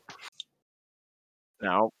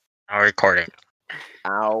Now, Now recording.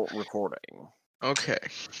 recording. Okay.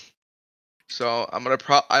 So I'm gonna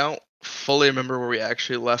I don't fully remember where we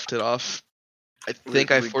actually left it off. I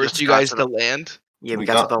think I we forced just you got guys to to the- land. Yeah, we We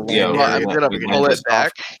got to got- the yeah, land Well, area. I'm gonna we pull landed it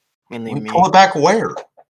back Mainly We me. pull it back where?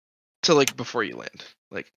 to like before you land.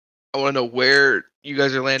 Like I want to know where you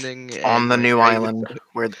guys are landing On and, the like, new how you- island,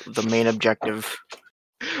 where the main objective.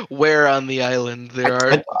 Where on the island there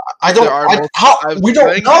are. I don't. There are multiple- I was We don't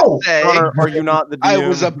going to know. say- Connor, are you not the DM? I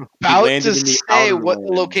was You about landed to in the say Outer what the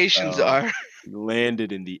Lands, locations pal. are. You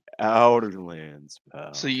landed in the Outer Lands,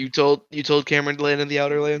 pal. So you told Cameron to land in the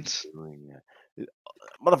Outer Lands.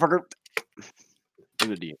 Motherfucker.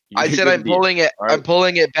 You're the DM. I said I'm pulling it. alright? I'm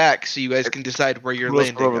pulling it back so you guys can decide where you're Let's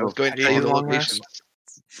landing. go over I was the- going How to do tell you you the do long rest?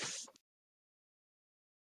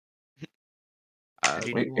 locations.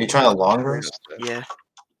 Are you trying to long rest? Yeah.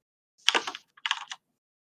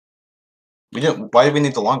 We didn't. Why do we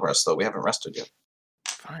need the long rest though? We haven't rested yet.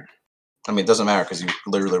 Fine. I mean, it doesn't matter because you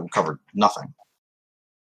literally recovered nothing.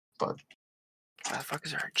 Why the fuck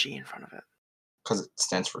is there a G in front of it? Because it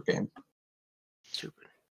stands for game. Stupid.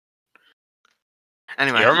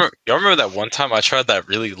 Anyway. Y'all remember that one time I tried that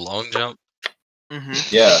really long jump? Mm-hmm.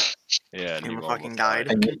 Yeah, Yeah, And you we almost fucking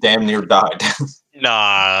died. and you damn near died.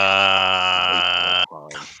 Nah.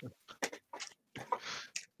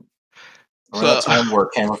 Remember that time where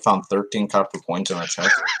Cameron found 13 copper coins in our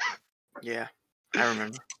chest? Yeah. I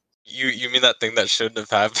remember. You mean that thing that shouldn't have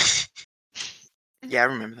happened? Yeah, I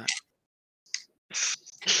remember that.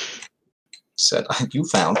 Said you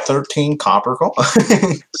found 13 copper coins.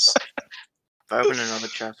 If I open another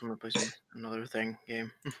chest, I'm replacing another thing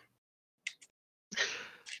game.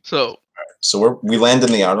 So So we land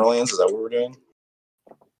in the Outer Lands. Is that what we're doing?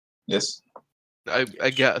 Yes. I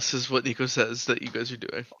guess is what Nico says that you guys are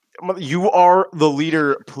doing. You are the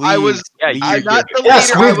leader, please. I was. Yeah, lead. I'm not the Yes,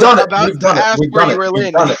 leader. we've I was done it. about We've to done it. ask We've where done you it. were We've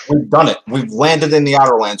landing. done it. We've done it. We've landed in the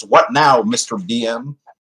Outer Lands. What now, Mr. DM?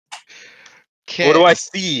 What do I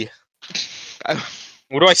see?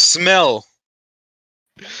 What do I smell?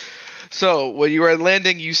 So when you are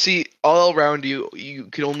landing, you see all around you. You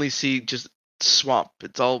can only see just swamp.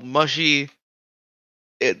 It's all mushy.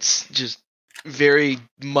 It's just very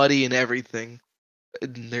muddy and everything.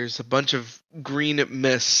 And there's a bunch of green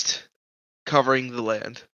mist covering the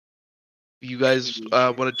land. You guys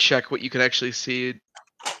want to check what you can actually see?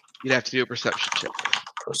 You'd have to do a perception check.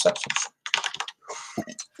 Perception.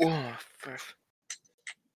 Oh, fuck.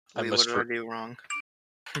 I Wait, must what did I do wrong?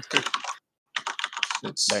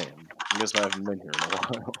 It's Damn. I guess I haven't been here in a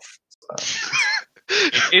while.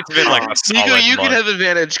 It's been like a Nico, solid you can month. have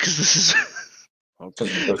advantage because this is Okay.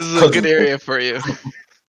 this is a good area for you.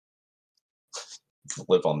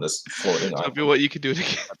 Live on this floating Tell island. me what you can do it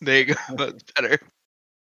again. There you go. That's better.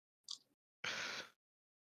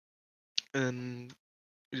 And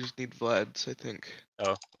you just need Vlad's, I think.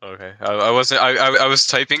 Oh, okay. I wasn't. I was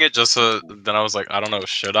typing it just so. Then I was like, I don't know.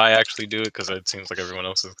 Should I actually do it? Because it seems like everyone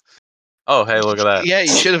else is. Oh, hey, look at that. Yeah, you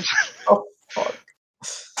should have. Oh, fuck.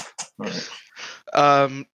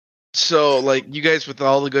 Alright. So like you guys with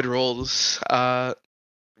all the good rolls,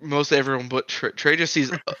 most everyone but Trey just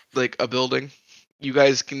sees like a building. You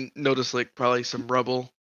guys can notice like probably some rubble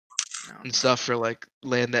and stuff for like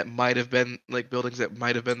land that might have been like buildings that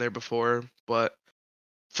might have been there before, but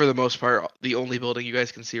for the most part, the only building you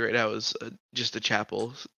guys can see right now is just a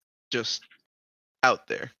chapel, just out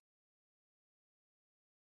there.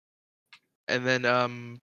 And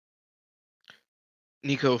then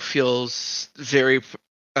Nico feels very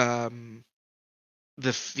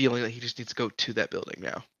the feeling that he just needs to go to that building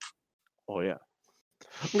now. Oh, yeah.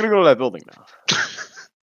 I'm gonna go to that building now.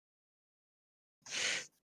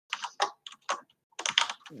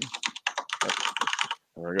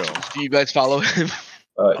 There we go. Do you guys follow him?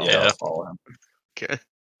 Yeah, Yeah. I'll follow him. Okay.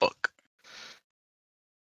 Fuck.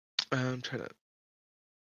 I'm trying to.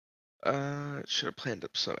 Should have planned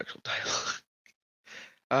up some actual dialogue.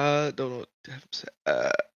 Don't know what to have him say.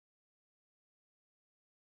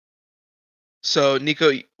 So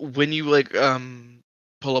Nico, when you like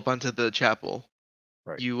pull up onto the chapel,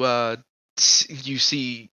 Right. you you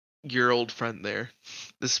see your old friend there,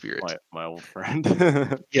 the spirit. My old friend.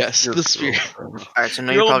 Yes, Your the spirit. Alright, so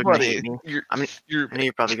now Your you're old probably gonna buddy. hate me. You're, I know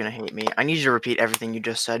you're probably gonna hate me. I need you to repeat everything you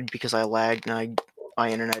just said because I lagged and my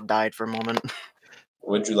internet died for a moment.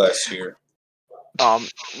 What'd you last hear?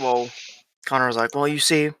 Well, Connor was like, well, you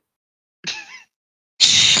see,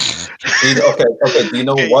 Okay. Do you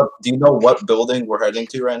know Okay. what? Do you know what building we're heading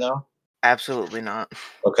to right now? absolutely not.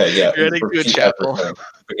 Okay, yeah. You're heading to a repeat chapel. everything,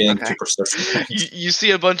 beginning Okay. to perception. you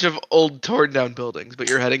see a bunch of old torn down buildings, but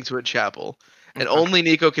you're heading to a chapel. And Okay. only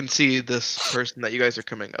Nico can see this person that you guys are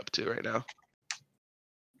coming up to right now.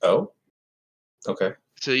 Oh. Okay.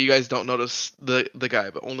 So you guys don't notice the guy,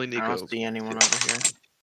 but only I Nico. don't see anyone over here.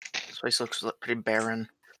 This place looks pretty barren.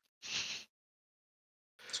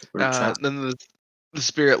 Weird chat. Then the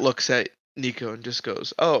spirit looks at Nico and just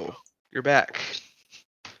goes, "Oh, you're back.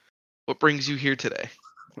 What brings you here today?"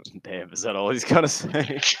 Damn, is that all he's gotta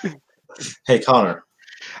say? Hey Connor.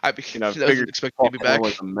 I I doesn't figured expect me to be Talking back.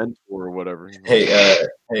 like a mentor or whatever. Hey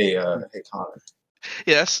Connor.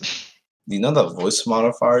 Yes. Do you know that voice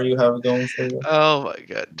modifier you have going for you? Oh my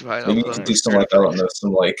god. Do I Maybe you know can the do some spirit like I don't effects?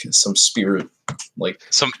 know, some spirit like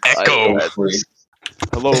Some I echo. add free.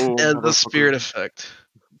 Hello. add the spirit effect.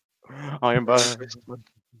 I am back.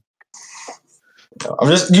 I'm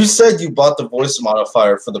just you said you bought the voice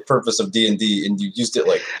modifier for the purpose of D&D and you used it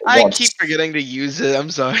like I once. keep forgetting to use it.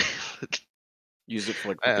 I'm sorry. Use it for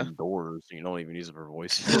like Yeah. fucking doors. You don't even use it for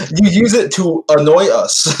voice. You use it to annoy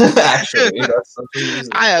us, actually. That's what you use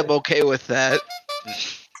it I am okay with that.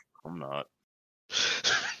 I'm not.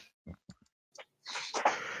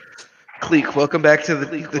 Cleek, welcome back to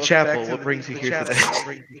the chapel. What brings you here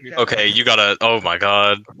today? Okay, you gotta. Oh my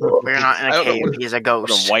god. for. We're not in I a don't know cave. what- He's a What a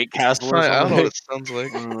ghost. White Castle or I don't know what something.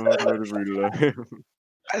 it sounds like.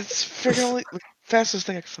 It's freaking only the fastest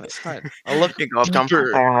thing I can find. It's fine. I'll look You go up to him.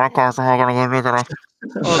 deeper. Oh,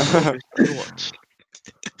 Oh, okay, what?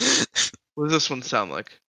 What does this one sound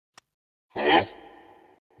like?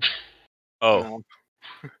 Oh, no.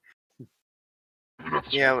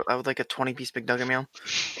 Yeah, I would like a 20-piece McNugget meal.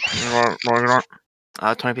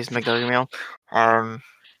 20-piece McNugget meal. Oh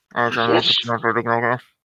no, it's just only $13, thank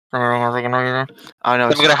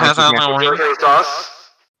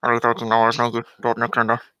you.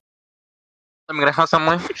 Nintendo. I'm gonna have some.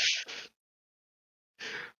 Let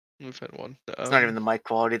me find one. It's not even the mic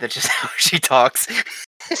quality, that's just how she talks.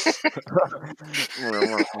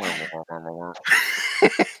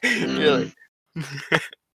 You're like-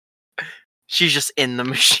 She's just in the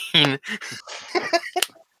machine.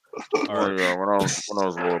 Alright, yeah, when I was a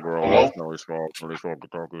little girl, I was really small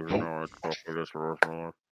Kentucky, you know, I talk like this for the rest of my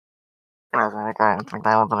life.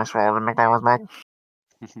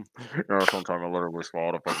 You know, sometimes I literally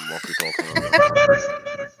swallowed a fucking walkie-talkie.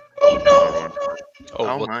 Oh no! Oh,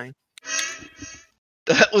 Oh what? my.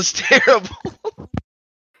 That was terrible.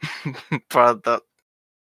 But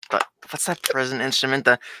what's that prison instrument?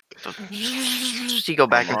 You go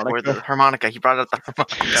back and forth. The harmonica. He brought up the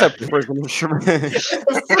harmonica. It's a prison instrument.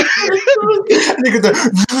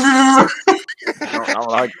 Not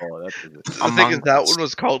what I call it. That's The thing Among is, that Us. one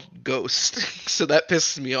was called Ghost, so that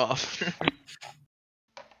pisses me off.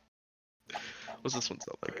 What's this one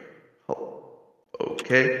sound like? Oh,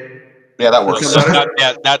 okay. Yeah, that works.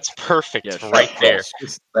 That's perfect yeah, right there.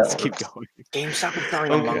 Just, That let's keep works. going. GameStop is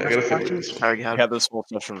selling Okay, Among I Us gotta figure plushies. this Sorry, We God. had this whole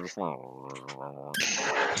session just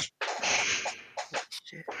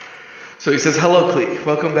So he says, "Hello, Cleek.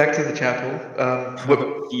 Welcome back to the chapel.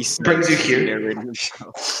 What He said brings you he here?" narrated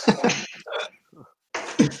himself.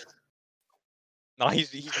 No,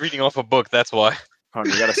 he's reading off a book. That's why.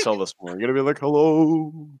 Honey, you gotta sell this more. You gotta be like,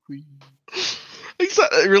 hello. please." He's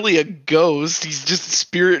not really a ghost. He's just a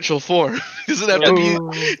spiritual form. He doesn't have to be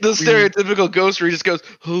the stereotypical ghost where he just goes,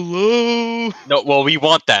 "Hello." No, well, we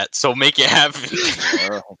want that, so make it happen.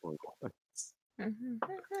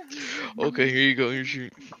 Okay, here you go. Here's your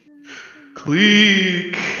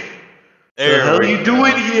Cleek. The There hell we you go.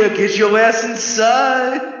 doing here? Get your ass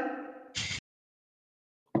inside.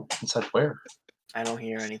 Inside where? I don't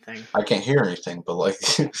hear anything. I can't hear anything, but like,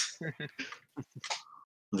 I'm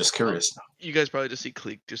just curious now. You guys probably just see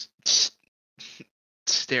Cleek just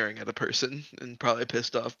staring at a person and probably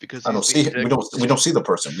pissed off because I don't he's see being him. dick. We don't see the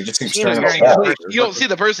person. We just see him See staring him at staring at the the wall. You don't see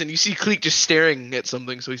the person. You see Cleek just staring at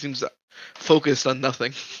something, so he seems focused on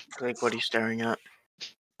nothing. Like, what are you staring at?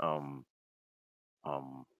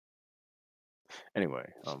 Anyway,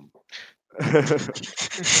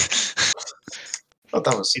 Oh,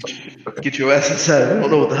 that was okay. Get your ass inside. I don't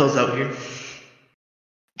know what the hell's out here.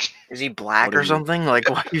 Is he black What or are you- something? Like,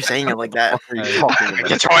 why are you saying it like that? what are you talking about?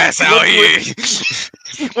 Get your ass out here!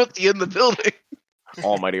 He wants you in the building.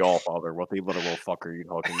 Almighty Allfather, what the little fuck are you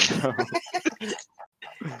talking about?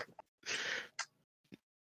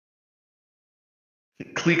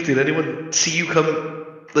 Cleek, did anyone see you come,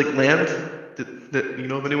 like, land? Did you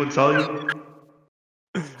know if anyone saw you?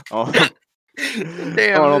 Oh, Damn, no,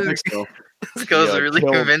 I don't think so. This guy's Yeah, really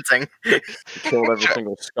killed- convincing. We killed every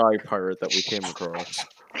single sky pirate that we came across.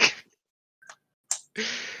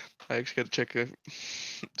 I actually gotta check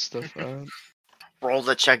stuff out. Roll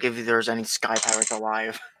to check if there's any sky pirates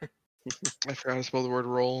alive. I forgot to spell the word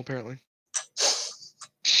roll, apparently.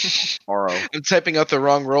 Ro. I'm typing out the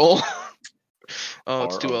wrong roll. Oh,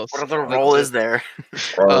 it's 2 L's. What other Like role the- is there?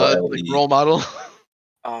 like role model.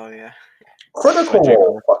 Oh yeah. Critical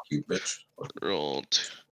role. Fuck you, bitch. Roll.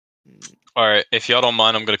 Alright, if y'all don't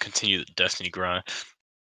mind, I'm gonna continue the Destiny grind.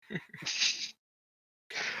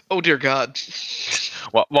 Oh dear God.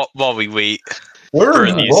 While we wait. Where For are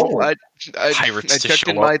you these rolling? I pirates to checked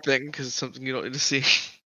in show my up. thing because it's something you don't need to see.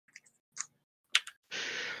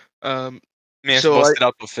 Man, So busted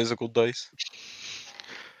out the physical dice.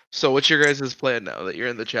 So what's your guys' plan now that you're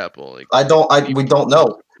in the chapel? Like, We don't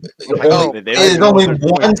know. Oh, It's only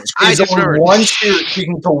one. I It's just only remembered. one spirit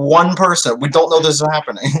speaking to one person. We don't know this is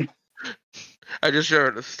happening. I just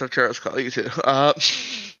remembered stuff Charles calling you too.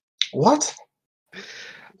 What?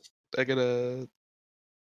 I gotta.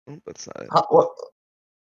 Oh, that's not it. What?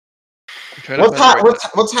 I'm trying to find the right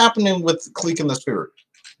What's happening with Cleek and the spirit?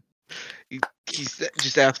 He's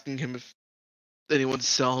just asking him if anyone's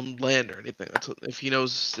selling land or anything. That's what, if he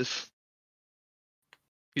knows if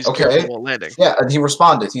he's Okay. careful while landing. Yeah, and he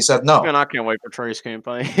responded. He said no. Man, I can't wait for Trey's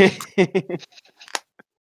campaign.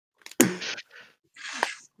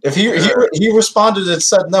 If he responded and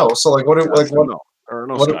said no, so like what are like what no. Or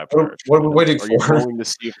no what, Sky what, Pirates. what are we waiting Are you for? rolling to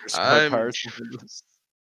see if there's Sky I'm- Pirates within this?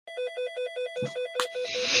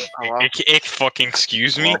 Hello? Fucking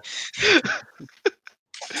excuse me.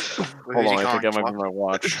 Hold on, I think that might be my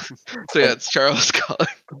watch. So yeah, it's Charles calling.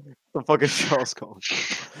 The fuck is Charles calling?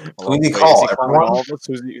 Who did he Wait, call? is he calling Everyone? all of us?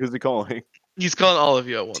 Who's he calling? He's calling all of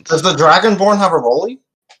you at once. Does the Dragonborn have a rollie?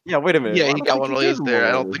 Yeah, wait a minute. Yeah, I he don't got think one while he was gave him there.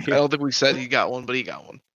 a I rollie. don't think we said he got one, but he got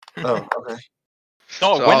one. Oh, okay.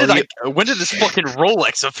 Oh, So when did this fucking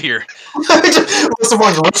Rolex appear? What's the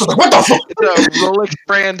one? What the fuck? It's a Rolex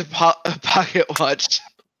brand pocket watch.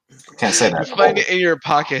 Can't say You that. find it in your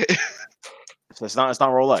pocket. So it's not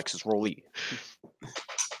Rolex, it's Rolee.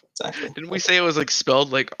 Exactly. Didn't we say it was like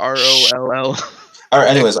spelled like ROLL? All right.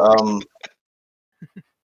 Anyways,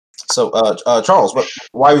 so Charles,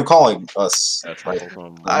 why are you calling us? Yeah, Charles,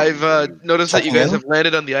 I've noticed that you Checking guys in? have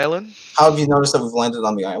landed on the island. How have you noticed that we've landed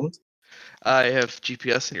on the island? I have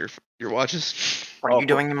GPS in your watches. What are you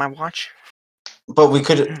doing in my watch? But we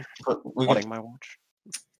could. wanting my watch.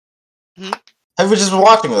 Have we just been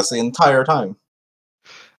watching this the entire time?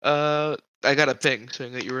 I got a ping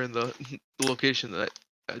saying that you were in the location that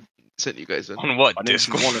I sent you guys in. On what I didn't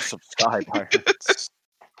Discord? want to subscribe Pirates.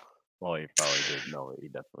 Well, he probably did. No, he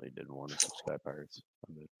definitely did want to subscribe Pirates.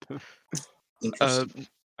 Interesting.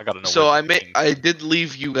 I gotta know. So where the I did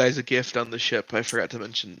leave you guys a gift on the ship. I forgot to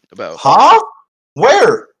mention about. Huh?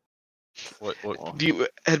 Where? What? Do you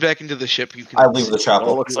head back into the ship? You can. I leave the Well, it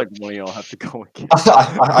chapel. looks like one of y'all have to go again.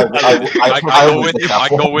 I go with him. I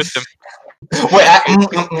go with him. Wait,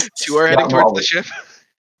 You are heading Yeah, towards I'll the leave. ship.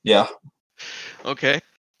 yeah. Okay.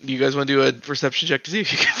 Do you guys want to do a perception check to see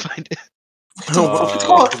if you can find it?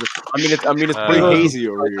 I mean, it's pretty hazy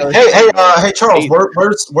over here. Hey, Charles,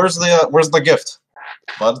 where's the gift,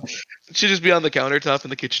 bud? It should just be on the countertop in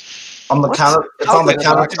the kitchen. On the counter. It's on the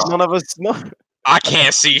countertop. None of us know. I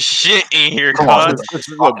can't see shit in here, Come on. cuz. This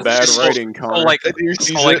is a bad writing, So Connor. like,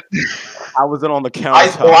 I was it on the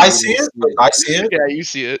countertop. I see it. I see it. Yeah, you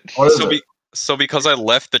see it. What is it? So because I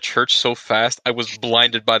left the church so fast, I was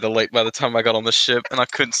blinded by the light by the time I got on the ship, and I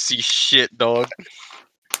couldn't see shit, dog.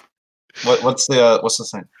 What's the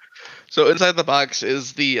thing? So inside the box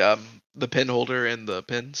is the pin holder and the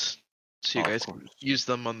pins, so you Oh, of guys can course. use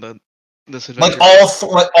them on this Like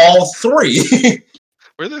adventure. all three,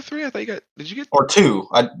 Were there 3? I thought you got. Did you get? or 2?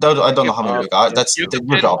 I don't know how many we got. That's You have your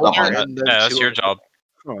the job, pin not holder mine. and then Yeah, that's 2 your of- job.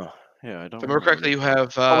 Oh, yeah, I don't. If I remember correctly, you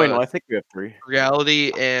have Oh wait, no, I think we have 3.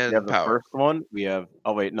 reality We and have the power. first one. We have.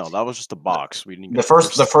 Oh wait, no, that was just a box. We didn't. The Get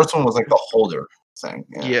first one was like the holder thing.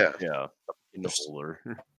 Yeah. Yeah. Yeah, in the holder.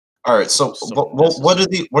 All right. So So what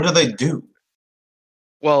do they do?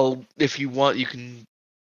 Well, if you want, you can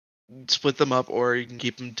split them up, or you can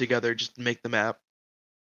keep them together. Just to make the map.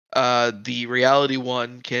 The reality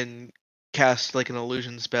one can cast like an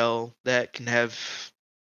illusion spell that can have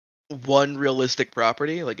one realistic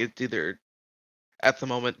property. Like it's either at the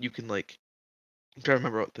moment you can like. I'm trying to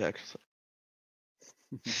remember what the heck.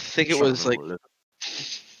 I think it was like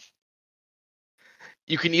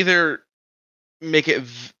you can either make it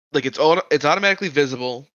like it's automatically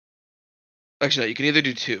visible. Actually, no, you can either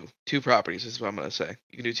do two properties. Is what I'm gonna say.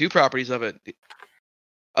 You can do 2 properties of it,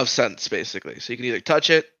 of sense basically. So you can either touch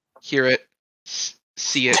it, hear it,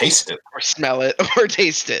 see it, Taste it. or smell it, or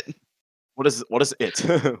taste it. What is it?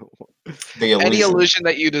 The illusion. Any illusion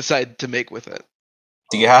that you decide to make with it.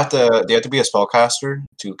 Do you have to be a spellcaster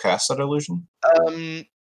to cast that illusion?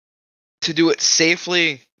 To do it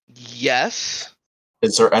safely, yes.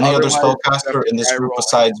 Is there any other Otherwise, you have spellcaster to in this try group rolling.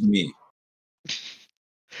 besides me?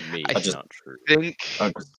 Me, I just- not true. think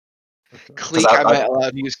Okay. Cleek, I might allow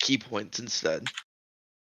him to use key points instead,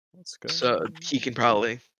 Let's go. so he can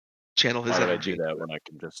probably channel his Why would I energy. do that when I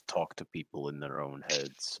can just talk to people in their own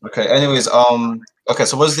heads? Okay. Anyways, okay.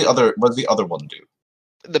 So what does the other one do?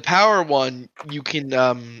 The power one, you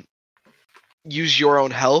can use your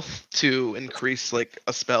own health to increase like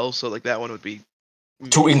a spell. So like that one would be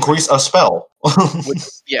To increase a spell.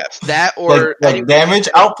 yes, that or like damage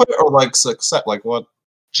output or like success, like what?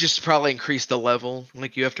 just probably increase the level.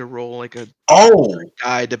 Like you have to roll like a Oh,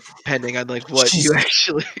 die depending on like what you Jesus.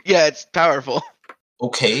 actually. Yeah, it's powerful.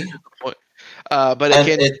 okay. But it And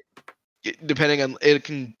can depending on it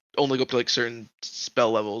can only go up to like certain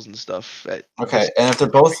spell levels and stuff. Okay, and if they're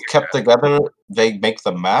both kept together, they make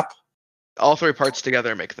the map. All three parts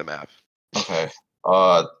together make the map. Okay.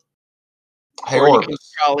 Hey, Or you Orbis, can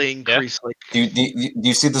probably increase like do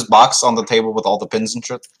you see this box on the table with all the pins and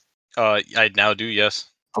shit? I now do, yes.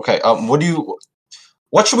 Okay.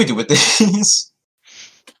 What should we do with these?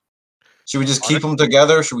 Should we just keep them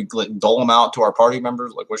together? Should we like dole them out to our party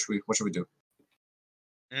members? Like, what should we do?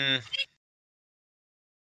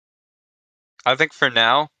 I think for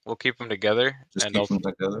now we'll keep them together. Just and keep them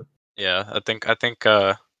together. Yeah, I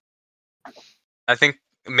think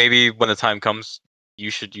maybe when the time comes, you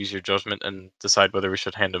should use your judgment and decide whether we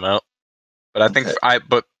should hand them out. But I think Okay.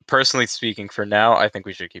 but personally speaking, for now, I think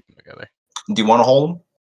we should keep them together. Do you want to hold them?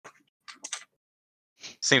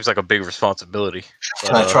 Seems like a big responsibility.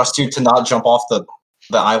 Can I trust you to not jump off the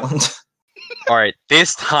island? All right,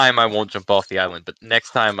 this time I won't jump off the island, but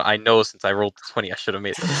next time I know since I rolled 20, I should have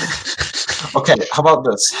made it. Okay. How about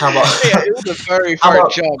this? How about? yeah, it was a very How far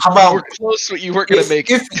about- jump. how about- You were close, but you weren't gonna make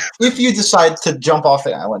it. if you decide to jump off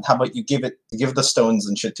the island, how about you give the stones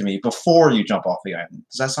and shit to me before you jump off the island?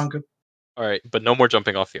 Does that sound good? All right, but no more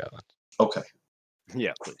jumping off the island. Okay.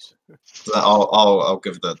 Yeah, please. So I'll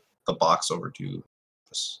give the box over to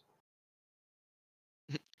this.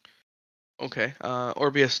 Okay.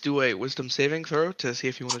 Orbius, do a wisdom saving throw to see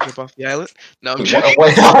if you want to jump off the island. No, I'm Wait, joking.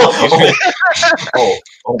 wait,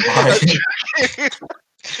 oh my!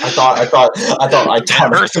 I thought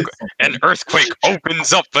An earthquake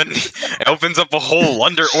opens up a hole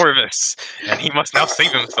under Orvis, and he must now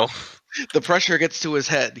save himself. The pressure gets to his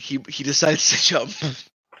head. He decides to jump.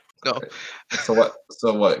 No. So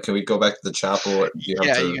what? Can we go back to the chapel? Or do you have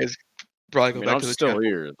Yeah, to, you guys probably go back I'm to the still chapel.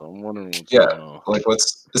 here. So I'm wondering what's Yeah. going on. like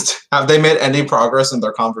have they made any progress in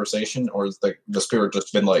their conversation, or is the spirit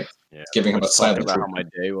just been like Yeah, giving him I'm a just talking silent about how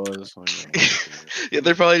treatment? my day was. Yeah,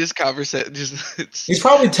 they're probably just conversing. It's, He's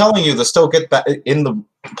probably telling you to still get back in the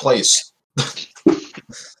place.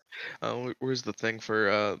 where's the thing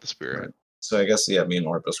for the spirit? So I guess me and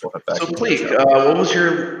Orbis will head back. So into the Cleek,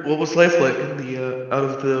 chapel. what was life like in the out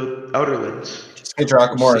of the outerlands? Hey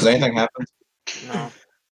Dracomore, has anything happened? No.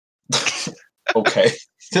 Okay.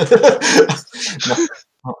 No.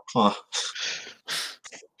 Huh.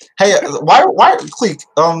 Hey, why Cleek?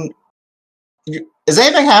 Is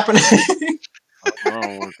anything happening?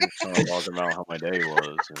 I was just talking about how my day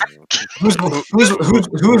was. who's we?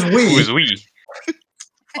 Who is we?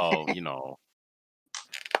 Oh, you know.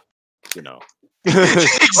 Oh,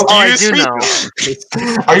 I Excuse do me?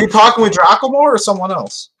 know. Are you talking with Dracomore or someone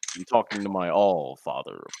else? I'm talking to my all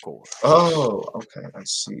father, of course. Oh, okay, I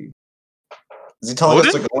see. Is he telling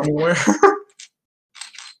us to go anywhere?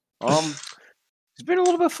 He's been a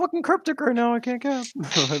little bit fucking cryptic right now. I can't get. I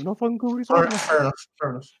have no fucking clue what he's talking Alright, about. fair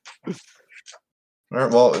enough.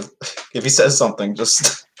 Alright, well, if he says something,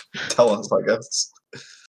 just tell us, I guess.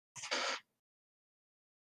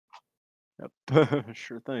 Yep.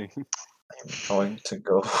 Sure thing. I'm going to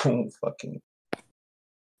go fucking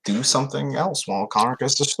do something else while Connor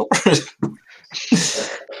gets the story.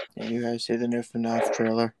 Did you guys see the new FNAF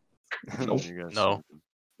trailer? Nope. You guys- No.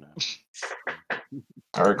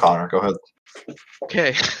 Alright, Connor, go ahead.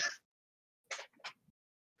 Okay.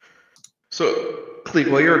 So, Cleek,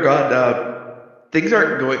 while you're gone, things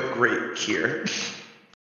aren't going great here.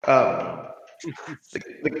 The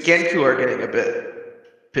Genku are getting a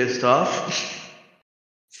bit pissed off.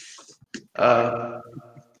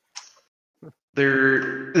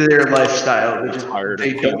 Their lifestyle, they just Tired they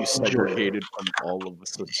of don't being enjoy. segregated from all of the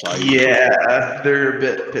society. Yeah, they're a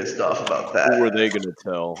bit pissed off about that. Who are they gonna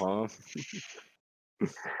tell, huh?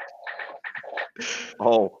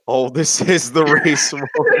 Oh, this is the race war.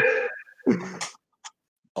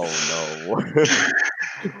 Oh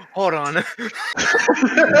no. Hold on.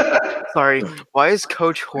 Sorry. Why is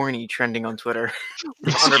Coach Horny trending on Twitter?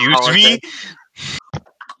 Under Excuse me?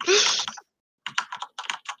 politics.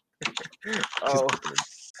 Oh.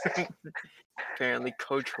 Apparently,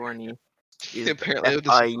 Coach Horny is Apparently,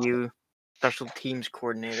 FIU special teams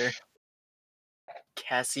coordinator,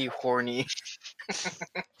 Cassie Horny.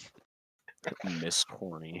 Miss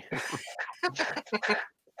Horny.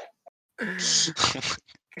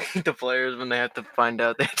 The players, when they have to find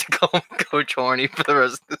out, they have to call him Coach Horny for the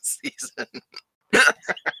rest of the season.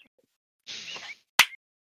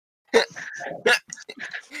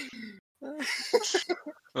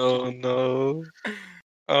 Oh no.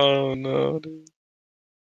 Oh no, dude.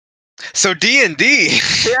 So D&D.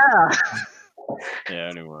 Yeah. Yeah,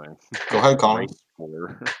 anyway. Go ahead, Connor. Race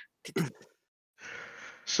war.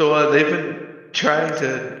 So they've been trying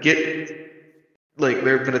to get, like,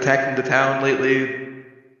 they've been attacking the town lately.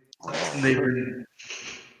 And they've been,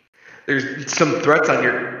 there's some threats on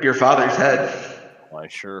your father's head. I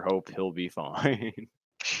sure hope he'll be fine.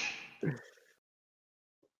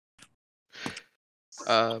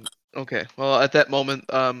 Okay. Well, at that moment,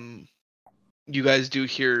 you guys do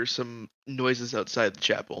hear some noises outside the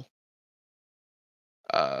chapel.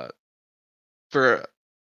 Actually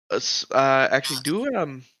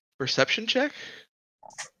do perception check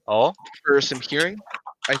Oh? for some hearing,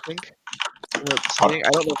 I think. Let's see. I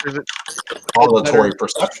don't know if there's a Auditory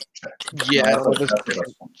perception check. yeah, I don't know if That's there's the a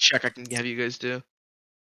best one. check I can have you guys do.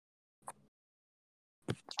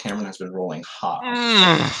 Cameron has been rolling hot.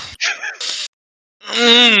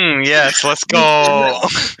 Yes, let's go.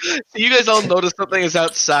 So you guys all notice something is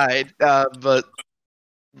outside, but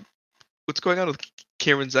what's going on with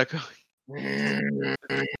Cameron's echo?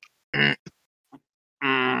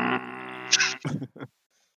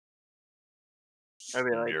 I'd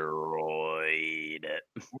be like, Droid.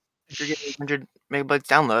 if you're getting 100 megabytes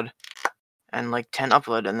download and like 10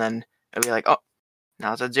 upload, and then it'll be like, oh,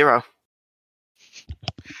 now it's at 0.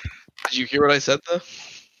 Did you hear what I said though?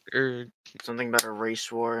 Or Something about a race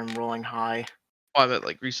war and rolling high. I meant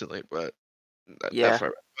like recently, but Yeah. that's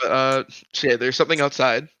right. But so yeah, there's something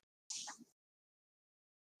outside.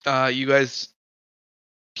 You guys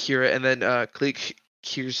hear it, and then Cleek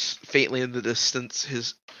hears faintly in the distance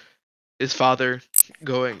his father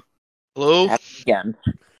going, "Hello, Again.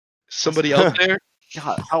 somebody out there?"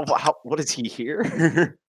 God, how what is he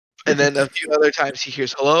here? And then a few other times he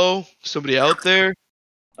hears, "Hello, somebody out there?"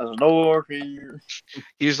 There's a door here. He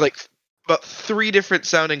hears like about 3 different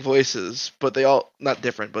sounding voices, but they all not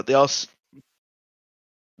different, but they all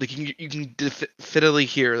like you can definitely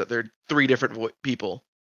hear that they're 3 different people,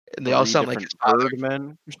 and they all sound like his father.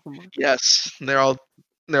 men. Yes, and they're all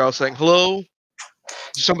saying, "Hello,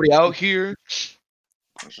 is somebody out here?"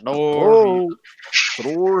 There's a door.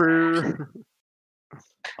 Door.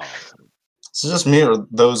 Is it just me or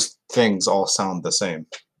those things all sound the same?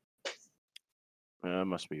 It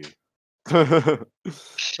must be. They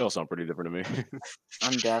all sound pretty different to me.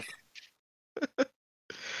 I'm deaf. What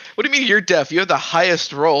do you mean you're deaf? You have the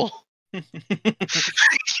highest roll. You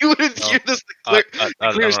wouldn't hear this. I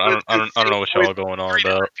don't know what y'all going on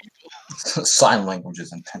about. Sign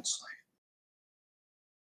languages intensely.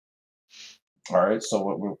 All right,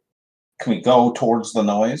 so can we go towards the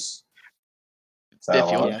noise? Is that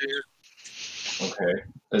If you allowed? want to Okay.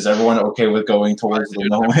 Is everyone okay with going towards the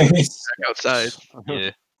noise? back outside. Yeah.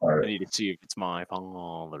 All I right. need to see if it's my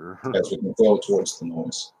father. Yes, we can go towards the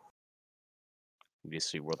noise. I need to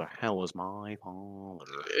see where the hell is my father.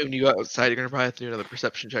 When you go outside, you're gonna probably have to do another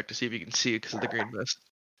perception check to see if you can see because of the green mist.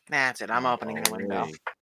 That's it. I'm opening the window. Hey.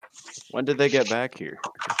 When did they get back here?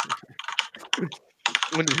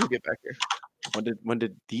 When did you get back here? When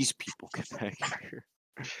did these people get back here?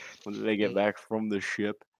 When did they get back from the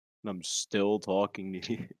ship? And I'm still talking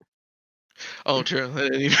to you. Oh, true. They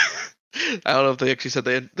didn't even- I don't know if they actually said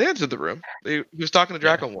they entered the room. He was talking to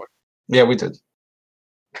Yeah. Dracomore. Yeah, we did.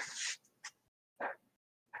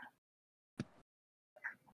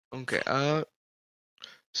 Okay. So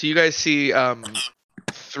you guys see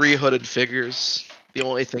 3 hooded figures. The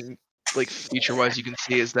only thing, like feature-wise, you can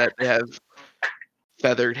see is that they have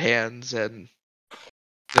feathered hands, and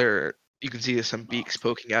you can see some beaks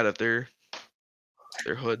poking out of their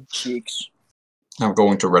hoods. Cheeks. I'm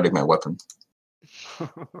going to ready my weapon.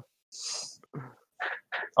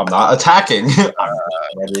 I'm not attacking. I'm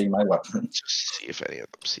readying my weapon. Just see if any of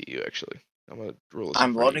them see you. Actually, I'm gonna roll.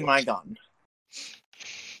 I'm loading my gun.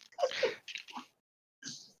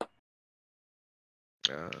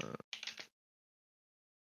 I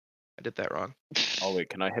did that wrong. Oh wait,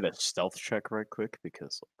 can I hit a stealth check right quick?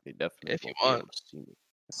 Because they definitely If you won't want. be able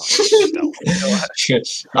to see me.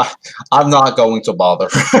 Stealth. I'm not going to bother.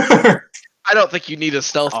 I don't think you need a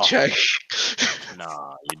stealth Oh. check.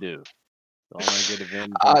 Nah, you do. So I'm gonna get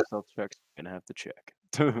advantage Uh, on stealth checks. I'm gonna have to check.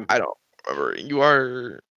 I don't remember. You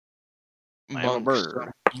are I am a monk,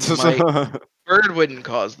 bird. so you might- bird wouldn't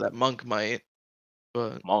cause that. Monk might.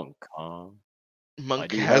 but Monk, huh? I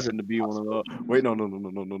Monk do has happen to be one of the. Wait,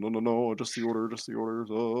 no. Just the orders.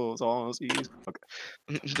 Oh, it's all Okay.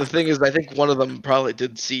 it. The thing is, I think one of them probably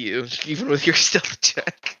did see you, even with your stealth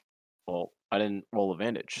check. Well, I didn't roll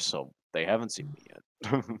advantage, so they haven't seen me yet.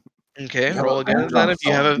 Okay, Yeah, roll but again advantage then on if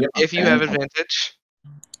you have stealth, if you have advantage. advantage.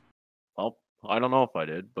 Well, I don't know if I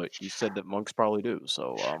did, but you said that monks probably do,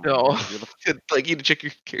 so No, yeah, you're the I'd like you to check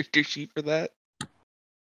your character sheet for that.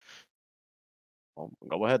 well,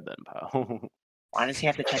 go ahead then, pal. Why does he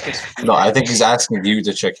have to check his? No, I think he's asking you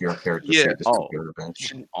to check your character Yeah. sheet to see Oh. your advantage.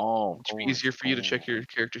 Should Oh, it should be easier for you to check your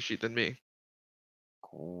character sheet than me. Of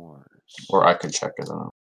course. Or I could check it. I don't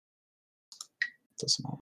know. Doesn't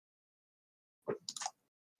matter.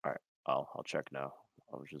 I'll check now.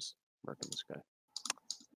 I was just marking this guy.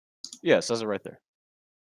 Yeah, it says it right there.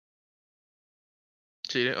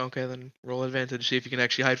 So you didn't? Okay, then roll advantage. See if you can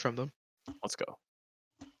actually hide from them. Let's go.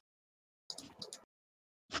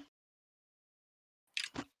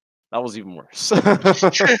 That was even worse.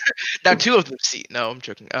 Now two of them see. No, I'm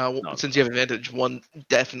joking. No. Since you have advantage, one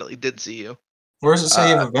definitely did see you. Where does it say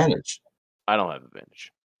you have advantage? I don't have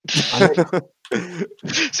advantage.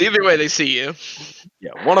 So either way, they see you.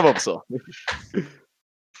 Yeah, one of them saw me.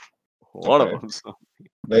 One Okay. of them saw me.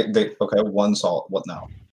 They okay. One saw. What now?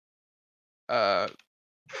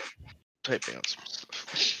 Typing out some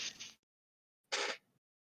stuff.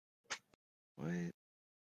 What?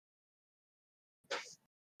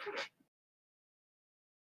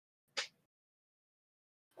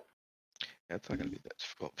 Yeah, it's not gonna be that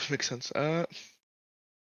difficult. Makes sense.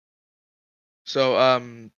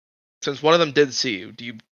 So since one of them did see you, do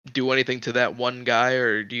you do anything to that one guy,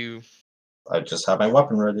 or do you? I just have my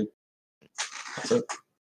weapon ready. That's it.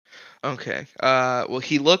 Okay. Well,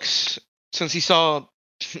 he looks since he saw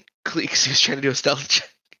Cleeks, he was trying to do a stealth check.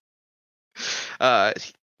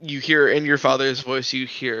 You hear in your father's voice, you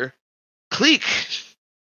hear, Cleek,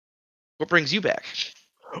 what brings you back?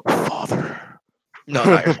 Father. No,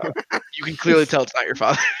 not your father. You can clearly tell it's not your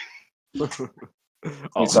father.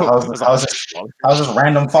 Oh, So how's this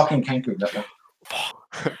random fucking Kenku?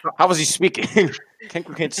 How was he speaking?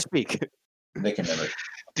 Kenku can't speak. They can never.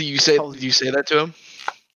 Do you say that to him?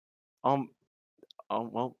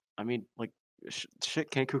 Well, I mean, like, shit,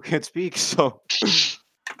 Kenku can't speak, so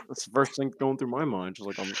that's the first thing going through my mind. Just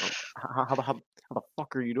like, how the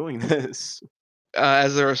fuck are you doing this?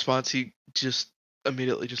 As a response, he just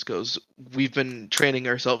immediately just goes, "We've been training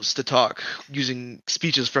ourselves to talk using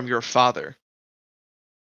speeches from your father.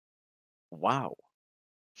 Wow,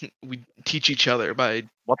 We teach each other by."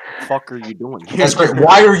 what the fuck are you doing here? That's great.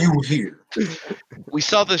 Why are you here? We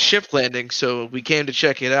saw the ship landing, so we came to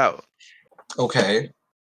check it out. Okay.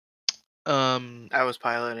 I was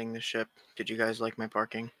piloting the ship. Did you guys like my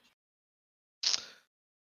parking?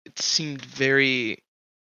 It seemed very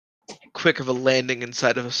quick of a landing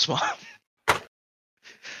inside of a swamp.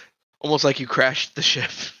 Almost like you crashed the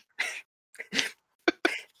ship.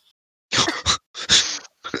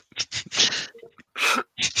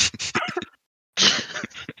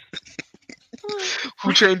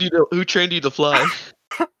 Who trained you to fly?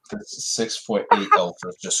 This 6'8" elf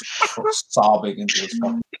is just sobbing into his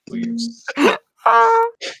fucking sleeves.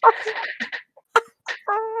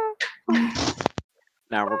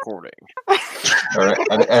 Now recording. All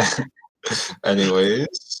right. Anyways,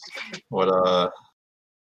 what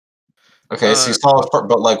Okay, so you saw us,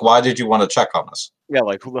 but like, why did you want to check on us? Yeah,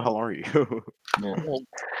 like, who the hell are you? Yeah. Well,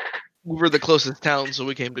 we were the closest town, so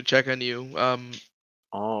we came to check on you.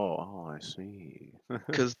 Oh, I see.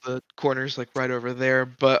 Because the corner's like right over there.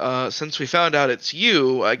 But since we found out it's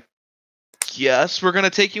you, I guess we're gonna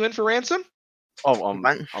take you in for ransom. Oh,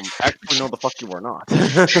 What? actually, no, the fuck you are not.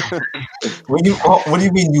 What do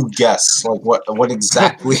you mean? You guess? Like what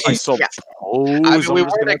exactly? I suppose Yeah. I mean, we I'm just weren't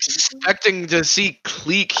gonna- expecting to see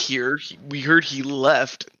Cleek here. We heard he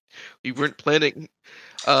left. We weren't planning.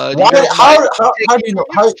 Do you Why? guys mind How do you know?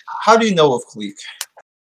 How do you know of Cleek?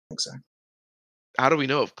 Exactly. How do we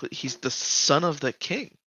know of Cleek? He's the son of the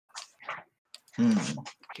king.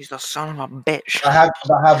 He's the son of a bitch.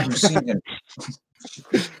 Have you seen him?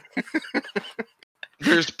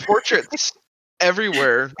 There's portraits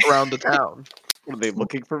everywhere around the town. What, are they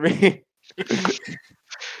looking for me?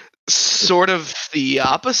 Sort of the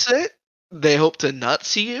opposite. They hope to not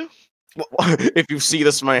see you. If you see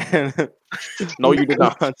this man, no, you did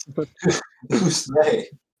not. Who's they?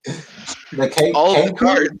 The K. All of the Kenku?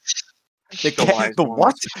 guards. The The wise the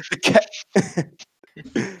what?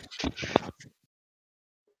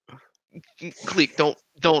 The Cleek,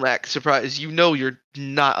 don't act surprised. You know you're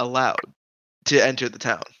not allowed to enter the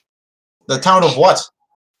town. The town of what?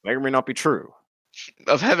 May or may not be true.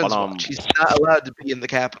 of Heaven's But, Watch. He's not allowed to be in the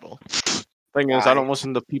capital. Thing is, I Why? don't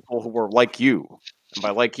listen to people who are like you. And by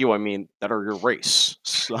like you, I mean that are your race.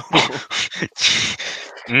 So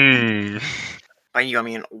Mm. By you, I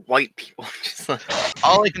mean white people. Just like,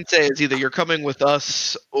 All I can say is either you're coming with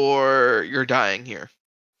us or you're dying here.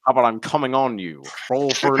 how about I'm coming on you?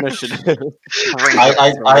 Roll for initiative.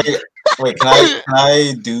 Wait. Can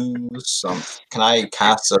I do some? Can I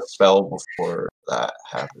cast a spell before that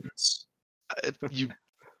happens?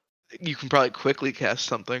 You can probably quickly cast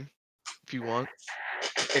something if you want.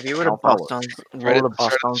 if you were I'll to follow bust on Right roll at to the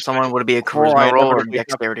start bust of on the someone, fight. would it be a Before I charisma roll or a inevitably have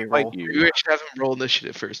to dexterity fight roll? you. You should have him roll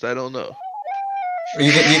initiative first. I don't know.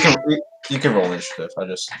 You can roll initiative.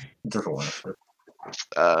 Just roll initiative.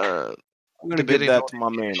 I'm gonna give Debating that on to my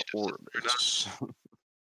man initiative or Orbis.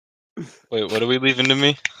 Wait, what are we leaving to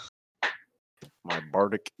me? My bardic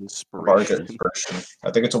Bardic inspiration. inspiration.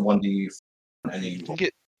 I think it's a 1d. You Any can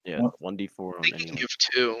get. Yeah, 1d4 I on think you can anyone. give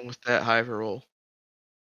 2 with that high of a roll.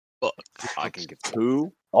 I can give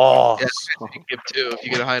 2. Oh, Yeah, you can give 2 if you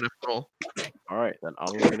get a high enough roll. all right. Then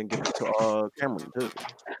I'm gonna give it to Cameron too.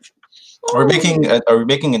 Are we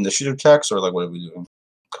making initiative checks or like what are we doing?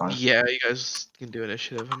 Connor? Yeah, you guys can do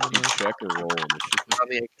initiative. I'm You gonna check or roll initiative. on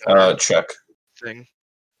the encounter Check. thing.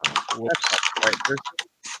 Whoops. Right,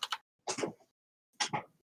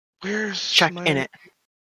 where's Check my... in it.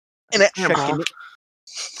 In it, Checking bro. it.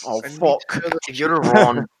 Oh I need fuck. to know the- If you were to roll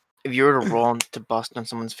on, if you were to roll to bust on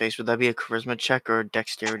someone's face, would that be a charisma check or a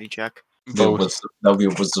dexterity check? Both. That would be a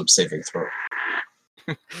wisdom saving throw.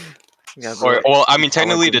 Yeah, Or, well, I mean, I like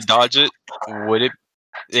technically, to it. dodge it, would it?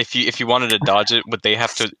 If you wanted to dodge it, would they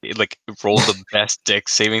have to like roll the best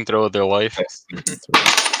dex saving throw of their life?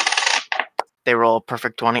 they roll a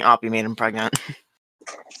perfect 20. Op, you made him pregnant.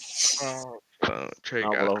 Trey Not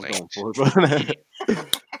what I got was 19. going for,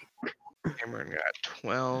 but Cameron got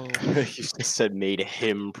 12. you just said made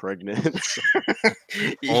him pregnant.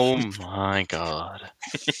 Oh my god!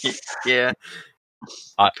 yeah.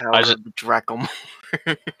 I Power just of Dracom.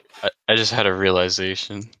 I just had a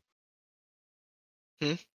realization.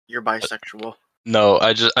 You're bisexual. No,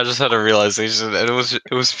 I just had a realization, and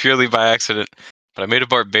it was purely by accident. But I made a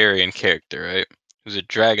barbarian character, right? Who's a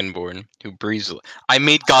dragonborn who breathes. I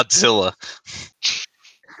made Godzilla.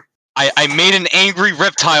 I made an angry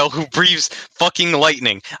reptile who breathes fucking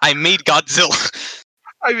lightning. I made Godzilla.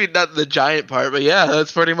 I mean, not the giant part, but yeah,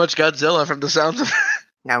 that's pretty much Godzilla from the sounds of it.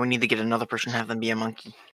 Now we need to get another person, have them be a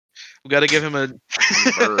monkey. We gotta give him a...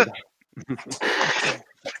 Bird.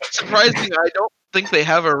 Surprisingly, I don't think they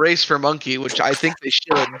have a race for monkey, which I think they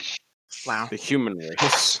should. Wow. The human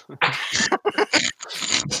race.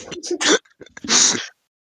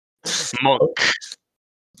 Monk.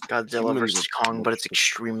 Godzilla Humans versus are Kong, but it's monsters.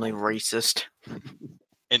 extremely racist.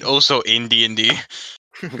 And also in D&D.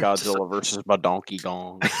 Godzilla versus Donkey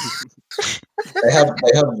Kong. They have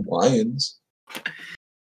lions.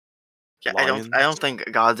 Yeah, I don't think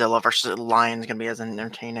Godzilla versus Lion is gonna be as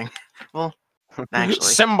entertaining. Well, actually,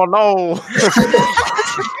 Simba, no.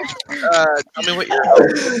 Tell me what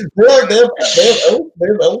you're... They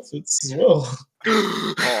have elephants as well.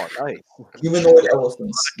 Oh, nice. Humanoid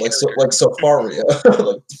elephants, like Safaria.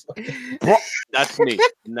 That's me.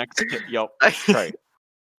 Next, yup. Right.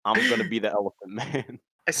 I'm gonna be the elephant man.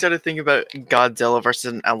 I started thinking about Godzilla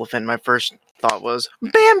versus an elephant. My first thought was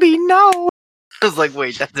Bambi, no. I was like,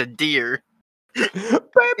 wait, that's a deer. Baby,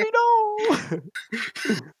 no.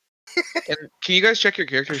 Can you guys check your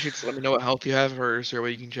character sheets? Let me know what health you have, or is there a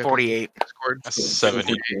way you can check? on 48. Discord? That's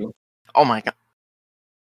 70. Oh my god.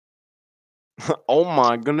 Oh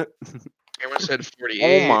my goodness. Cameron said 48.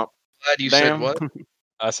 Oh my. Glad you said Damn. what?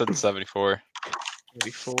 I said 74.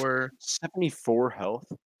 44, 74 health.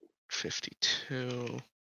 52.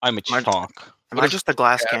 I'm a Mine- chonk. Am I just the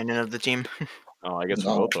glass cannon of the team? Oh, I guess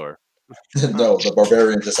No. we both are. No, the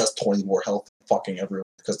barbarian just has 20 more health than fucking everyone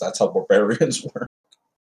because that's how barbarians work.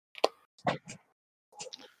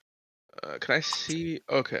 Can I see?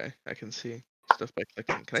 Okay, I can see stuff by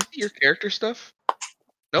clicking. Can I see your character stuff?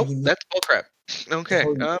 Nope, you mean? that's bullcrap. Okay,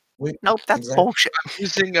 Wait, Nope, that's exactly. bullshit. I'm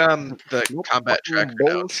using the Nope, combat fucking tracker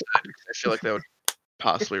now. bullshit. I feel like that would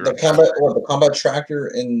possibly The run the combat tractor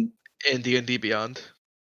in in D&D Beyond.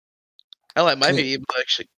 Hell, I might Can be able to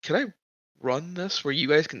actually. Can I run this where you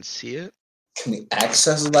guys can see it? can we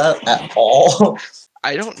access that at all?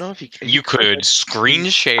 I don't know if you can. You could screen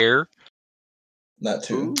share. That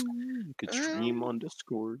too. Ooh, you could stream on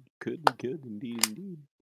Discord. Could indeed.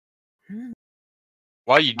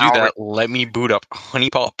 While you do that, let me boot up Honey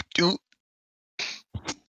Pop. Dude.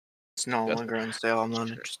 It's no longer on sale. I'm not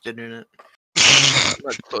interested in it. I'm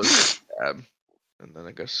gonna close this tab, and then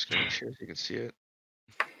I guess screen share so you can see it.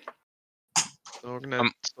 So we're gonna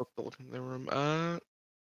Um, still look in the room.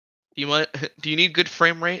 Do you need good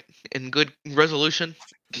frame rate and good resolution?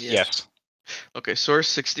 Yes. Okay, source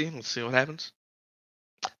 60. Let's see what happens.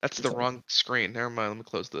 That's the wrong screen. Never mind. Let me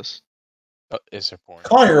close this. Is there porn?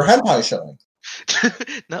 Connor, your hentai showing.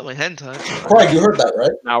 Not my hentai. Craig, you heard that,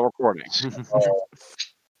 right? Now recording.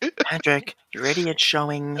 Patrick, you ready? It's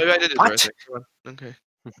showing. Maybe I did it What? right. Come on. Okay,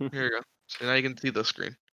 here we go. So now you can see the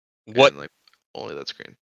screen. What? And, like only that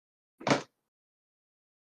screen. Oh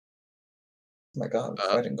my god, I'm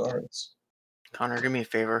fighting guards. Connor, do me a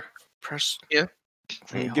favor. Press. Yeah.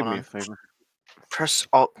 Wait, Give hold me on. a favor. Press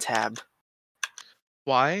Alt Tab.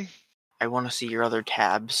 Why? I want to see your other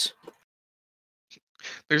tabs.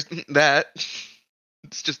 There's that.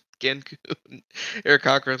 It's just Genku and Eric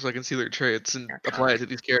Cockroach, so I can see their traits and apply it to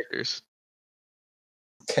these characters.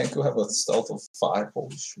 Kenku have a stealth of 5.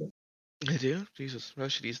 Holy shit. I do? Jesus, I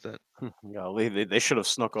should use that. Golly, they should have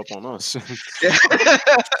snuck up on us. Yeah.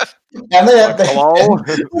 And they have Hello?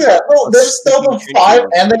 yeah, no, they're stealth of 5,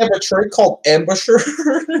 and they have a trait called Ambusher.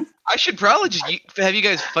 I should probably just have you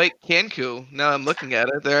guys fight Kenku. Now I'm looking at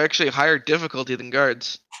it. They're actually higher difficulty than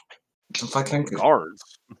guards. Fight Kenku. Guards.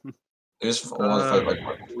 They just want to fight like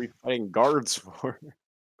What are we fighting guards for?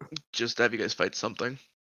 Just have you guys fight something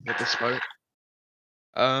at this part.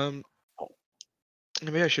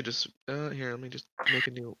 Maybe I should just here. Let me just make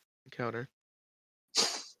a new encounter.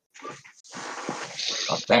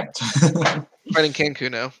 God damn it. Fighting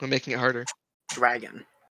Kenku now. I'm making it harder. Dragon.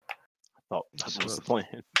 I thought that was the plan.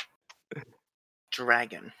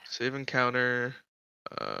 Dragon. Save encounter.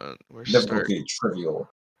 Where's start? Difficulty trivial.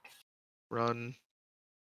 Run.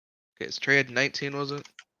 Okay, it's Trey had 19, was it?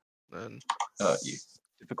 Then Yeah.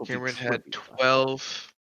 Difficulty Cameron had trivia.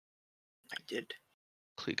 12. I did.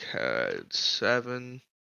 Click had 7.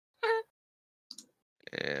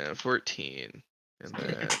 And 14. And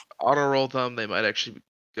then auto roll them. They might actually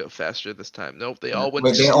go faster this time. Nope, they all went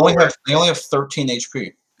Wait, they slower. only have 13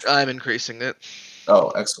 HP. I'm increasing it. Oh,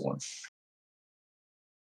 excellent.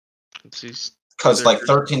 Let's see. Because like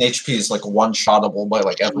 13 HP is like one-shottable by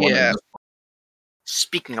like everyone. Yeah.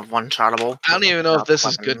 Speaking of one-shottable, I don't even know if this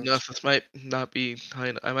is good weapons, enough. This might not be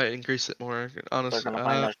high. I might increase it more, They're honestly. gonna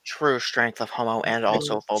find the true strength of Homo and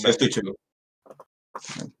also phobic. 52.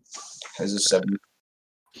 His is 70.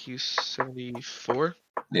 He's 74.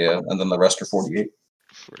 Yeah, and then the rest are 48.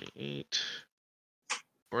 48.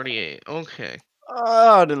 48. Okay.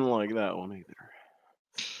 I didn't like that one either.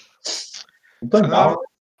 But now,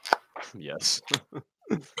 Yes.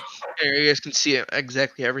 Here, you guys can see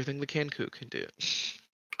exactly everything the Kenku can do.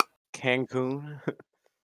 Cancun.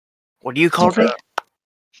 What do you call me?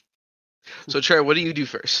 So, Trey, what do you do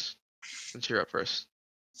first? Since you're up first.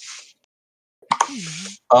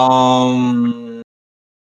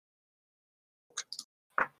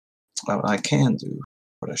 I can do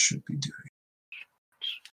what I should be doing.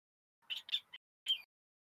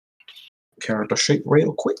 Character shape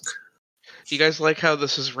real quick. Do you guys like how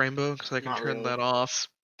this is rainbow? Because I can Not turn really. that off.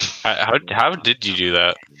 How did you do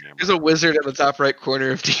that? There's a wizard in the top right corner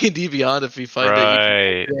of D&D Beyond. If you find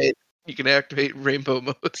Right. it, you can activate rainbow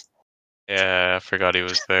mode. Yeah, I forgot he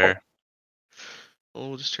was there. Well,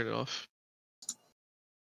 we'll just turn it off.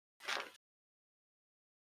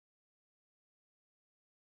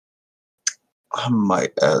 I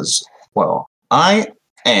might as well. I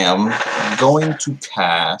am going to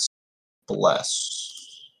cast Bless.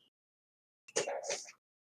 Okay.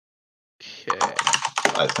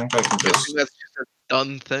 I think I can I just. think that's just a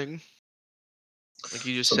done thing. Like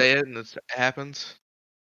you just So- say it and it happens.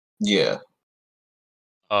 Yeah.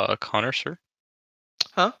 Connor, sir.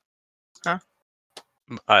 Huh?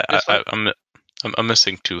 I, Just like- I'm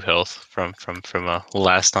missing 2 health from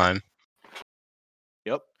last time.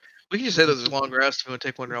 Yep. We can just say that there's long rest if you want to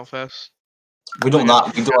take one real fast. We do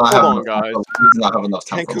not have Hold on, enough guys. time. We do not have enough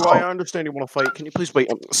time. Kenku, for I understand you want to fight. Can you please wait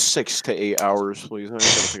 6 to 8 hours, please? I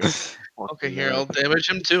gotta take a fucking Okay, here, nap. I'll damage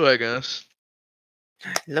him too, I guess.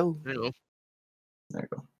 Hello. You know. There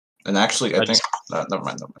you go. And actually, I think. Never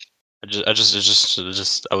mind.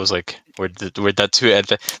 I was like, where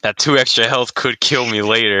that 2 extra health could kill me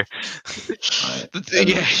later. Alright.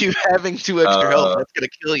 Yeah, you having 2 extra health, that's gonna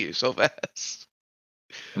kill you so fast.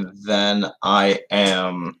 Then I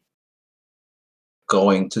am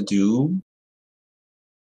going to do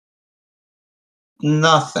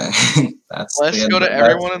nothing. That's Let's the go end to of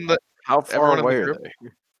everyone in the. How far Everyone in the away are group? they?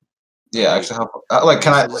 Yeah, actually,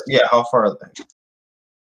 can I? Yeah, how far are they?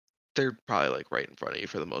 They're probably like right in front of you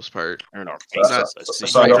for the most part. They're in our So- faces. so- See,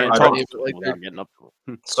 so I I don't- can't I talk don't- to them without getting up to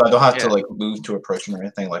them. So I don't have to Yeah. like move to approach them or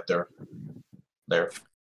anything. Like they're there.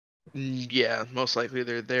 Yeah, most likely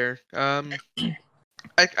they're there.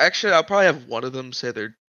 Actually, I'll probably have one of them say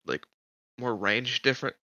they're like more range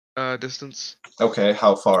different distance. Okay,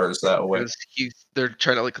 how far is that away? Because they're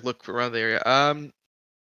trying to like look around the area.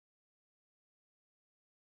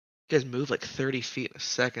 You guys move like 30 feet in a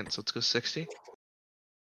second, so let's go 60.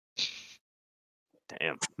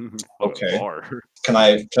 Damn. Okay. Far. Can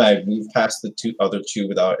I move past the other two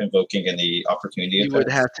without invoking any opportunity You would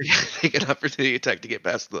attacks? have to take an opportunity attack to get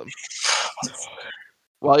past them.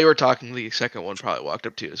 While you were talking, the second one probably walked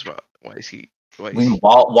up to you as well. Why is he? I mean,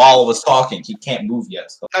 while I was talking, he can't move yet.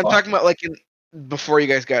 So I'm fuck. talking about like before you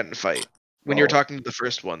guys got in a fight. When you were Oh. talking to the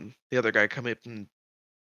first one, the other guy come up and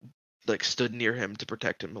like stood near him to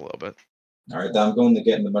protect him a little bit. All right, then I'm going to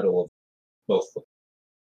get in the middle of both of them.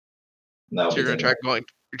 So you're gonna try going.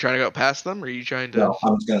 You're trying to go past them, or are you trying to? No,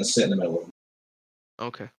 I'm just gonna sit in the middle of them.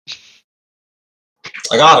 Okay.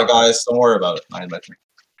 I got it, guys. Don't worry about it. I bet you.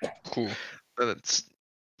 Cool. Then it's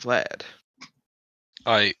Vlad.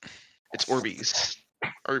 I It's Orbeez.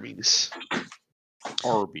 Arby's.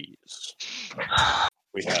 Arby's.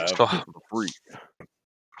 We have So- the free.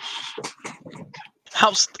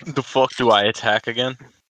 how the fuck do I attack again?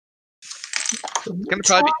 It's gonna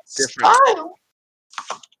probably be different.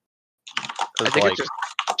 I 'Cause, think like, it's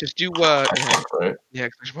just do Right.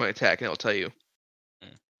 exclamation point attack, and it'll tell you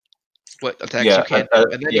what attacks Yeah, you can do,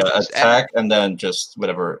 and then you can just add, attack and then just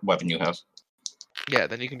whatever weapon you have. yeah,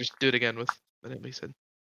 then you can just do it again with what he said.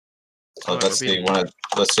 So Oh, let's say repeat.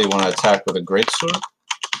 let's say when I attack with a greatsword.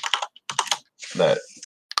 That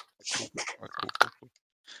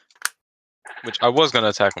which I was gonna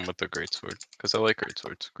attack him with the greatsword because I like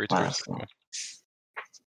greatswords. Greatswords. Wow.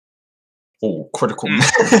 Oh, critical Mm.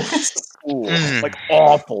 miss. Ooh, Mm. like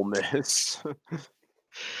awful miss.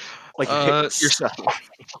 Like you hit You're- yourself.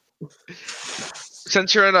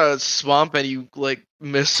 Since you're in a swamp and you like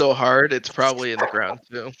miss so hard, it's probably in the ground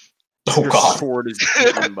too. Oh Your god. sword is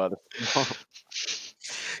beaten by the swamp.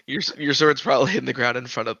 Your sword's probably in the ground in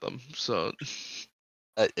front of them, so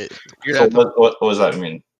you're So gonna have to, what does that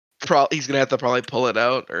mean? he's gonna have to probably pull it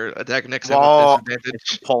out or attack next time Well, with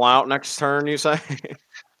disadvantage. Pull out next turn, you say?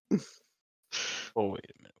 Oh wait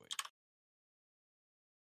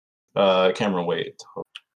a minute. Cameron, wait.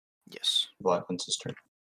 Yes. Black Prince's turn.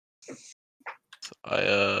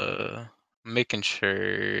 Making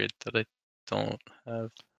sure that I don't have,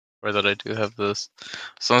 or that I do have this.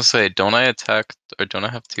 So I'm gonna say, don't I attack, or don't I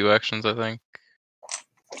have 2 actions? I think.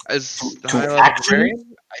 As the To high level action?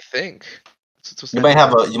 barbarian, I think. That's You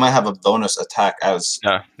what's might have a bonus attack as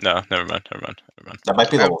No, never mind. that might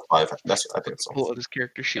be I- level 5. I think it's pull out his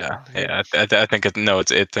character sheet. Yeah. I think it. No,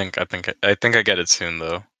 it's. I think I get it soon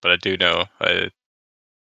though. But I do know.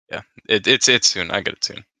 It's soon. I get it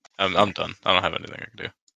soon. I'm done. I don't have anything I can do.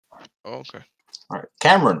 Oh, okay. all right.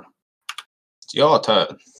 Cameron, it's your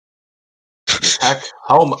turn. Attack.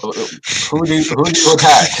 Who do you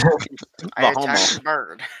attack? I The attacked homo. the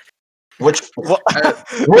bird. Which What?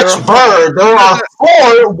 bird? There are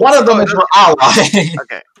 4. One of them is your ally.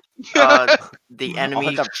 Okay. The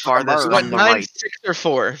enemy got farthest bird. What, on the 9, right. 6, or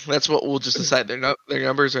 4? That's what we'll just decide. Their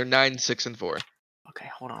numbers are 9, 6, and 4. Okay,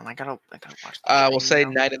 hold on. I gotta watch. We'll say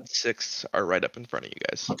 9 and 6 are right up in front of you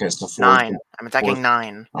guys. Okay, so 4. 9. I'm attacking fourth.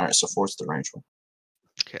 9. All right, so 4's the range one.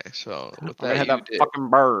 Okay, so with I that, had you that did fucking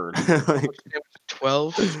bird.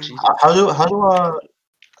 12. Jesus. How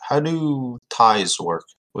do ties work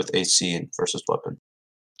with AC and versus weapon?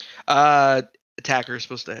 Attacker is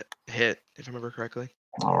supposed to hit, if I remember correctly.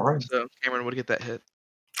 All right. So Cameron would get that hit.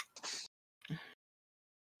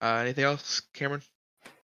 Anything else, Cameron?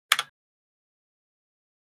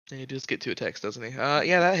 Yeah, he does get 2 attacks, doesn't he?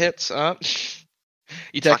 Yeah, that hits. You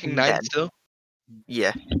attacking Fucking 9 dead. still?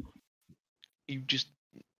 Yeah. You just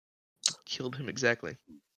killed him exactly.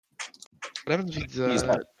 What happens if he's He's dead.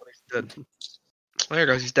 when he's dead? Oh, there he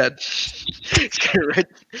goes. He's dead. He's right.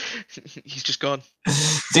 He's just gone.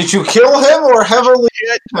 Did you kill him or heavily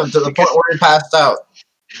him to the point where he passed out?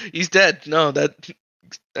 He's dead. No,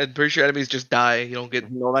 I'm pretty sure enemies just die. You don't get.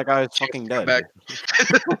 No, that guy is fucking come dead. back.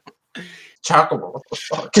 Chocobo, what the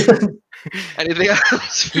fuck? Anything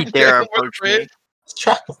else? He dare approach me.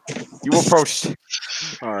 Chocobo. You approached.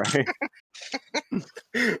 All right.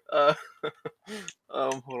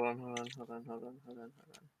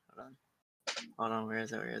 Hold on. Where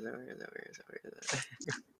is it? Where is it?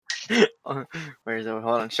 Hold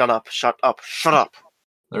on. Shut up.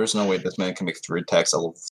 There is no way this man can make 3 attacks.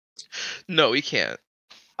 No, he can't.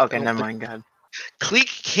 Okay, I don't never think- mind. God. Cleek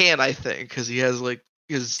can, I think, because he has like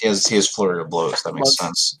his He has flurry of blows. That makes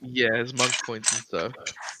sense. his monk points and stuff.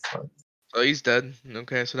 Oh, he's dead.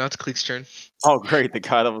 Okay, so now it's Cleek's turn. Oh, great. The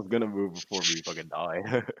guy that was gonna move before we fucking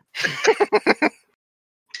died.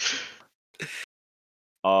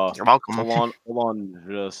 You're welcome. hold on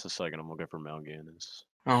just a second. I'm looking for Mal'Ganis.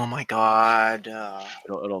 Oh my god.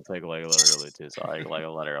 It'll take like literally 2 seconds. Like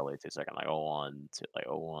literally 2 seconds. Like 1, 2, like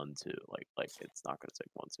 1, 2. Like it's not gonna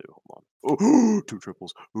take 1, 2. Hold on. Oh, 2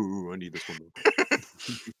 triples. Ooh, I need this one.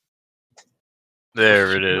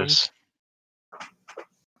 There it is.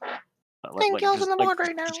 Ten kills on the board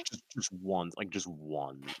right now. Just one. Like just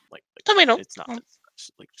one. Like Tomato. it's not. It's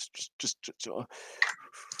like just.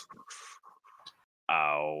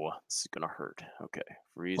 Ow, this is gonna hurt. Okay,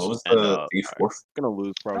 freeze. What was and, the D4? gonna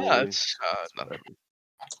lose probably. It's nothing.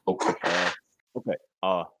 Okay. Okay.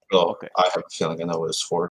 Well, Okay. I have a feeling I know what it's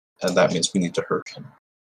for, and that means we need to hurry.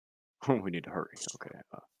 We need to hurry. Okay.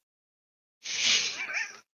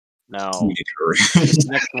 Now We need to hurry.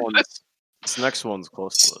 this next one's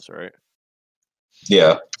close to us, right?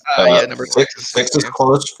 Yeah. Yeah, number 6 is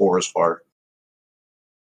close, 4 is far.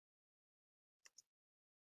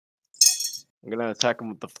 I'm gonna attack him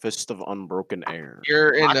with the Fist of Unbroken Air.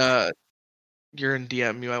 You're in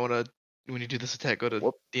DM. You might want to, when you do this attack, go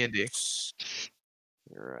to D&D.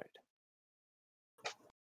 You're right.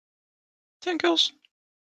 10 kills.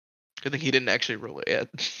 Good thing he didn't actually roll it yet.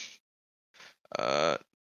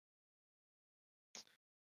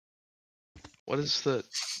 What is the?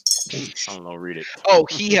 I don't know. Read it. Oh,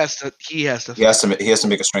 he has to. He has to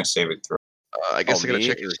make a strength saving throw. I guess I gotta me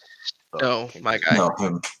check. or- No, King my Kong? guy. No,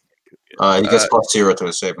 him. He gets +0 to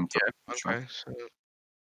his saving throw. Yeah. Okay. So,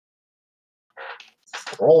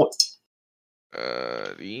 Roll it.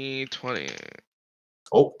 D20.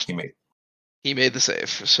 Oh, He made the save,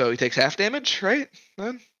 so he takes half damage, right?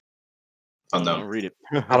 Then unknown. Read it.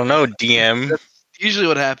 I don't know, DM. that's usually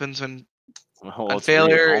what happens when Well, on let's read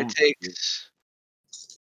failure. Home. It takes.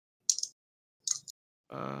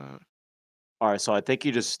 All right, so I think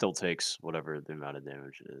he just still takes whatever the amount of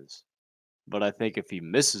damage it is. But I think if he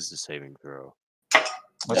misses the saving throw,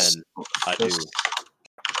 Let's- then I do.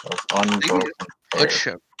 Unbroken. Push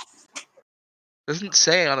him. Doesn't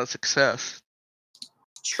say on a success.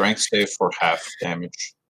 Strength save for half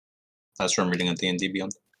damage. That's from reading at D&D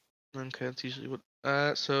Beyond. Okay, that's usually what.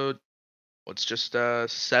 So what's just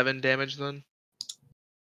 7 damage then?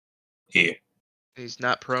 Yeah. He's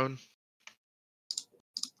not prone.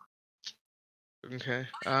 Okay.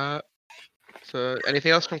 So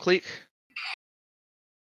anything else from Cleek?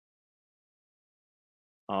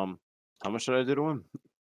 How much did I do to him?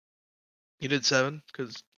 You did 7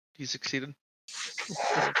 because he succeeded.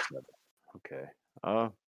 Okay. Yeah,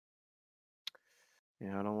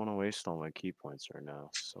 I don't want to waste all my key points right now,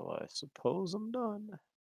 so I suppose I'm done.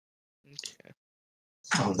 Okay.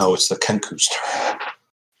 Oh no, it's the Kenku's turn.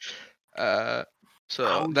 So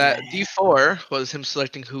Oh, that yeah. D4 was him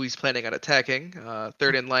selecting who he's planning on attacking.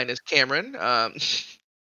 Third in line is Cameron.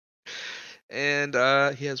 And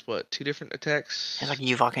he has what? 2 different attacks. It's like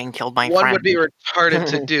you fucking killed my One friend. would be retarded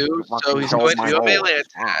to do, You so fucking he's killed going to my do a whole melee ass.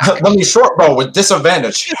 attack. Let me short bow with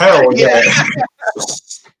disadvantage. Hell yeah.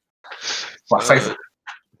 My favorite.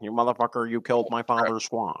 You motherfucker, you killed my father's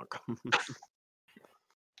squawk.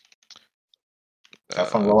 Have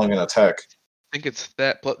fun rolling an attack. I think it's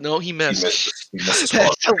that. No, he He missed. misses. He misses hard.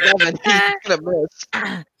 That's 11. He's gonna miss.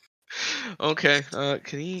 Okay.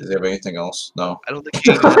 Can he? Does he have anything else? No. I don't think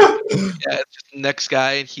he does. Yeah, it's just next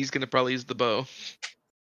guy, and he's gonna probably use the bow.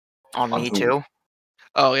 On On me who? too.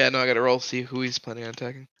 Oh yeah, no, I gotta roll see who he's planning on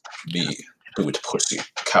attacking. Me. Do it, pussy.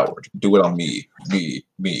 Coward. Do it on me. Me.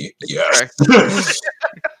 Yes.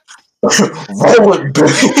 Roll it,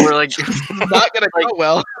 bitch. We're like, Not gonna go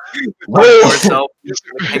well. Roll or it. so. He's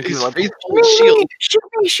He's like, faithfully shield. shoot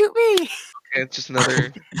me, shoot me. Okay, it's just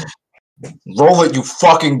another. Roll it, you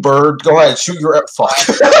fucking bird. Go ahead, shoot your fuck.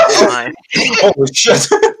 Oh my. Holy shit.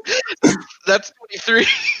 That's 23.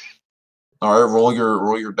 Alright, roll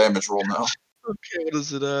your damage roll now. Okay, what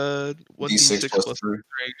is it? D6 1d6 plus 3.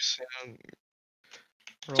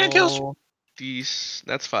 10 kills.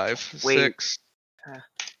 That's 5. Wait. 6.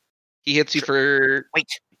 He hits you for Wait.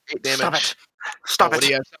 8 damage. Stop it. Stop What do it.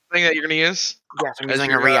 you have? Something that you're gonna use? Yes, I'm As using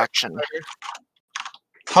a your, reaction.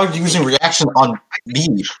 How are you using reaction on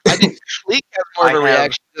me? I think Fleek has more of I a have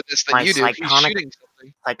reaction to this than my you do. He's psychonic- shooting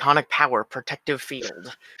something. Psychonic power, protective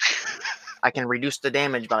field. I can reduce the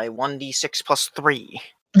damage by 1d6 plus 3.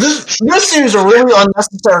 This seems really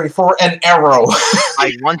unnecessary for an arrow.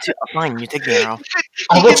 I want to. Fine, you take the arrow.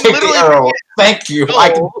 I He will can take the literally- arrow. Thank you. I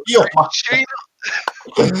can No. feel my. Sure you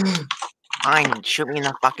Fine, shoot me in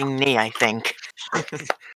the fucking knee, I think.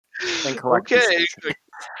 Incorrect Okay. perception.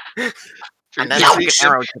 And then Sure I'll you take an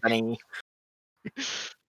arrow to the knee.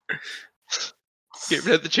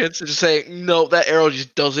 had the chance to just say, no, that arrow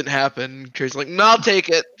just doesn't happen. Trey's like, no, I'll take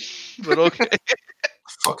it. But okay.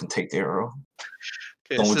 Fucking take the arrow.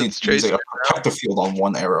 Okay, Don't need since to use Tracer, a protective field on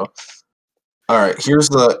one arrow. All right, here's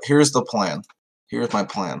the plan. Here's my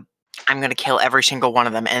plan. I'm gonna kill every single one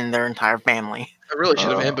of them and their entire family. I really should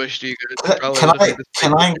have Uh, ambushed you guys. Probably Can would've I made this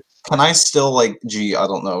can way I easier. can I still like? Gee, I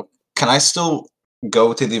don't know. Can I still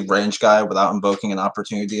go to the range guy without invoking an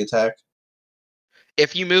opportunity attack?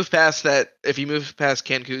 If you move past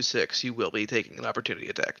Kenku 6, you will be taking an opportunity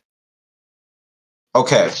attack.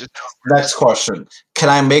 Okay. That's just how it works. Next question. Can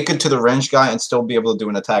I make it to the range guy and still be able to do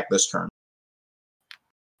an attack this turn?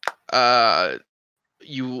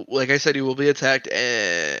 You like I said, you will be attacked,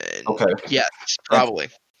 and Okay. yes, probably,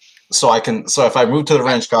 So if I move to the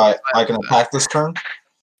range guy, I can attack this turn.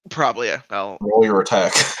 probably. Yeah. I'll, Roll your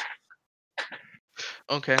attack.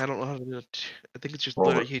 okay, I don't know how to do it. I think it's just Roll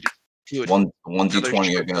literally it. you just do it. One Another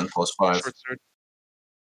d20 short again plus 5. Short sword.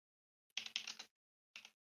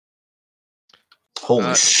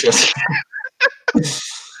 Holy shit.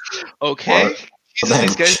 Okay. What?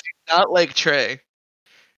 These guys do not like Trey.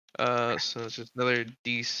 So it's just another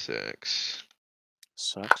d6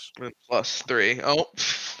 Sucks. plus 3. Oh,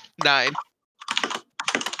 9.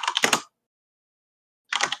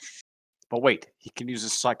 But wait, he can use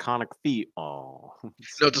his psychonic feat. Oh.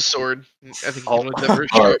 No, it's a sword. I think Oh. you can never.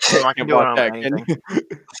 All right. So I can do it on anything.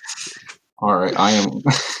 All right. I am.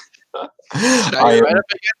 So now I you're am, right up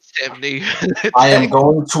against him. I am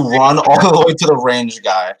going to run all the way to the range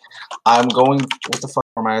guy. I'm going. What the fuck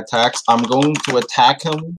are my attacks? I'm going to attack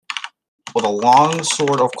him with a long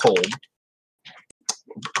sword of cold.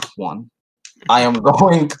 1. I am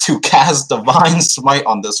going to cast Divine Smite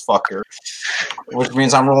on this fucker, which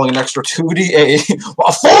means I'm rolling an extra 2d8.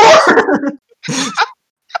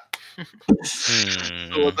 4.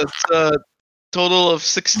 So that's a total of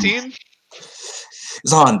 16.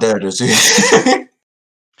 He's undead, is he?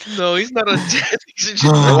 No, he's not undead. He's just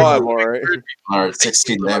Alive, alright. Alright,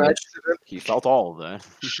 16 on damage. accident. He felt all of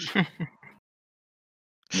that.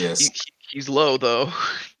 Yes, He's low though.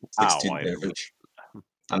 16 Ow, I- damage.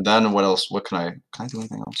 And then what else? What can I do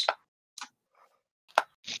anything else?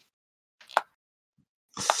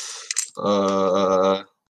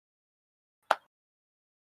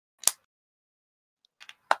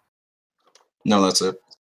 No, that's it.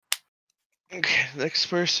 Okay, next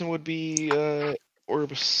person would be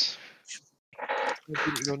Orbis. I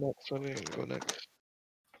didn't go next. I didn't go next.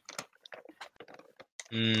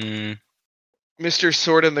 Mr.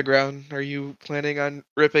 Sword in the Ground, are you planning on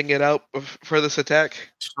ripping it out for this attack?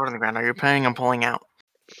 Sword on the ground. Are you planning on pulling out?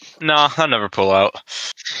 Nah, I never pull out.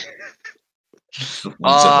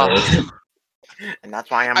 Uh, And that's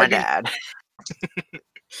why I'm I a mean- dad.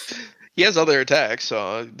 He has other attacks,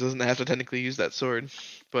 so he doesn't have to technically use that sword.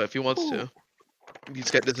 But if he wants to,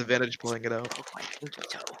 he's got disadvantage pulling it out.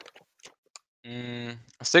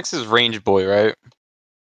 6 is range boy, right?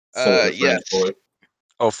 Yes.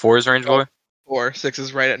 Oh, 4 is range boy. 4, 6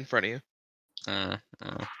 is right in front of you.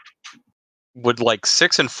 Would like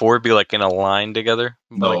 6 and 4 be like in a line together?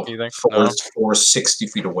 No, Like, you think? 4 is 60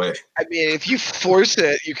 feet away. I mean, if you force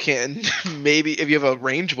it, you can. Maybe if you have a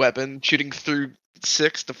range weapon shooting through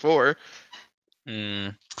 6 to 4.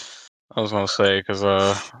 I was gonna say because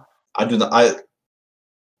I do not.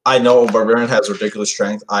 I know a barbarian has ridiculous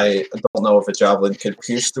strength. I don't know if a javelin could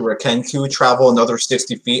pierce through a kenku, travel another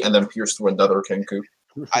 60 feet, and then pierce through another kenku.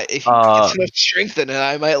 If you get enough strength in it,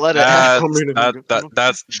 I might let it happen.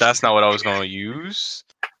 that's not what I was gonna use.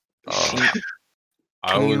 I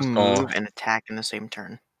Can you was move going. and attack in the same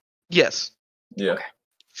turn? Yes. Yeah.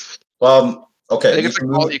 Okay. I think You it's can,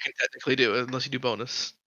 all move, you can technically do, unless you do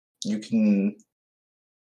bonus. you can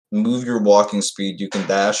move your walking speed. You can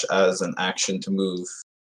dash as an action to move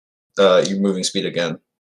your moving speed again.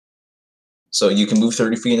 So you can move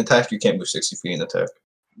 30 feet in attack. You can't move 60 feet in attack.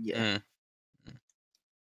 Yeah.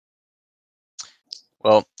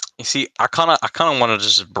 Well, you see, I kind of want to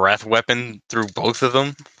just breath weapon through both of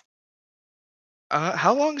them.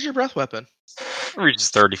 How long is your breath weapon? It reaches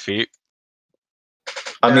 30 feet.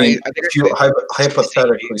 I mean, I think if you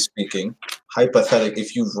hypothetically speaking,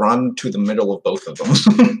 if you run to the middle of both of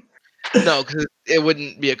them. No, because it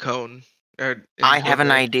wouldn't be a cone. I have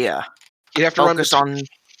an idea. You'd have to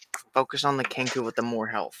Focus on the Kenku with the more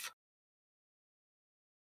health.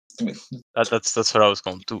 That's what I was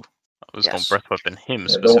gonna do. I was gonna Yes. breath weapon him.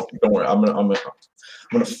 Yeah, don't worry. I'm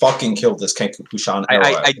gonna fucking kill this Kenku Kushan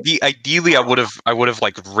arrow. Ideally, I would have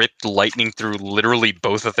like ripped lightning through literally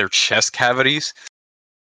both of their chest cavities,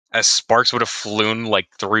 as sparks would have flown like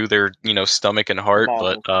through their stomach and heart,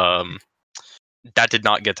 but that did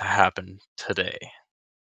not get to happen today.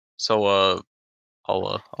 So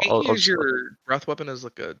I'll Can't you use your breath weapon as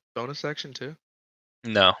like a bonus action too?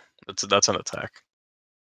 No, that's an attack.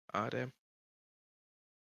 Ah, damn.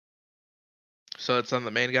 So it's on the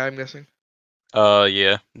main guy, I'm guessing.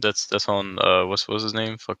 Yeah, that's on what's his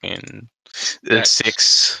name? Fucking Dex.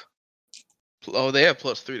 6. Oh, they have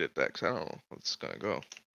 +3 to Dex. I don't know what's gonna go.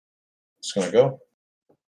 It's gonna go.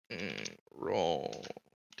 Roll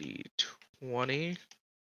d20.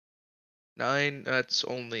 9. That's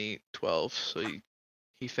only 12, so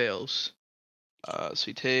he fails. So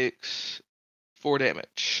he takes 4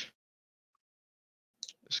 damage.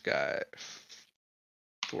 This guy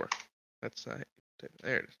 4. That's not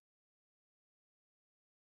there. It is.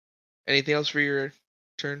 Anything else for your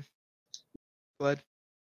turn, Vlad?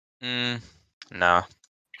 Nah.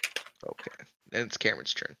 Okay, and it's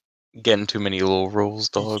Cameron's turn. Getting too many little rolls,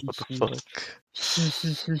 dog. What the fuck?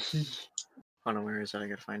 Hold on, where is it? I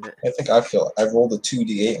gotta find it. I think I rolled a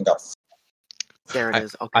 2d8 and got. There it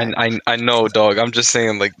is. Okay. I know, dog. I'm just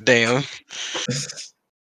saying, like, damn.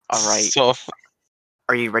 All right. So,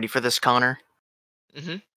 Are you ready for this, Connor?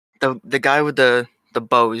 Mhm. The guy with the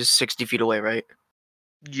bow is 60 feet away, right?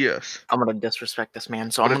 Yes. I'm gonna disrespect this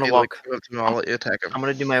man, so What I'm if gonna you, walk. Like, go up to him, I'll let you attack him. I'm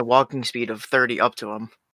gonna do my walking speed of 30 up to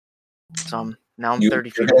him. So now I'm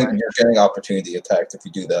 30 You're feet away. getting opportunity attacked if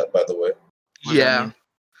you do that. By the way, What does that Yeah. mean?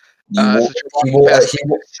 Since you're walking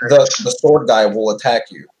fast, the sword guy will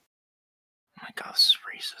attack you. Oh my god, this is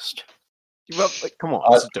racist. Like, come on,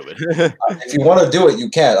 let's do it. If you want to do it, you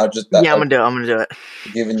can. I'm gonna do it. I'm gonna do it.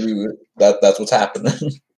 Giving you that's what's happening.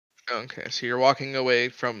 Okay, so you're walking away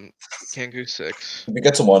from Kangu 6. If you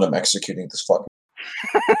get to one, I'm executing this fucking.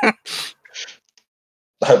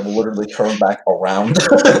 I will literally turn back around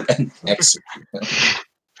and execute him.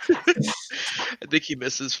 I think he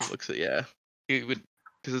misses from looks at he would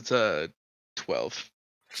because it's a 12.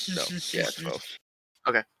 No, yeah, 12.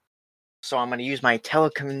 Okay. So I'm gonna use my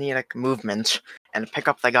telekinetic movement and pick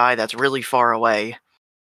up the guy that's really far away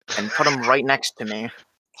and put him right next to me.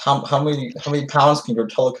 How many pounds can your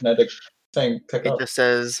telekinetic thing pick It up? just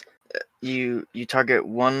says you target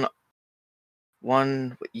one.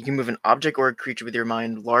 You can move an object or a creature with your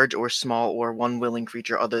mind, large or small, or one willing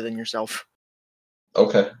creature other than yourself.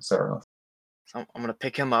 Okay, fair enough. So I'm gonna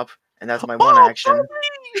pick him up, and that's my one action.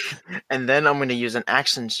 And then I'm gonna use an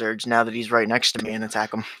action surge now that he's right next to me and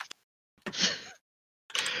attack him.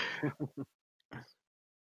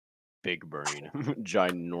 Big brain,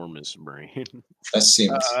 ginormous brain. That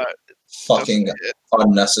seems fucking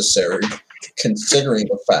unnecessary, considering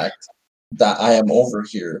the fact that I am over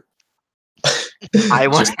here. I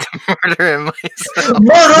want to murder him myself.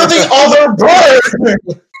 Murder the other brother!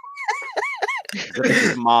 This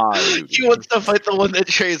is my duty. He wants to fight the one that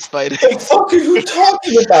Trey's fighting. What the fuck are you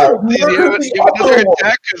talking about? Did you Murder have the another other one!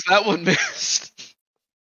 attack? Because that one missed.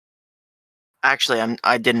 Actually,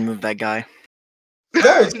 I didn't move that guy. No,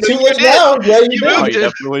 it's No, too you late did. now. Yeah, you You did. Oh, moved you it.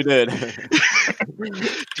 definitely did.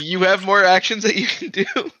 Do you have more actions that you can do?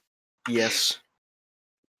 Yes.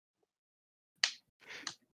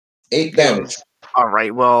 8 damage. All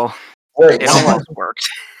right. Well, Wait, it almost worked.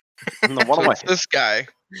 No, what So am I? it's this guy.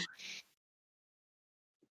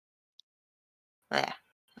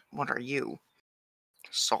 What are you?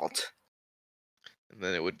 Salt. And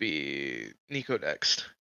then it would be Nico next.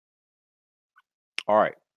 All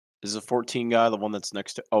right. Is the 14 guy the one that's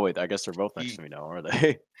next to? Oh wait, I guess they're both next to me now, are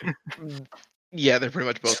they? Yeah, they're pretty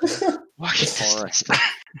much both walking All right. distance.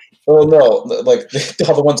 Oh no, like the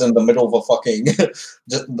other one's in the middle of a fucking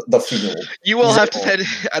just the field. You will have to Oh. head.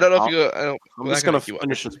 I don't know if you. I'm we're just not gonna make you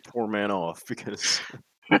finish this poor man off because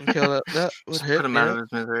Okay, that would Just hit. put him out Yeah. of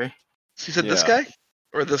his misery. He said this Yeah. guy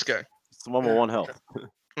or this guy. it's the one with 1 health.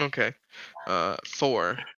 Okay.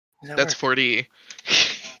 4. Does that That's work? 40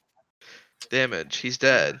 damage. He's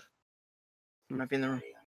dead. Might be in the room.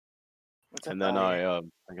 What's up, And then Ollie?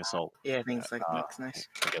 I guess I'll Yeah, I think it's like uh, looks nice.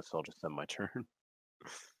 I guess I'll just end my turn.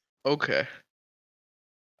 Okay.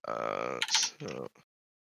 So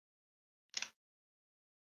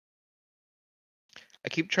I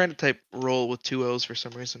keep trying to type roll with 2 O's for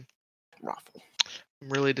some reason. Raffle. I'm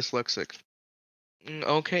really dyslexic.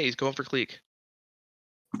 Okay, he's going for Cleek.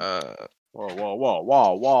 Whoa, whoa, whoa,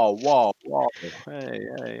 whoa, whoa, whoa, whoa! Hey,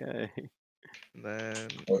 hey, hey! And then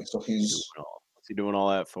Wait, so he's What's he doing all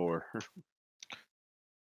that for?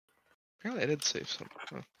 apparently I did save some.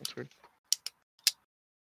 Oh, that's weird.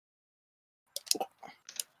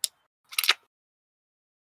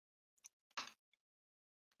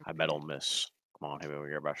 I bet I'll miss. Come on, hit me with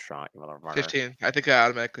your best shot, you motherfucker. 15. I think I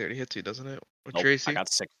automatically already hit you, doesn't it? With Nope, Tracy? I got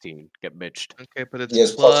 16. Get bitched. Okay, but it's He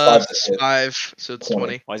has +5 plus to hit. 5, so it's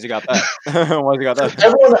 20. Why's he got that? Why's he got that?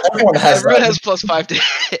 everyone has Everyone that. has plus 5 to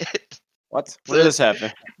hit. What? When did this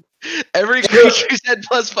happen? Every creature's had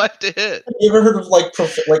plus 5 to hit. You ever heard of like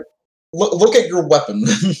look at your weapon?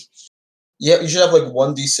 Yeah, you should have like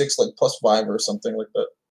 1d6 like +5 or something like that.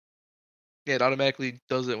 Yeah, it automatically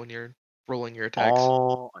does it when you're rolling your attacks.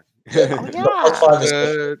 Oh, Yeah, Oh, the yeah. +5 is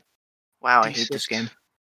Uh, Wow, I hate this D6. game.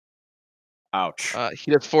 ouch. He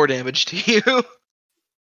does 4 damage to you.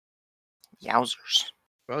 Yowzers.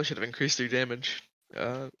 Probably should have increased your damage.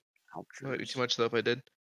 Might be too much though if I did.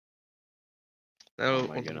 No, am I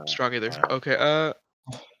wasn't gonna- strong either. uh, Okay,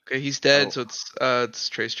 okay, he's dead, oh. so it's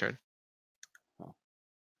Trey's turn.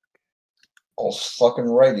 all fucking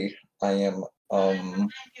righty. I am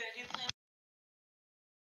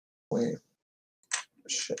wait.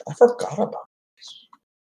 Shit, I forgot about this.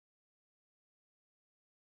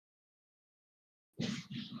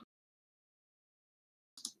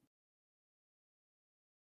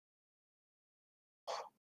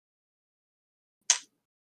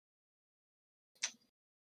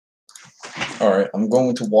 Alright, I'm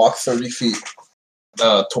going to walk 30 feet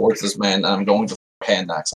towards this man, and I'm going to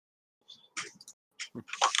hand axe. Let's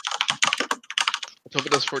hope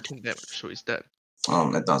it does 14 damage, so he's dead.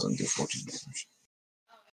 It doesn't do 14 damage.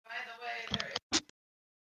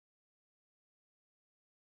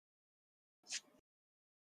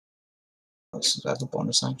 This is as a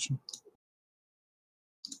bonus action.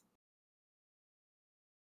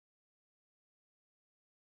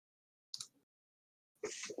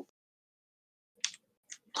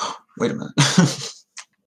 Wait a minute.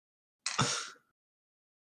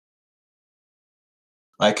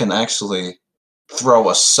 I can actually throw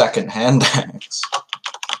a second hand axe.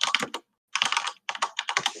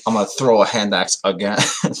 I'm gonna throw a hand axe again.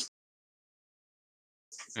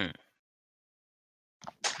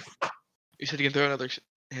 You said you can throw another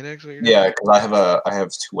hand axe on your Yeah, because I have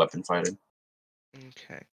 2 weapon fighting.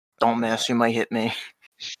 Okay. Don't miss, you might hit me.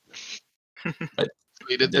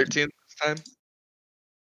 You did 13 this time?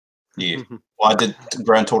 Yeah. Well, I did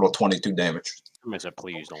grand total 22 damage. I said,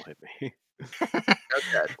 please don't hit me.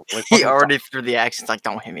 Okay. Like, He fucking already threw the axe. It's like,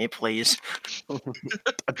 don't hit me, please.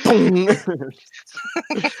 Boom. There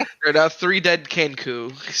are now 3 dead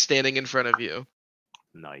Kenku standing in front of you.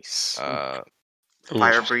 Nice.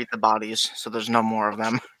 Fire breathe the bodies, so there's no more of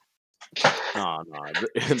them. No.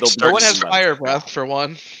 No one has fire breath for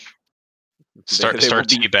one. Start they will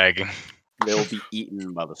be- teabagging. They will be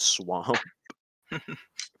eaten by the swamp.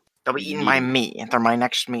 They'll be eaten by me. They're my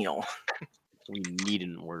next meal. We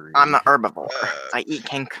needn't worry. I'm the herbivore. I eat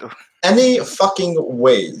kenku. Any fucking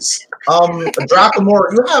ways.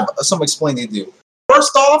 Dracomore, you have some explaining to do.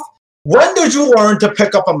 First off, when did you learn to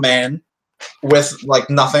pick up a man with, like,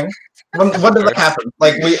 nothing? When did that happen?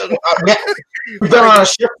 Like, we've been on a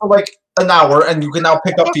shift for, like, an hour, and you can now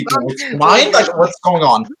pick up people with mine? Like, what's going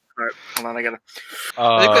on? Alright, hold on, I gotta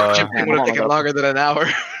I think that shipping would hold have on, taken hold on. longer than an hour,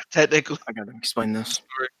 technically. explain this.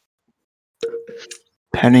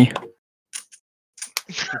 Penny.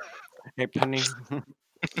 Hey, Penny.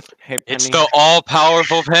 Hey, Penny. It's the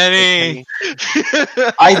all-powerful Hey, penny.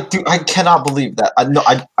 Penny. I cannot believe that.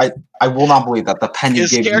 I will not believe that the penny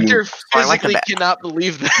His gave character you I like the physically bet. cannot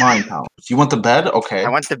believe that. mind power. You went to bed? Okay. I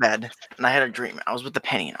went to bed and I had a dream. I was with the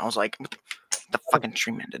penny and I was like, the fucking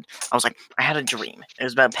stream ended. I was like, I had a dream. It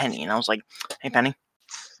was about Penny and I was like, hey Penny.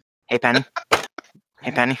 Hey Penny.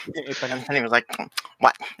 Hey Penny. Hey, Penny. And Penny was like,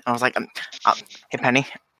 what? I was like, hey Penny.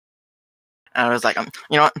 And I was like,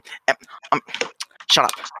 you know what? Shut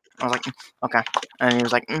up. I was like, okay. And he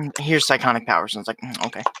was like, here's psychonic powers. And I was like,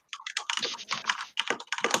 okay.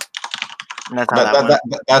 And that's how that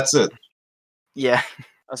went. That's it. Yeah.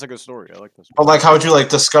 That's a good story. I like this. But like, how would you like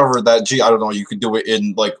discover that? Gee, I don't know. You could do it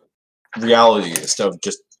in like reality instead of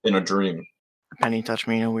just in a dream. Penny touched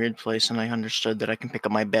me in a weird place, and I understood that I can pick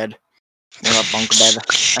up my bed. You know, bunk bed.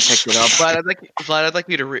 I picked it up. Vlad, I'd like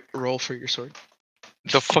you to roll for your sword.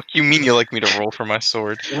 The fuck you mean you like me to roll for my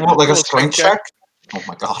sword? What, like a Roll strength check. check? Oh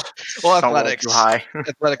my god. Well, Don't roll athletics. too high.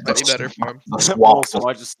 Athletics might be better for him. The swap. So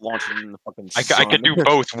I just launched it in the fucking I could do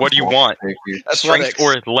both. What do you want? Thank you. Strength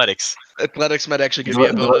or athletics? Athletics might actually give you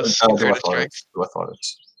a bonus Do compared to strength. athletics. Do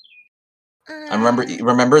athletics. I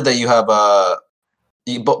remember that you have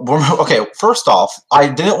but okay, first off, I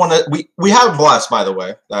didn't want to. We have bless, by the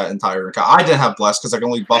way, that entire account. I didn't have bless because I can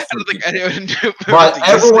only buff. I don't think anyone knew. But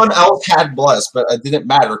everyone else had bless, but it didn't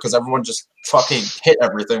matter because everyone just fucking hit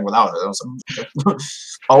everything without it. I was like, okay.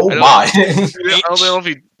 Oh my! I don't know if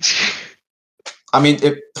he. I mean,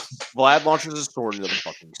 it. Vlad launches his sword into the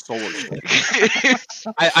fucking solar system.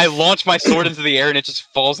 I launch my sword into the air and it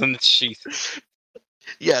just falls in its sheath.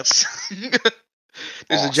 Yes.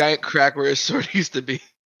 There's a giant crack where his sword used to be,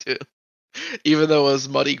 too. Even though it was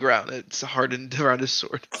muddy ground, it's hardened around his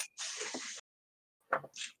sword.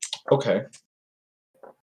 Okay.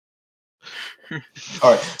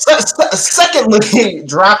 All right. Secondly,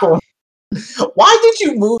 Draco Why did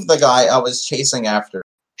you move the guy I was chasing after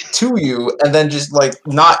to you and then just like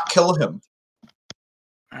not kill him?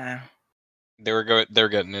 They're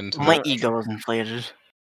getting into My it. ego was inflated.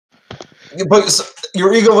 But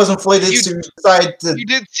your ego was inflated You- to decide to You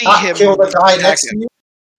did see not him kill the guy attack next to him. you.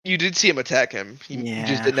 You did see him attack him. You just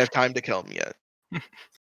Yeah. didn't have time to kill him yet.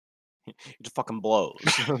 He just fucking blows.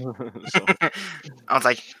 So, I was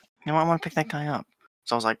like, you know what? I want to pick that guy up.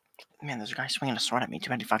 So I was like, man, there's a guy swinging a sword at me. Too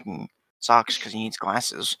bad he fucking sucks because he needs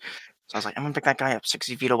glasses. So I was like, I'm gonna pick that guy up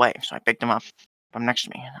 60 feet away. So I picked him up from next to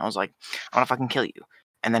me. And I was like, I want to fucking kill you.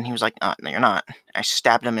 And then he was like, no, you're not. I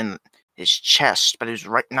stabbed him in his chest, but it was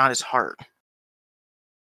right, not his heart.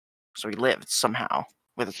 So he lived somehow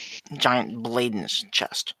with a giant blade in his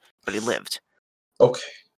chest, but he lived. Okay.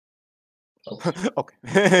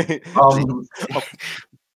 okay. Um.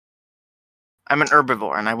 I'm an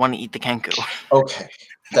herbivore and I want to eat the kenku. Okay.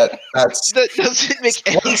 That's. That doesn't make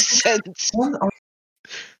any sense.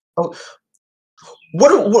 Oh. What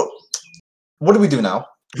do we do now?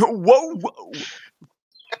 Whoa, whoa.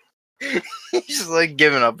 He's like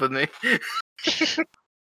giving up with me.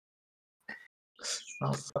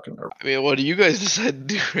 Oh, fucking herb. I mean, what do you guys decide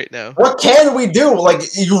to do right now? What can we do? Like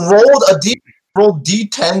you rolled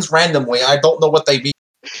D10s randomly. I don't know what they mean.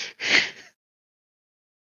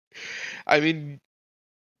 I mean,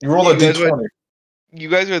 You roll a You guys D20. you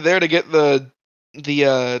guys are there to get the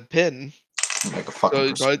pin, Make a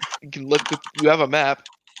fucking, so you can look. You have a map.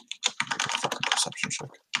 fucking perception check.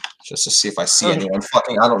 Just to see if I see anyone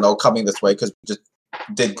fucking, I don't know, coming this way, because we just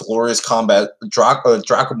did glorious combat.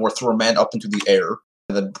 Dracomore threw a man up into the air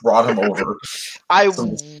and then brought him over. I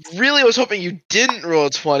So- really was hoping you didn't roll a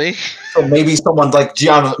 20. So maybe someone like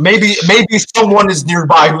Gianna, maybe someone is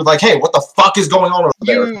nearby who's like, hey, what the fuck is going on over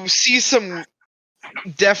there? You see some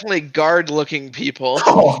definitely guard-looking people.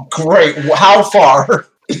 Oh, great. How far?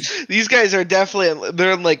 These guys are definitely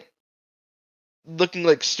they're in like looking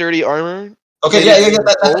like sturdy armor. Okay, yeah.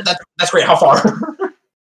 That's great. How far?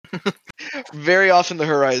 Very off in the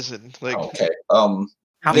horizon. Like Okay. How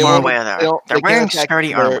They far won't- away are they? they don't- They're they can't wearing attack sturdy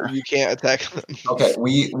you there, armor. You can't attack them. Okay.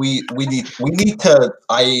 We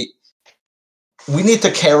need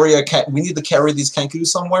to carry these Kenku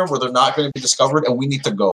somewhere where they're not going to be discovered, and we need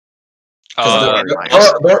to go. 'Cause there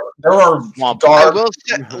are I guards. will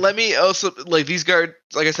say, let me also like these guards,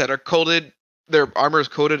 like I said, are coated. Their armor is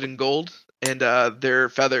coated in gold, and their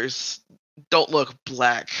feathers don't look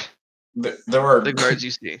black. There are The guards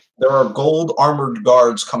you see. there are gold armored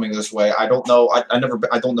guards coming this way. I don't know. I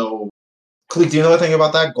don't know. Cleek, do you know anything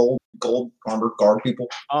about that? Gold armored guard people?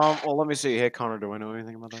 Well, let me see. Hey, Connor, do I know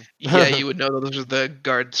anything about that? Yeah, you would know that those are the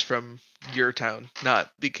guards from your town,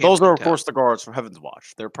 not the King Those are, of town. course, the guards from Heaven's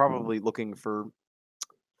Watch. They're probably looking for.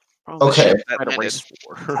 Okay. At a That race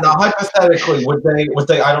war. Now, hypothetically, would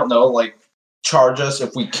they? I don't know. Like, charge us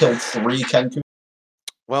if we killed 3 Kenku?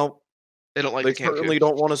 Well, They don't like they the Kenku. certainly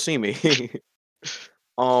don't want to see me.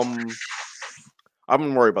 I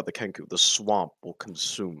wouldn't worry about the Kenku. The swamp will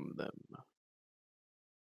consume them.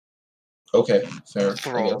 Okay, fair. I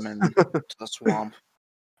Throw guess. them into the swamp.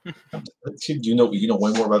 You know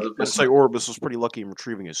way more about I'd this. say Orbis was pretty lucky in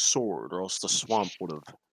retrieving his sword, or else the swamp would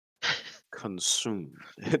have consumed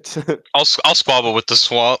it. I'll squabble with the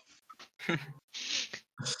swamp.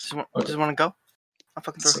 Just want Okay. to go? I'll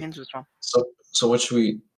fucking throw So- hands into the swamp. So what should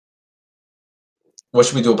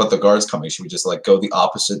we do about the guards coming? Should we just like go the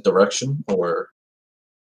opposite direction or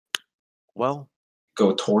Well,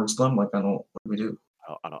 go towards them? Like, I don't. What do we do?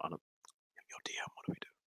 I don't. Yo, DM, what do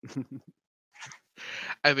we do?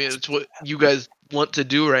 I mean, it's what you guys want to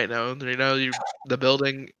do right now. Right now, the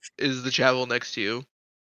building is the chapel next to you.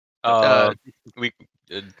 We.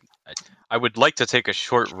 I would like to take a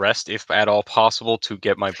short rest, if at all possible, to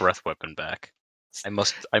get my breath weapon back. I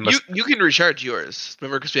must. You can recharge yours.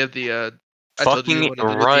 Remember, because we have the. I told you Fucking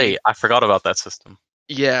one of the- right! I forgot about that system.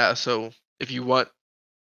 Yeah, so if you want,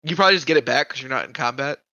 you probably just get it back because you're not in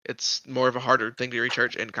combat. It's more of a harder thing to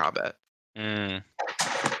recharge in combat. Mm.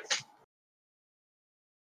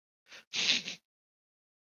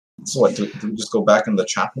 So what? Do we just go back in the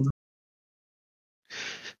chapel?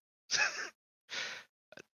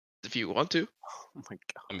 If you want to. Oh my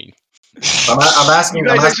god. I mean, I'm asking. You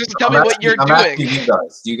guys I'm are asking, supposed to tell I'm me what asking- you're I'm doing. asking you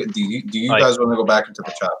guys. Do you Like- guys want to go back into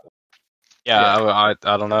the chapel? yeah,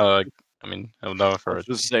 I don't know. I mean, I don't know for Let's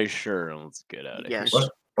just say sure and let's get out of here. Yes.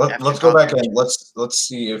 Let's go back and let's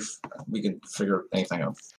see if we can figure anything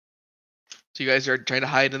out. So you guys are trying to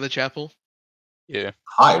hide in the chapel. yeah.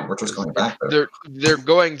 Hi, we're just going back there. They're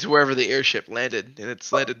going to wherever the airship landed, and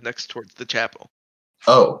it's landed next towards the chapel.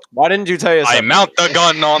 Oh, Why didn't you tell us? I mount the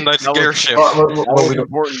gun on the That was- airship. what That we was do?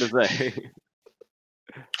 important to say.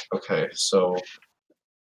 Okay, so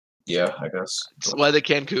yeah, I guess. That's why the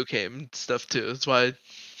Kanku came and stuff too. That's why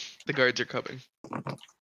the guards are coming.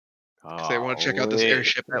 'Cause they want to check out this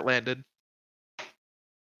airship that landed.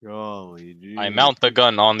 Golly, geez. I mount the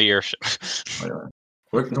gun on the airship. Wait a minute.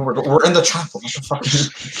 We're in the chapel. What the fuck?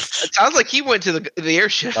 It sounds like he went to the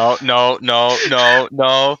airship. No.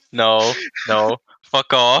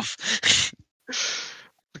 Fuck off.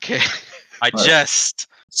 Okay. I Alright. jest.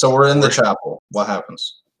 So we're in the chapel. What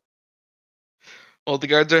happens? Well, the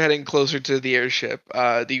guards are heading closer to the airship.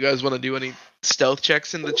 Do you guys want to do any stealth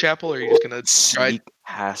checks in the chapel, or are you just gonna try? Sneak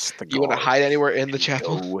past the You want to guard hide anywhere in the and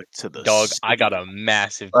chapel? go to the Dog, I got city. a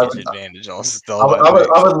massive I would- disadvantage on I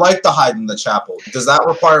stealth. would like to hide in the chapel. Does that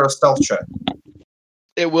require a stealth check?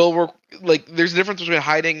 It will work. Like, there's a difference between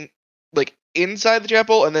hiding, like inside the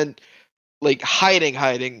chapel, and then like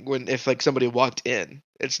hiding when if like somebody walked in.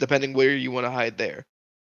 It's depending where you want to hide there.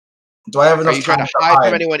 Do I have Are enough you trying time to to hide from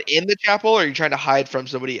hide? anyone in the chapel, or are you trying to hide from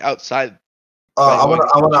somebody outside? I want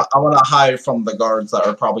to hide from the guards that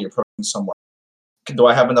are probably approaching somewhere. Do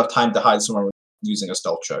I have enough time to hide somewhere using a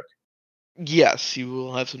stealth check? Yes, you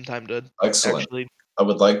will have some time to Excellent. actually. I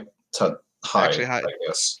would like to hide. Actually hide. I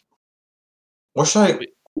guess. What should I?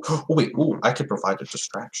 Oh, wait. Ooh, I could provide a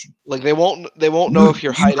distraction. Like they won't know if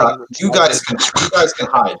you're hiding. You guys can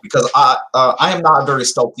hide because I am not a very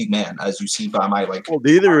stealthy man, as you see by my like Well,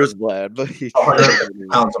 neither is Vlad, but he 100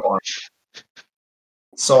 pounds of armor.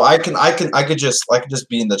 So I could just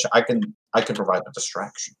be in the. I can provide a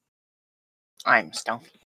distraction. I'm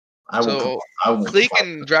stealthy. I will. So I will. Cleek provide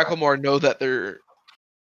and a distraction. Dracomore know that they're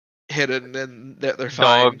hidden and that they're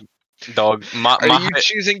fine. Dog, Are you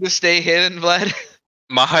choosing to stay hidden, Vlad?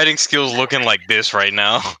 my hiding skill's looking like this right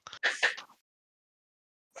now.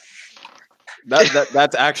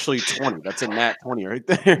 that's actually 20. That's a nat 20 right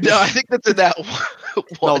there. No, I think that's in that one.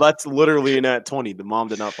 No, that's literally a nat 20. The mom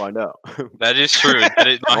did not find out. That is true.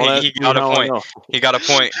 He got a point. He got a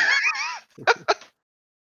point.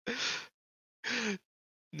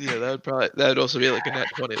 Yeah, that would also be like a nat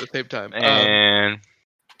 20 at the same time. And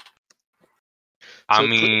I so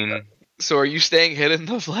mean, so are you staying hidden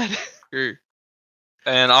though, Vlad? Or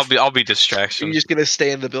and I'll be are distraction. you just gonna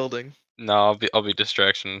stay in the building? No, I'll be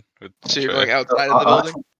distraction. With So you're Trey. going outside of the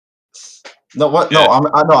building? No, what? Yeah.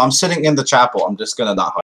 No, I'm sitting in the chapel. I'm just gonna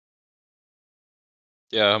not hide.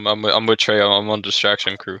 Yeah, I'm with Trey. I'm on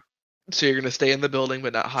distraction crew. So you're gonna stay in the building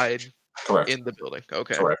but not hide Correct. in the building.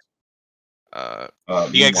 Okay. Correct. The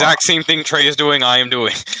Meanwhile, exact same thing Trey is doing, I am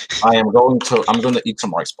doing. I'm going to eat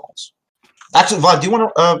some rice balls. Actually, Vlad, do you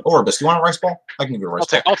want Orbis? Do you want a rice ball? I can give you a rice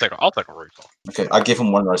ball. I'll take a rice ball. Okay, I give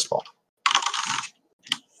him one rice ball.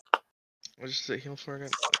 What did you say heal for again?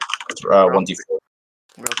 It's 1d4.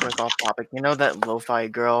 Real quick off topic. You know that lo-fi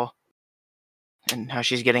girl and how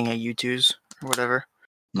she's getting a U2s or whatever?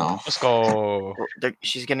 No. Let's go.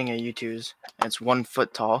 She's getting a U2s and it's 1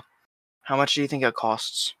 foot tall. How much do you think it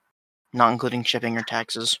costs? Not including shipping or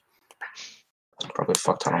taxes. Probably a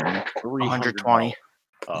fuck ton of money. 120.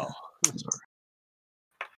 Oh.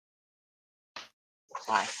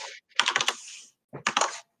 Why?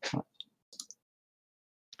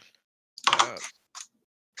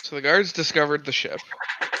 So the guards discovered the ship.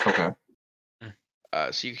 Okay.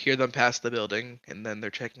 So you hear them pass the building, and then they're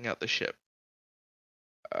checking out the ship.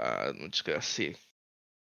 I'm just gonna see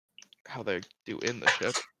how they do in the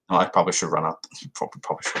ship. No, I probably should run out. Probably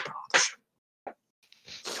should run out the ship.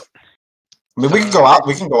 I mean, we can go out.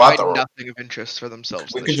 We can go out Find there. nothing of interest for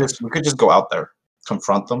themselves. We in the could ship. just go out there,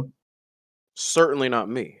 confront them. Certainly not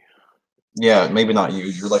me. Yeah, maybe not you.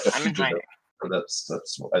 You're like a I'm in fugitive. hiding. Or that's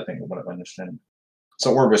what I think what I understand.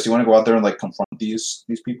 So Orbis, do you want to go out there and like confront these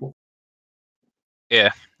people?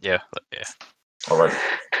 Yeah. All right.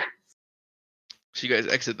 So you guys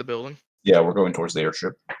exit the building. Yeah, we're going towards the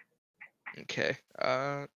airship. Okay.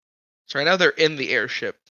 So right now they're in the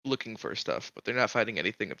airship looking for stuff, but they're not finding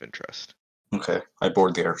anything of interest. Okay, I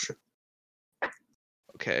board the airship.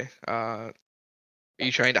 Okay. Are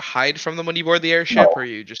you trying to hide from them when you board the airship, or are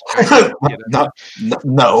you just trying to,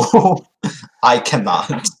 No, I cannot.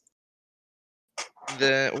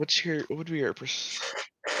 what would be your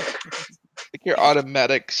I think your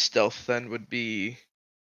automatic stealth then would be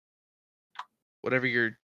whatever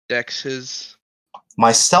your dex is.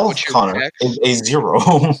 My stealth, What's your Connor, dex? is a 0.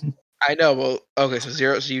 I know. Well, okay, so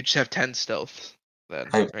 0. So you just have 10 stealth then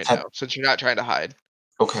I have right 10. now, since you're not trying to hide,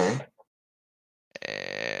 Okay.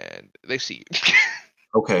 and they see you.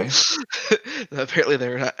 Okay. Apparently,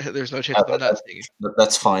 there's no chance of them not seeing you.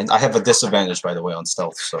 That's fine. I have a disadvantage, by the way, on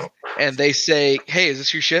stealth. So And they say, "Hey, is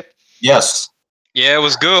this your ship?" yes. Yeah, it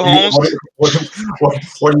was good, Holmes.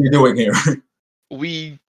 What are you doing here?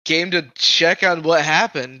 We came to check on what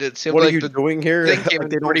happened. It seemed What are like you the doing here? thing came Like, in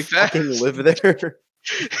they don't pretty fucking fast. live there.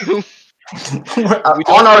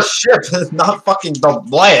 On our ship, not fucking the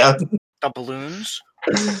land. The balloons.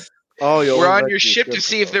 Oh, yo, We're I'm on back your to the ship to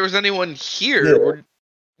see if though. there was anyone here. Yeah.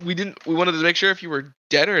 We wanted to make sure if you were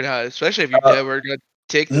dead or not. Especially if you're Uh, dead, we're gonna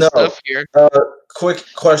take the no. stuff here. Quick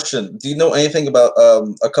question: do you know anything about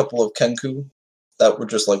a couple of Kenku that were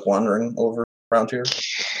just like wandering over around here?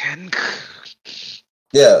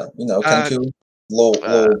 Yeah, you know Kenku,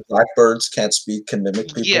 little blackbirds, can't speak, can mimic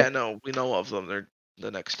people. Yeah, no, we know of them. They're the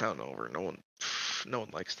next town over. No one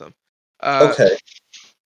likes them. Okay.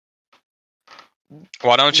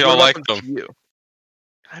 Why don't y'all what about like them them? to you?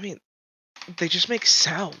 I mean, they just make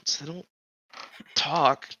sounds. They don't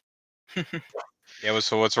talk. Yeah,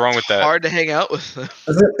 so what's wrong with that? Hard to hang out with them.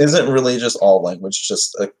 Isn't really just all language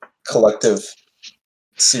just a collective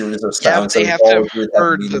series of Yeah, but sounds they that have all to have agree to have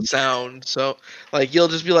heard the meaning? sound. So, like, you'll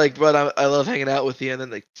just be like, "But I love hanging out with you," and then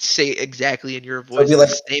they say exactly in your So voice it'd be the like,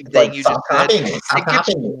 same it's thing like you stop just said. copying me, stop It gets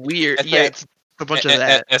copying me. weird. I Yeah, say- it's a bunch of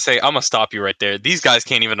that. SA, I'm gonna stop you right there. These guys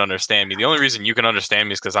can't even understand me. The only reason you can understand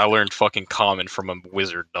me is because I learned fucking common from a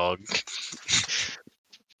wizard, dog.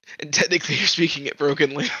 And technically, you're speaking it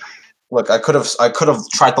brokenly. Look, I could have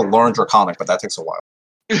tried to learn Draconic, but that takes a while.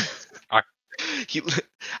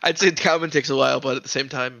 I'd say common takes a while, but at the same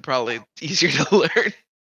time, probably easier to learn.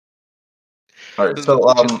 All right, than so the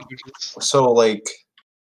bullshit languages. so like,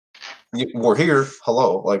 we're here.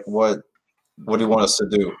 Hello, like, what do you want us to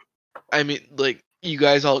do? I mean, like, you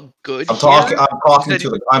guys all good I'm here? talking. Said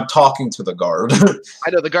I'm talking to the guard.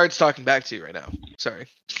 I know the guard's talking back to you right now. Sorry.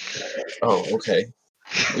 Oh, okay.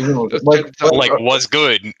 Even though, Just like, trying to tell Like, what's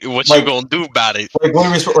good? What Like- you gonna do about it? like, what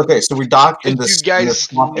are we okay, so we docked in If this. you in this guys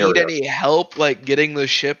swamp need area. any help, like getting the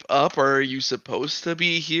ship up, or are you supposed to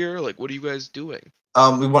be here? Like, what are you guys doing?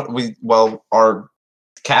 Our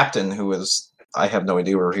captain, who is, I have no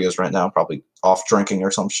idea where he is right now, probably off drinking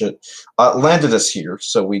or some shit, landed us here.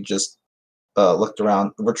 So we just looked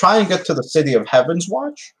around. We're trying to get to the city of Heaven's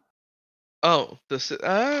Watch. Oh,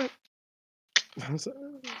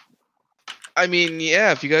 I mean,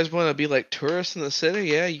 yeah, if you guys want to be like tourists in the city,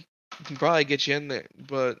 yeah, you can probably get you in there,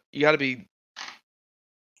 but you got to be.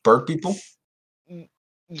 Bird people.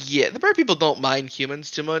 Yeah, the bird people don't mind humans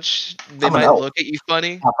too much. They I'm an might elf. look at you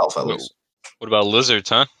funny. Half elf at least. What about lizards,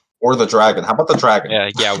 huh? Or the dragon. How about the dragon?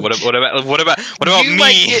 Yeah. What about You me?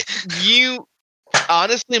 might get you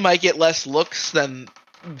honestly might get less looks than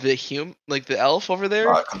like the elf over there,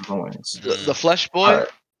 Condones. the flesh boy. Alright.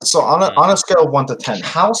 So on a scale of 1 to 10,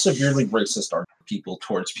 how severely racist are people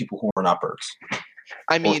towards people who are not birds?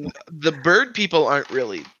 I mean, the bird people aren't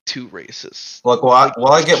really too racist. Like, will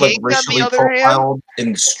I get like King, on the racially other hand- profiled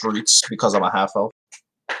in the streets because I'm a half elf?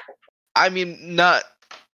 I mean, not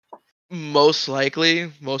most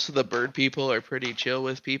likely. Most of the bird people are pretty chill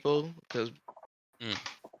with people because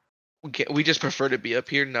we just prefer to be up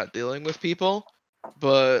here, not dealing with people.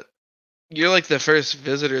 But you're like the first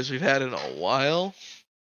visitors we've had in a while.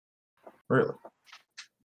 Really?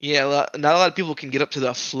 Yeah, not a lot of people can get up to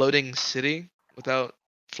the floating city without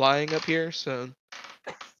flying up here, so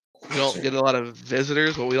we don't get a lot of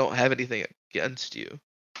visitors, but we don't have anything against you.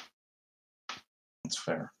 That's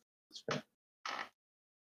fair.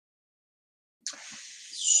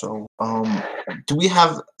 So,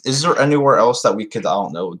 is there anywhere else that we could, I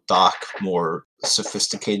don't know, dock more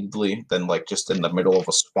sophisticatedly than like just in the middle of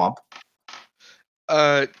a swamp?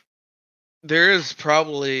 There is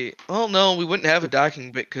probably. Well, no, we wouldn't have a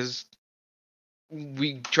docking bit because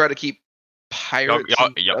we try to keep pirates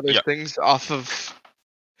and other things off of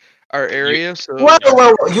our area. So Well, fly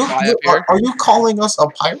up here. are you calling us a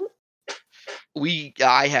pirate?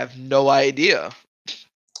 I have no idea.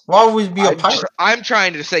 Why would we be a pirate? I'm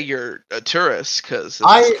trying to say you're a tourist because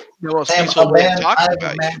I the most am peaceful a way of man. talking I am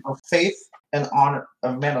about a man of faith and honor.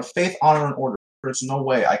 A man of faith, honor, and order. There's no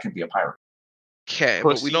way I can be a pirate. Okay,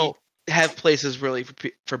 but we Pussy. don't have places really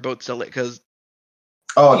for boats to live because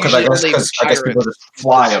Oh, because I Usually guess only people just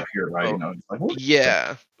fly up here, right? You know, it's like, what?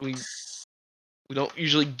 yeah, we don't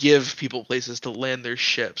usually give people places to land their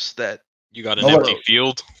ships. That You got an No, empty look.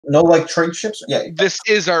 field, No, like trade ships. Yeah, this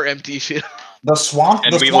is our empty field. the swamp.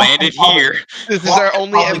 and the we swamp landed is probably- here. This is Well, our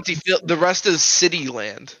only probably- empty field. The rest is city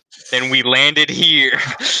land. Then we landed here.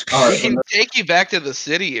 All We right, can take you back to the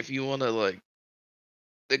city if you want to like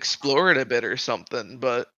explore it a bit or something,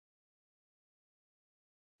 but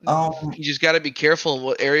you just got to be careful in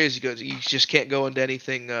what areas you go to. You just can't go into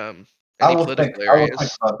anything. I Any will political think. I will areas.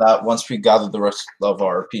 think about that once we gather the rest of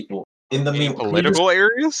our people. In the Any meantime, political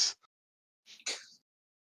areas?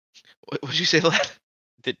 What would you say, lad?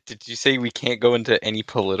 Did you say we can't go into any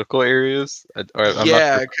political areas? I'm not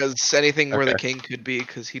Yeah, sure. because anything where the Okay. king could be,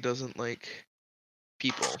 because he doesn't like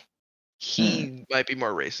people. He might be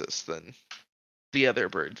more racist than the other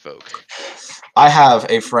bird folk. I have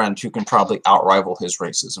a friend who can probably outrival his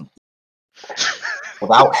racism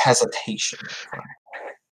without hesitation.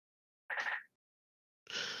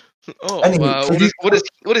 Oh, Anyway,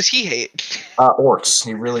 what does he hate? orcs.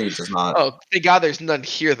 He really does not. Oh, thank God there's none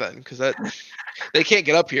here then, because they can't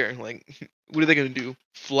get up here. Like, what are they gonna do?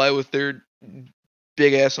 Fly with their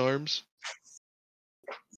big ass arms?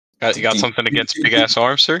 You got something against big ass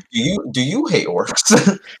arms, sir? Do you hate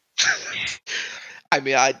orcs? I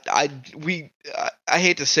mean, I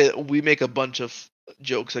hate to say it, we make a bunch of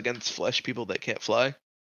jokes against flesh people that can't fly.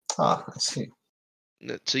 Ah, I see.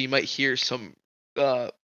 So you might hear some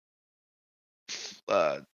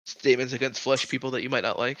statements against flesh people that you might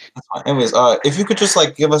not like. Anyways, if you could just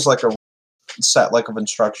like give us like a set like of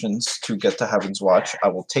instructions to get to Heaven's Watch, I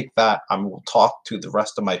will take that. I will talk to the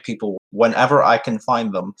rest of my people whenever I can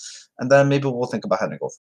find them, and then maybe we'll think about how to go.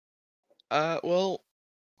 Well,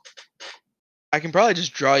 I can probably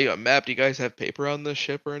just draw you a map. Do you guys have paper on the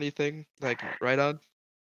ship or anything that I can write on?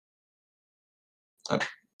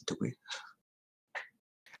 Do we?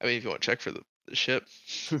 I mean, if you want to check for the ship.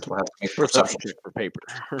 Do I have to make a Perception perception check for paper.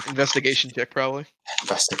 Investigation check, probably.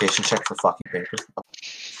 investigation check for fucking paper?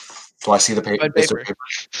 Do I see the paper? Find Is there paper.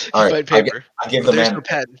 paper? All right, Find paper. I give the There's man. no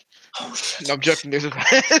pen. Oh, shit. No, I'm joking. There's a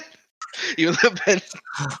pen. Even the pen.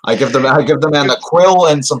 I give the man a quill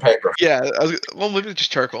and some paper. Yeah. Well, maybe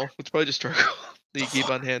just charcoal. It's probably just charcoal that you keep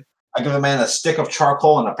on hand. I give the man a stick of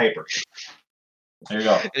charcoal and a paper. There you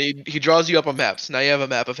go. And he draws you up on maps. Now you have a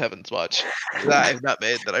map of Heaven's Watch that I've not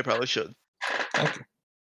made that I probably should. Thank you.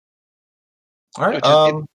 All right.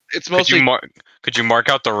 Which it's Could mostly you mark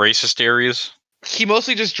out the racist areas? he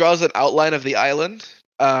mostly just draws an outline of the island.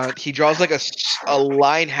 He draws like a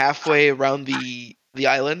line halfway around the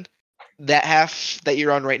island. That half that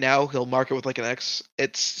you're on right now, he'll mark it with like an X.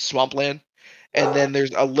 It's swampland, and then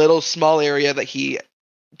there's a little small area that he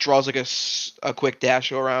draws like a quick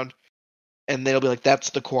dash around, and then it'll be like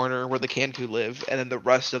that's the corner where the Cantu live, and then the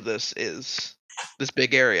rest of this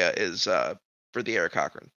big area is for the Eric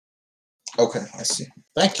Cochran. Okay, I see.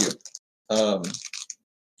 Thank you.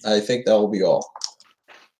 I think that will be all.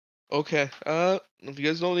 Okay. If you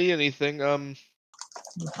guys don't need anything, do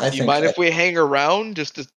I you think mind that- if we hang around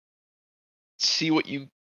just to see what you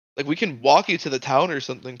like? We can walk you to the town or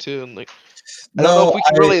something too, and like I don't know if we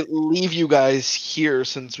can really leave you guys here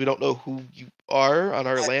since we don't know who you are on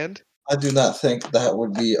our land. I do not think that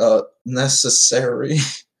would be necessary.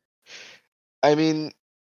 I mean,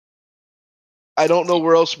 I don't know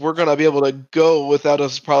where else we're gonna be able to go without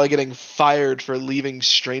us probably getting fired for leaving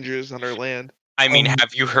strangers on our land. I mean,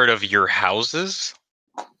 have you heard of your houses?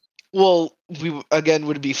 Well, we again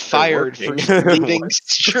would be fired for working. leaving What?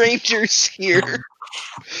 strangers here.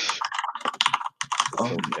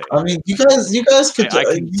 Okay. I mean, you guys could. I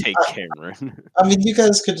can take Cameron. I mean, you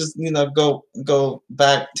guys could just go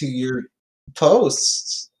back to your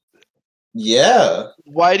posts. Yeah.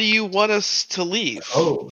 Why do you want us to leave?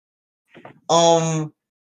 Oh.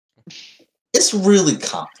 It's really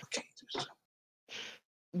complicated.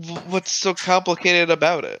 What's so complicated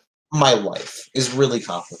about it? My life is really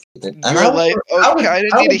complicated. And Your life? Okay, I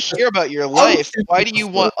didn't need to would- hear about your would life. think Why you do you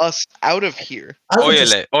prefer- want us out of here? I would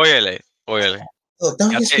just- Óyele. look,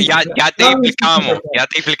 don't you speak- Ya don't te you speak explicamos, like ya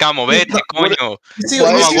te explicamos, vete, What- coño. You see,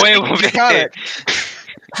 Why you is see- he huevo, speaking vete. Draconic?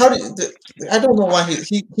 how do I don't know why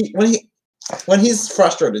when he's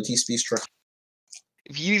frustrated he speaks Draconic.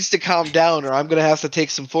 He needs to calm down, or I'm gonna have to take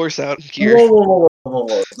some force out here. Whoa.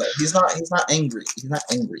 He's not angry. He's not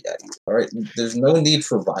angry at you. All right. There's no need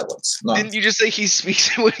for violence. No. Didn't you just say he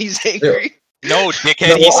speaks when he's angry? No, dickhead,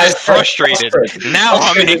 No, he I says said frustrated. frustrated. Now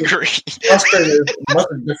I'm Frustrated. angry. Frustrated is much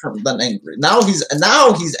different than angry. Now he's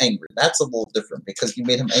angry. That's a little different because you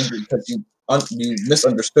made him angry because you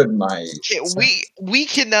misunderstood my. We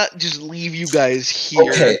cannot just leave you guys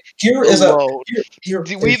here. Okay, here is a alone. here.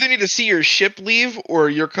 We either need to see your ship leave, or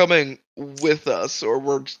you're coming with us, or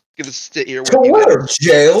we're just gonna sit here with To you. where?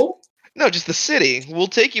 Jail? No, just the city. We'll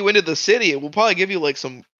take you into the city, and we'll probably give you like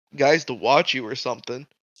some guys to watch you or something.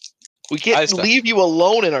 We I can't see. leave you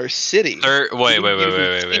alone in our city. Sir, wait. Why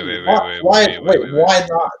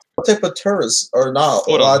not? What type of tourists are not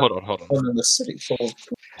Hold allowed on. in the city? So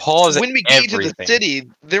Pause When we get you to the everything.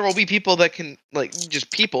 city, there will be people that can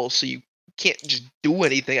just people, so you can't just do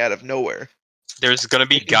anything out of nowhere. There's gonna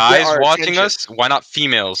be Get guys our watching attention. us. Why not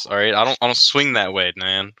females? All right, I don't swing that way,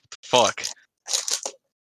 man. Fuck.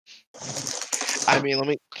 I mean, let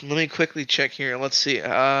me quickly check here. Let's see.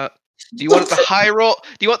 Do you want the high roll?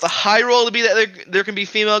 Do you want the high roll to be that there can be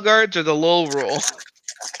female guards, or the low roll?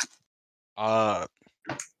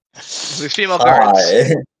 There's female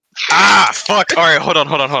guards. Hi. Fuck. All right, hold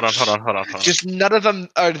on. Just none of them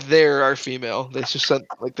are female. They just sound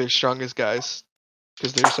like they're strongest guys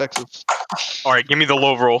because they're sexist. All right, give me the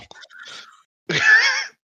low roll,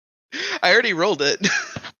 I already rolled it.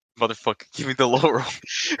 motherfucker. Give me the low roll.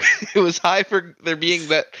 It was high for there being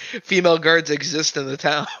that female guards exist in the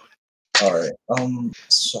town. All right.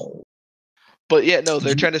 So But yeah, no,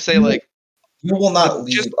 they're trying to say like you will not the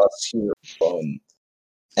leave gist- us here alone.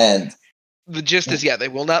 And the gist is they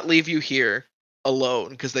will not leave you here alone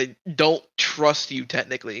because they don't trust you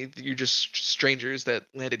technically. You're just strangers that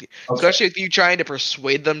landed here. okay, Especially if you're trying to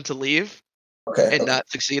persuade them to leave okay, and okay. not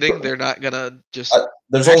succeeding, they're not gonna just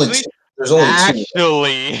There's only Actually- two. There's only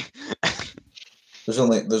two.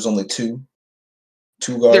 Actually, There's only two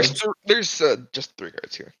guards. there's just 3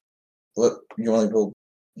 guards here. What you only rolled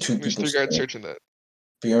two There's people. 3 guards seeing me. searching that.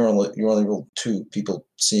 But you only rolled 2 people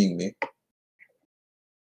seeing me.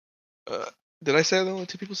 Did I say only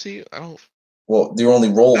 2 people see you? I don't. Well, you only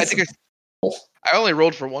rolled. I think I only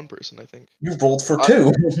rolled for 1 person. I think You rolled for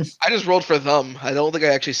 2. I just rolled for them. I don't think I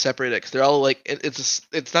actually separated because they're all like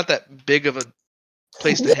it's not that big of a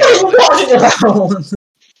place to What hang are you out. talking about?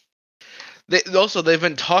 They've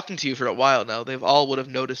been talking to you for a while now. They've all would have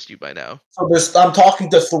noticed you by now. So I'm talking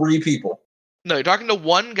to 3 people. No, you're talking to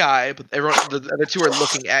one guy, but the other 2 are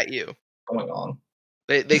looking at you. Going on.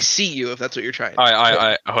 They see you if that's what you're trying.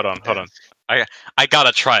 I hold on. I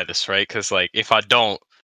gotta try this, right? Because like, if I don't,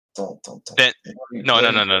 Don't. Then-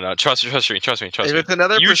 no. Trust me. If it's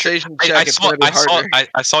another You persuasion check, I it's saw, gonna be harder.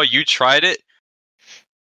 I saw you tried it.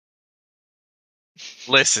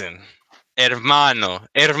 Listen, hermano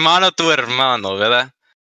tu hermano, ¿verdad?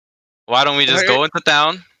 Why don't we just go into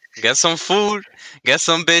town, get some food, get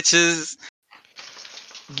some bitches?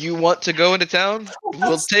 You want to go into town?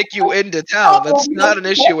 We'll take you into town. That's not an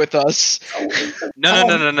issue with us.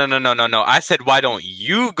 No. I said, why don't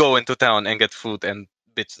you go into town and get food and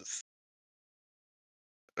bitches?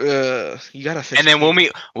 You got a 15. And then we'll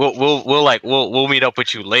meet. We'll meet up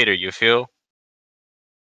with you later. You feel?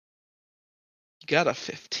 You got a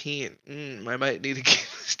 15. I might need to give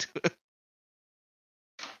this to him.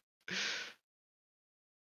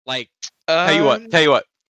 Like, tell you what.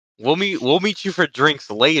 We'll meet you for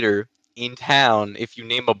drinks later in town if you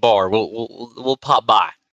name a bar. We'll pop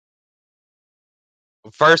by.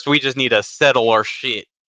 First, we just need to settle our shit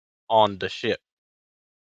on the ship.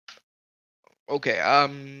 Okay.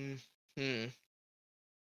 Let me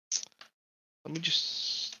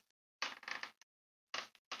just.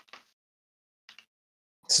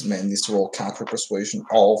 This man needs to roll counter persuasion.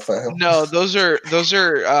 All fail. No, those are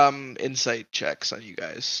insight checks on you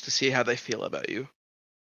guys to see how they feel about you.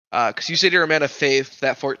 Because you said you're a man of faith.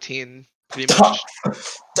 That 14 pretty much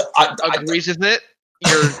agrees with it.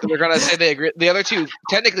 They're gonna say they agree. The other 2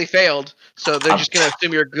 technically failed, so they're just gonna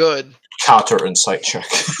assume you're good. Counter insight check.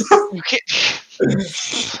 You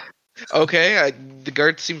can't. Okay, the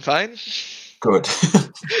guards seem fine. Good.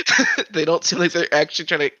 They don't seem like they're actually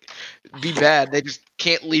trying to be bad. They just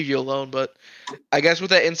can't leave you alone. But I guess with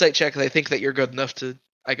that insight check, they think that you're good enough to,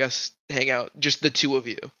 I guess, hang out. Just the 2 of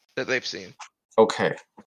you that they've seen. Okay.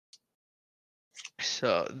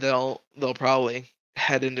 So they'll probably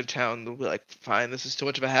head into town. They'll be like, "Fine, this is too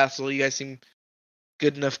much of a hassle. You guys seem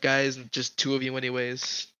good enough guys, and just 2 of you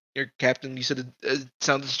anyways. Your captain, you said it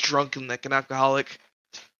sounds drunk and like an alcoholic.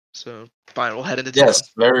 So fine, we'll head into town.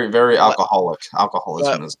 Yes, very, very alcoholic.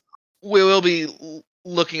 Alcoholism is. We will be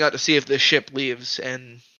looking out to see if the ship leaves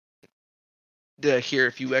and hear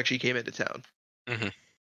if you actually came into town." Mm-hmm.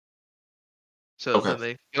 So Okay. then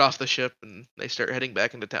they get off the ship and they start heading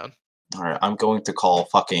back into town. All right, I'm going to call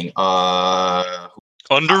fucking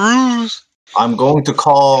Underoos. I'm going to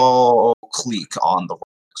call Cleek on the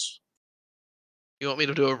works. You want me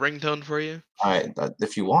to do a ringtone for you? All right,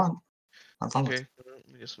 if you want. I'm fine with Okay. it. Let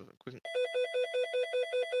me just quick.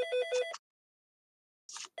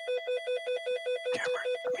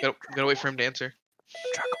 Gotta wait for him to answer.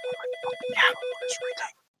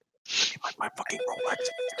 My fucking Rolex.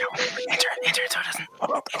 Answer it so it doesn't.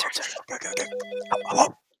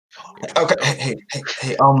 Hello. Okay.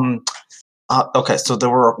 Hey. Okay.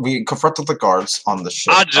 So we confronted the guards on the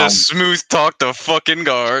ship. I just smooth talked the fucking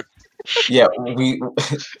guard. Yeah,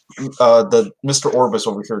 the Mr. Orbis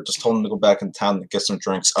over here just told him to go back in town to get some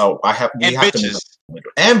drinks. Oh, we have Bitches.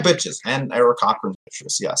 and bitches and Eric Cochran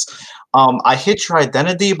bitches. Yes. I hid your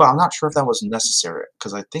identity, but I'm not sure if that was necessary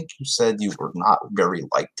because I think you said you were not very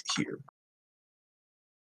liked here.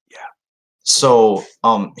 Yeah. So,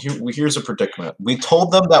 here's a predicament. We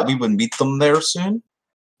told them that we would meet them there soon,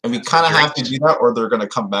 and we kind of have to do that, or they're going to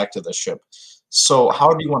come back to the ship. So, how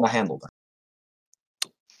do you want to handle that?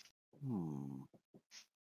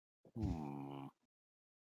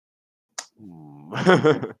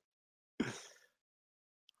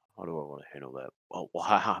 How do I want to handle that? Well,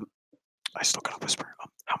 I still gotta whisper.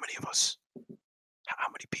 How many of us? How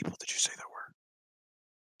many people did you say there were?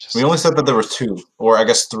 We only said that there were 2, or I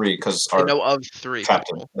guess 3, because I our know of 3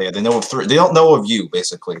 captain. people. Yeah, they know of 3. They don't know of you,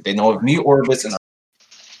 basically. They know of me, Orbis, and.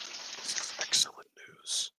 Excellent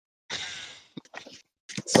news.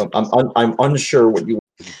 So I'm unsure what you.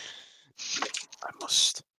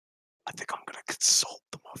 I think I'm gonna consult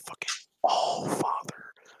the motherfucking All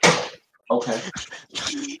Father. Okay.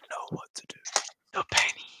 You know what to do. The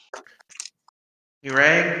penny. You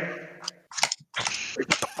rang? Wait,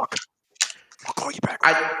 what the fuck? I'll call you back.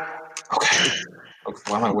 Okay.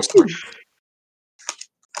 Why am I whispering?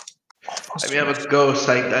 I mean, I'm a ghost.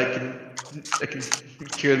 I can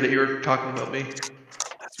hear that you're talking about me.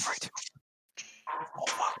 That's right. Oh,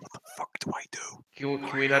 fuck, what the fuck do I do?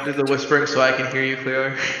 Can we not do the whispering so I can hear you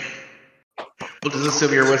clearly? We'll just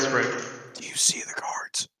assume you're whispering. Do you see the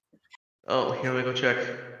guards? Oh, here we go check.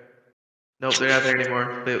 Nope, they're not there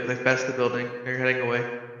anymore. They've passed the building. They're heading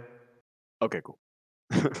away. Okay, cool.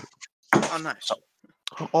 Oh, nice. Oh,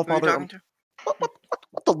 Who are you Father, talking to?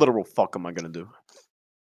 what the literal fuck am I gonna do?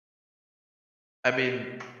 I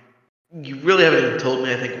mean, you really haven't even told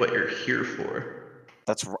me, I think, what you're here for.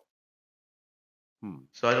 That's right.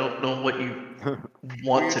 So I don't know what you Who are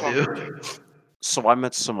want you to talking do. So I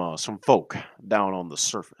met some folk down on the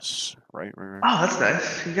surface, right? Oh, that's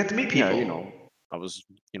nice. You got to meet people. Yeah, I was,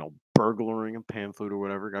 burglaring a pamphlet or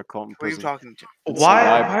whatever. Got caught in Who are you prison. talking to?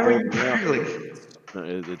 Why were you burgling?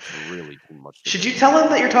 It's really too much. Should you tell him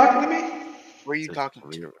that you're talking to me? Who are you talking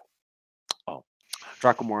to? Oh,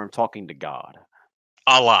 Dracomore, I'm talking to God.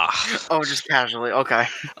 Allah. Oh, just casually. Okay.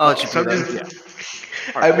 I'll let you So do I'm that. just-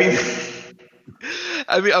 I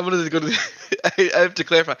mean, I'm gonna go to. I have to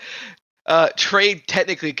clarify. Trade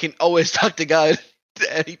technically can always talk to God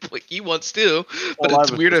at any point he wants to, but Well,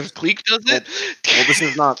 it's weird if Cleek does it. Well, this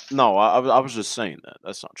is not. No, I was just saying that.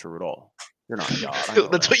 That's not true at all. You're not God. I know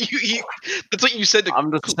That's that. what you. That's what you said to.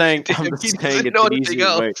 I'm just saying. I'm He just doesn't saying it's know an anything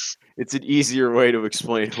easier way. else. It's an easier way to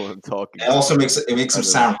explain what I'm talking. It also makes him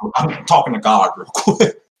sound. I'm talking to God real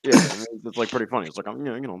quick. Yeah, it's like pretty funny. It's like I'm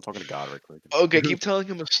I'm talking to God right quick. Okay, keep telling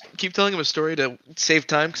him a story to save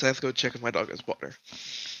time because I have to go check if my dog has water.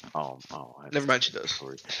 Oh, Never mind, she does.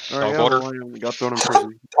 Dog water? Well, I got thrown in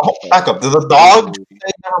prison. Oh, back up. Did the dog say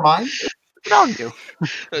never mind? Dog do.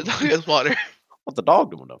 The dog has water. What the dog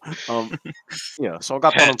doing though? Yeah. So I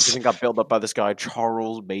got thrown in Pets. prison. Got bailed up by this guy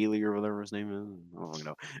Charles Bailey or whatever his name is. I don't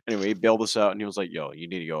know. Anyway, he bailed us out and he was like, "Yo, you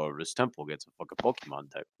need to go over to this temple, get some fucking Pokemon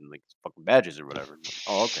type and like fucking badges or whatever." I'm like,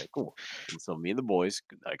 oh, okay, cool. And so me and the boys,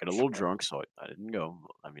 I got a little drunk, so I didn't go.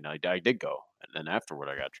 I mean, I did go, and then afterward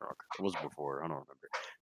I got drunk. It was before. I don't remember.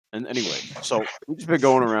 And anyway, so we've just been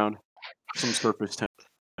going around some surface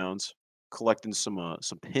towns, collecting some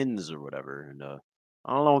pins or whatever, and I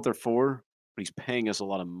don't know what they're for, but he's paying us a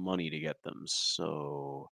lot of money to get them.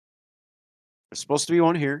 So there's supposed to be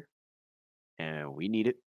one here, and we need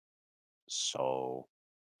it. So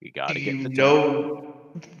we got Do to get you the know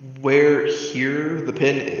where here the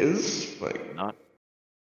pin is? Like, not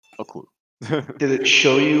a clue. did it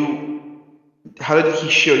show you? How did he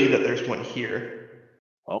show you that there's one here?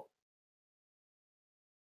 Well,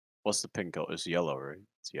 what's the pin color? It's yellow, right?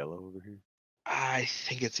 It's yellow over here. I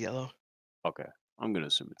think it's yellow. Okay, I'm gonna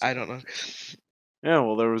assume it's. I don't know. Yeah,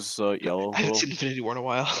 well, there was yellow. I haven't seen Infinity War in a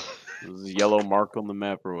while. There was a yellow mark on the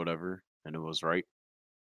map or whatever, and it was right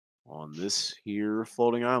on this here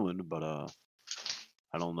floating island. But I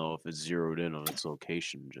don't know if it's zeroed in on its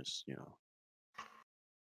location. Just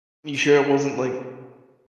You sure it wasn't like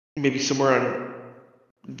maybe somewhere on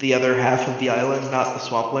the other half of the island, not the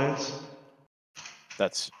swamplands?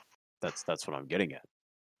 that's what I'm getting at.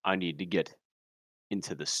 I need to get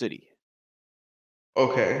into the city.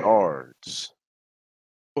 Okay. Guards.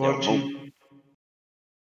 Why don't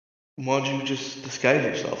you just disguise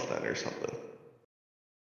yourself then or something?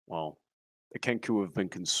 Well, the Kenku have been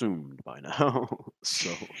consumed by now, so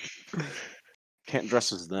can't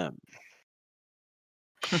dress as them.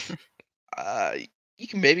 You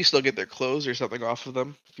can maybe still get their clothes or something off of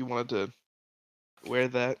them if you wanted to wear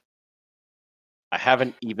that. I have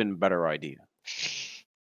an even better idea.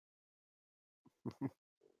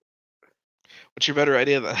 What's your better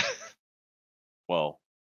idea then? Well,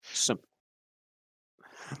 simple.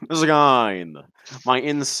 There's a guy my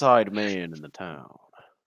inside man in the town.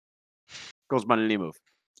 Goes by the name of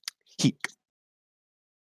Heek.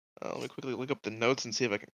 Let me quickly look up the notes and see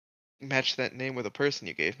if I can match that name with a person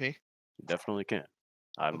you gave me. You definitely can.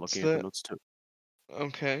 I'm What's looking at the that? notes too.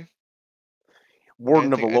 Okay.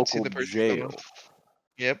 Warden I of a think I'd see local the person jail. someone.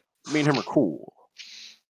 Yep. Me and him are cool.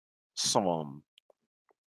 So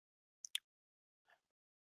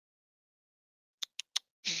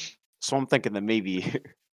So I'm thinking that maybe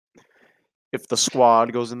if the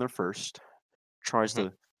squad goes in there first, tries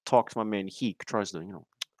to talk to my man Heek, tries to,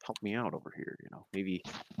 help me out over here, maybe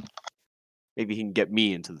he can get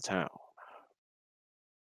me into the town.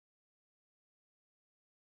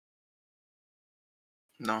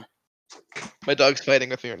 No. My dog's fighting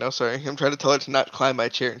with me right now. Sorry, I'm trying to tell her to not climb my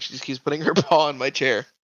chair, and she just keeps putting her paw on my chair.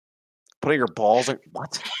 Putting your balls in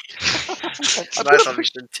what? That's what I thought we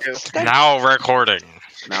did too. Now recording.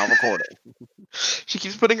 Now recording. She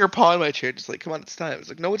keeps putting her paw on my chair, just like, come on, it's time. It's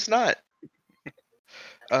like, no, it's not.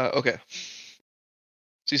 Okay.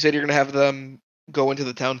 So you said you're gonna have them go into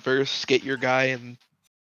the town first, get your guy, and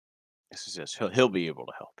Yes. He'll be able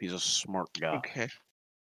to help. He's a smart guy. okay.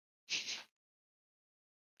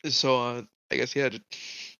 So I guess you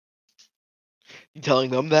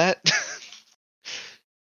telling them that.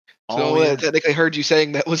 So yeah. technically heard you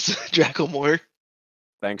saying that was Draco.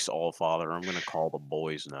 Thanks, All Father. I'm gonna call the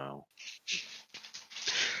boys now.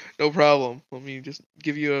 No problem. Let me just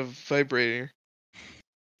give you a vibrator.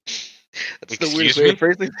 That's the weirdest Excuse way me? of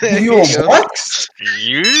phrasing Give that. you Here a you go. what?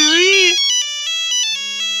 Usually?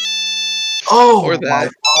 Oh Or my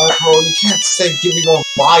that. god, bro! You can't say give me a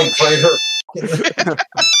vibrator.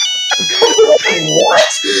 What?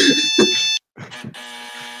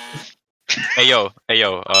 Hey yo, hey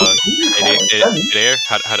there.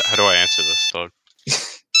 How do I answer this, dog?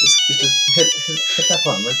 Just hit that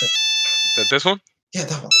button right there. This one? Yeah,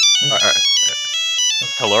 that one. Alright.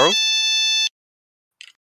 Hello?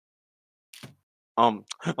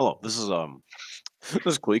 Hello. This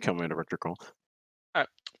is Glee coming in director call.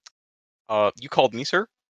 You called me, sir?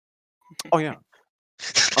 Oh yeah.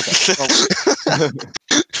 Okay.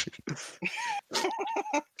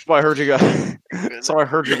 So I heard you guys. So I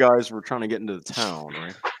heard you guys were trying to get into the town,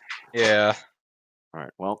 right? Yeah. All right.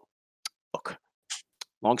 Well, look.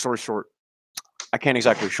 Long story short, I can't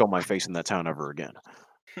exactly show my face in that town ever again.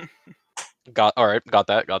 Got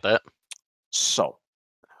that. So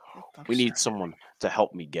we need someone to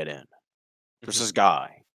help me get in. There's this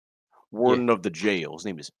guy, warden of the jail. His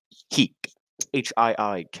name is Heek,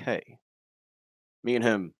 Hiik. Me and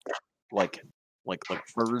him, like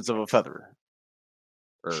birds of a feather,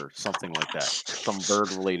 or something like that. Some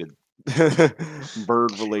bird related.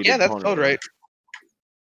 Yeah, that's pun spelled or right.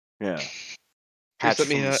 Yeah. Just Hatched let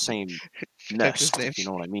me, from the same his nest, name. if you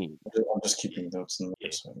know what I mean. I'm just keeping notes in the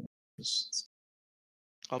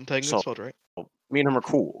I'm telling you, So- it's spelled right. Me and him are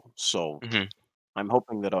cool, so Mhm. I'm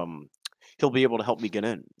hoping that he'll be able to help me get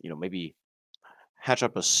in. Maybe hatch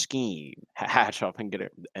up a scheme, hatch up and get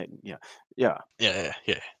it. And yeah. Yeah.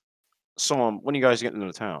 So when you guys get into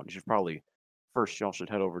the town, you should probably first y'all should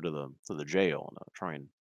head over to the jail and try and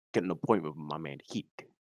get an appointment with my man Heek.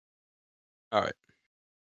 Alright.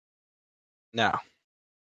 Now,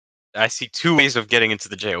 I see two ways of getting into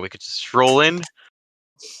the jail. We could just stroll in,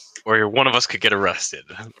 or one of us could get arrested.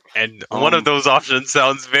 And one of those options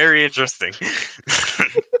sounds very interesting.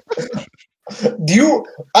 You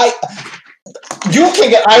can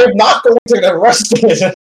get. I am not going to get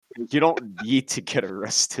arrested. You don't need to get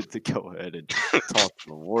arrested to go ahead and talk to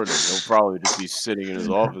the warden. He'll probably just be sitting in his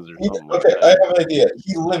office or something like Okay, I that. have an idea.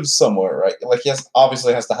 He lives somewhere, right? Like he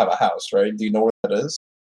obviously has to have a house, right? Do you know where that is?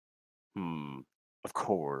 Of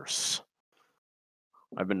course.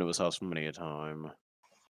 I've been to his house many a time.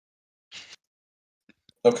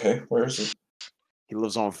 Okay, where is it? He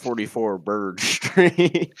lives on 44 Bird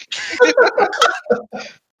Street.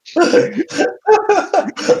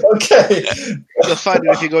 Okay. You'll find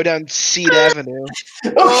it if you go down Seed Avenue.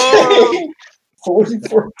 Okay.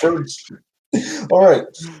 44 Bird Street. All right.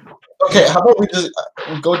 Okay, how about we just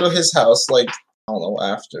we go to his house, like, I don't know,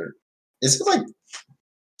 after. Is it like.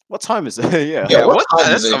 What time is it? Yeah. Yeah, what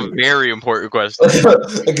time That's is a it? very important question.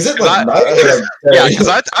 Like, is it like I- night or like Yeah, day? because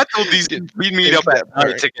I told these we'd meet up at night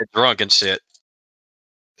Alright. to get drunk and shit.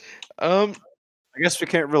 I guess we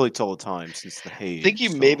can't really tell the time since the haze. I think you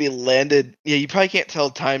so- maybe landed. Yeah, you probably can't tell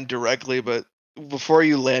time directly, but before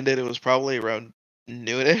you landed, it was probably around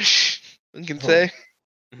noonish. I can say.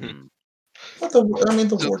 Hmm. What the, I mean,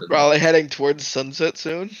 the So warden. probably heading towards sunset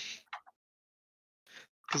soon.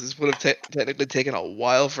 Because this would have technically taken a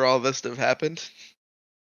while for all this to have happened.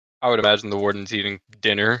 I would imagine the warden's eating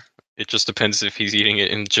dinner. It just depends if he's eating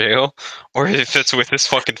it in jail or if it's with his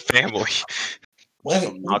fucking family. Wait,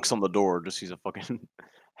 Some knocks on the door, just sees a fucking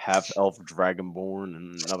half elf dragonborn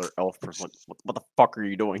and another elf person. Like, what the fuck are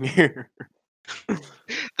you doing here?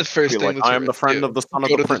 The first Be thing like, the I am the tourists friend do, of the son of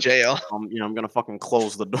go the to the prince. jail. I'm gonna fucking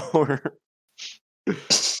close the door.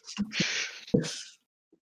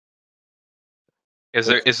 Is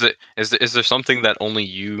there something that only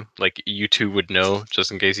you two would know,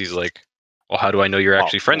 just in case he's like, well, how do I know you're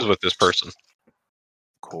actually friends with this person?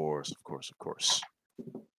 Of course.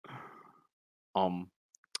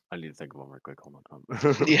 I need to think of one real quick. Hold on.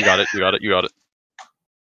 You got it.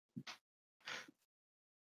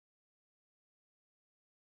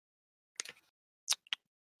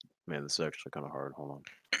 Man, this is actually kind of hard. Hold on.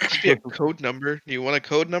 It should be a code number. Do you want a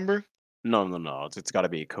code number? No. It's got to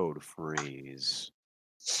be a code phrase.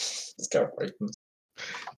 It's got right.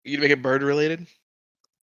 You make it bird related? Of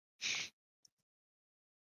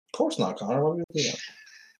course not, Connor. Why would you do that?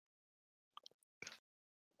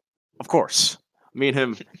 Of course. Me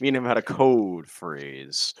and him had a code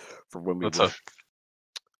phrase for when we What's were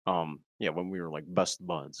up? when we were like best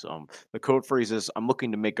buds. The code phrase is I'm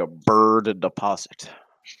looking to make a bird deposit.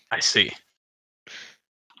 I see.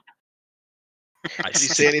 Does he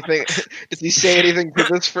say anything? Does he say anything to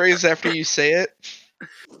this phrase after you say it?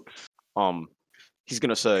 He's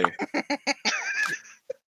gonna say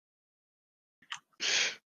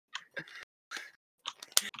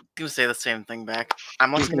You say the same thing back.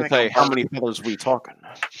 I'm he's looking gonna to say make how many feathers we talking?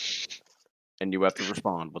 And you have to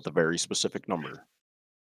respond with a very specific number.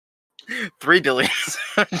 3 billion.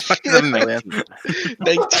 20 million.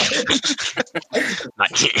 19.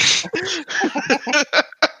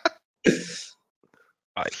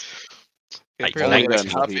 Apparently, I then gotta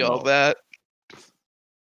copy he all knows. that.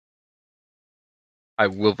 I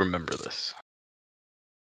will remember this.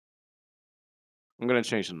 I'm gonna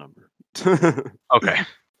change the number. Okay.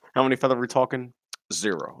 How many feathers we talking?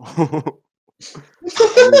 0.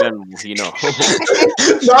 And then he knows.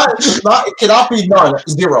 not it cannot be none.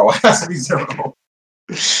 0. It has to be 0.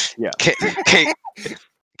 Yeah.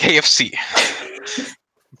 KFC.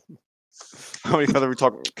 How many feathers we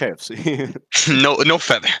talking? KFC. No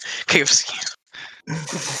feather. KFC.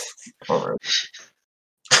 All right.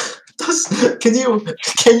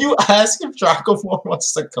 Can you ask if Dracomore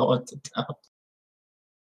wants to go into town?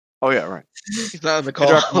 Oh yeah, right. He's not on the Hey,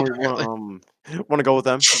 call. Dracomore, want to go with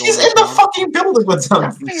them? He's in the fucking building with them.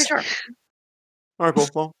 All right,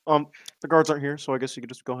 cool. Well, the guards aren't here, so I guess you could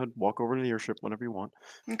just go ahead and walk over to the airship whenever you want.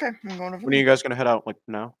 Okay, I'm going over. When are you guys gonna head out? Like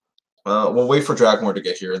now? We'll wait for Dracomore to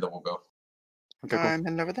get here, and then we'll go. Okay, cool. I'm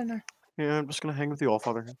heading over there now. Yeah, I'm just gonna hang with you all,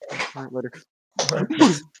 Father. All right, later.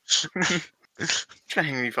 Just gonna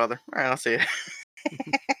hang with you, Father. All right, I'll see you.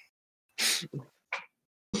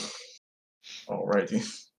 Alrighty.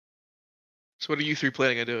 So what are you three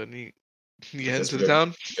planning on doing? You heading Guess to we the go.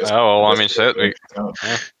 town? Oh, well, I mean, shit.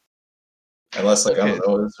 Unless, like, I Okay. don't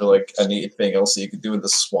know, is there like anything else you could do in the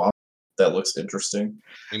swamp that looks interesting?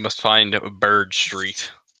 We must find Bird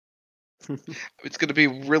Street. It's gonna be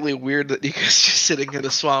really weird that you guys are just sitting in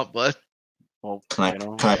a swamp, but Well, Can you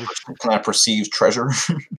know, I perceive treasure?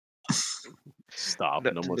 stop.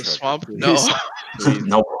 the, No more the treasure, swamp? please. No. Please,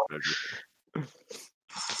 No. treasure.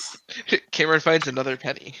 Cameron finds another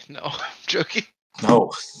penny. No, I'm joking.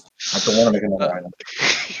 No. I don't want to make another item.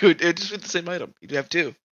 You would it'd just be the same item. You'd have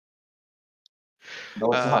 2.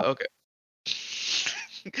 No, it's not. Okay.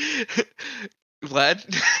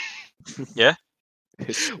 Vlad? Yeah?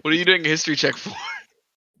 What are you doing a history check for?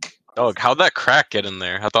 Dog, how'd that crack get in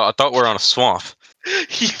there? I thought we were on a swamp.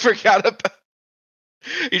 He forgot about.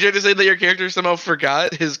 You trying to say that your character somehow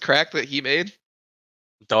forgot his crack that he made?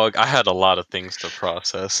 Dog, I had a lot of things to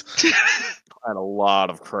process. I had a lot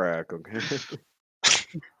of crack. Okay.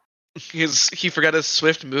 He forgot his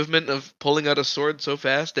swift movement of pulling out a sword so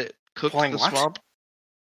fast it cooked Pulling the what? swamp.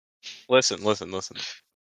 Listen.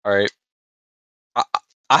 All right.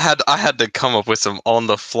 I had to come up with some on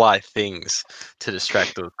the fly things to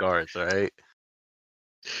distract those guards. All right.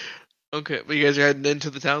 Okay, but you guys are heading into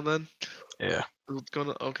the town then? Yeah. What's going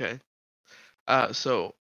on? Okay. How to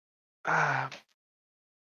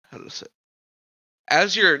say?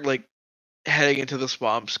 As you're like heading into the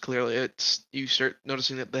swamps, clearly you start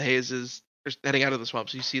noticing that the haze is heading out of the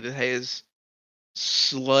swamps. You see the haze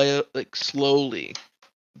slowly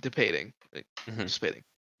dissipating, Mhm. dissipating.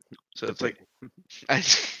 So it's like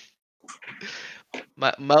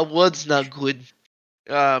my wood's not good.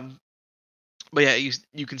 But yeah,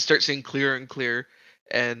 you can start seeing clearer and clearer,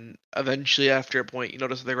 and eventually after a point you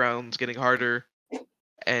notice the ground's getting harder,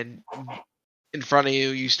 and in front of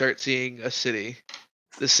you start seeing a city.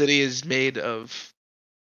 The city is made of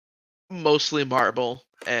mostly marble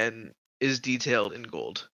and is detailed in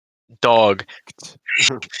gold. Dog.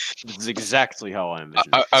 This is exactly how I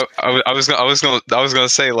envisioned. I was gonna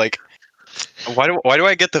say, like, why do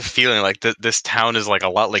I get the feeling like this town is like a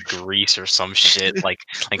lot like Greece or some shit, like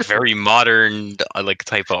very modern like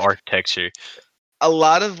type of architecture. A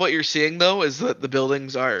lot of what you're seeing though is that the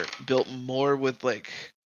buildings are built more with like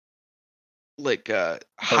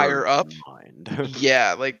higher up. Mind.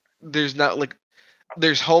 Yeah, like there's not like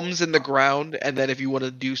there's homes in the ground, and then if you want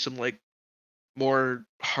to do some like more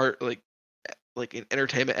like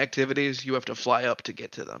entertainment activities, you have to fly up to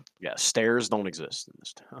get to them. Yeah, stairs don't exist in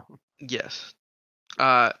this town. Yes.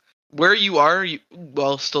 Where you are,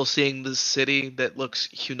 while still seeing the city that looks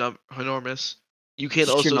enormous, you can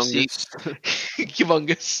also see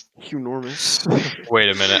humongous. Enormous. Wait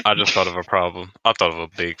a minute, I just thought of a problem. I thought of a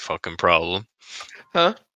big fucking problem.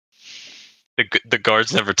 Huh? The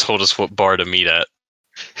guards never told us what bar to meet at.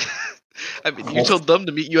 I mean, you told them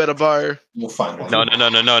to meet you at a bar. We'll find one.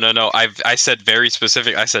 No. I said very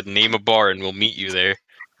specific. I said name a bar and we'll meet you there.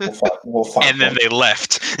 We'll find And then one. they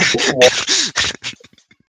left.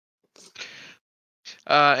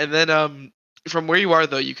 And then from where you are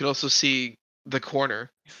though, you can also see the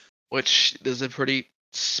corner, which is a pretty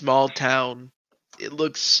small town. It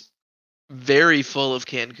looks very full of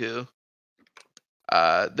Kanku.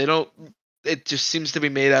 They don't. It just seems to be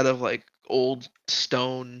made out of like old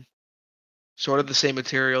stone, sort of the same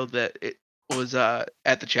material that it was at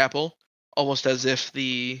the chapel, almost as if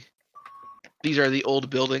these are the old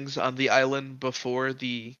buildings on the island before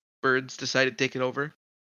the birds decided to take it over,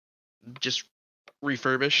 just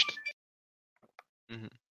refurbished. Mhm.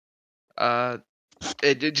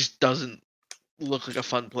 It just doesn't look like a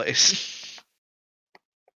fun place.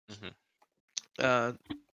 Mhm. So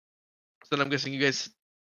then I'm guessing you guys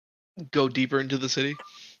go deeper into the city.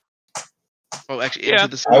 Oh, actually, Yeah.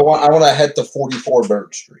 into the city. I want to head to 44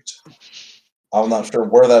 Bird Street. I'm not sure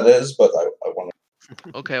where that is, but I want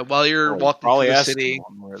to. Okay, while you're walking Probably through the ask city,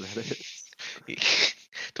 someone where that is.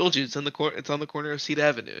 told you it's on the it's on the corner of Seed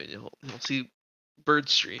Avenue, and you'll see Bird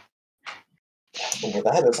Street. Where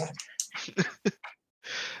that is.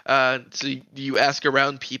 So do you ask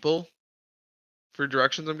around people for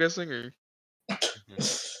directions? I'm guessing,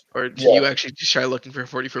 or do you actually just try looking for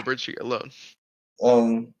 44 Bird Street alone?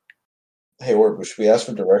 Hey, should we ask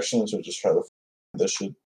for directions or just try to find this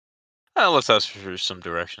shit? Let's ask for some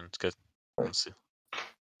directions. Let's see.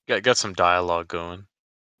 Got some dialogue going.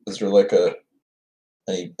 Is there like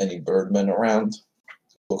any birdmen around?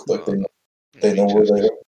 Look like they know where they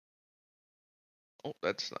are. Oh,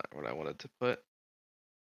 that's not what I wanted to put.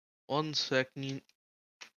 1 second.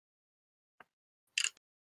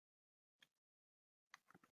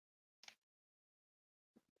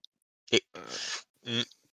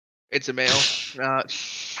 It's a male.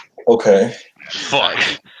 Okay. Fuck.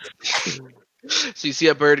 So you see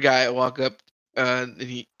a bird guy walk up,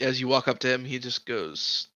 and as you walk up to him, he just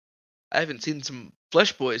goes, "I haven't seen some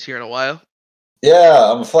flesh boys here in a while."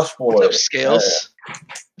 Yeah, I'm a flush boy. What's up, Scales?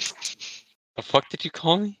 The fuck did you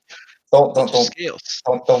call me? Don't Scales.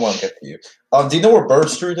 want to get to you. Do you know where Bird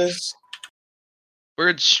Street is?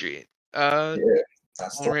 Bird Street. Yeah,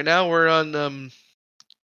 that's Well, right now we're on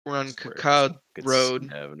Cacao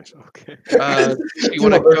Road. Avenue. Okay. You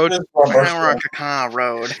want to go? We're on Cacao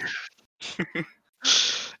Road.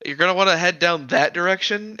 You're gonna want to head down that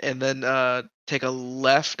direction, and then take a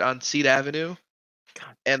left on Seed Avenue,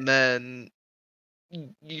 and then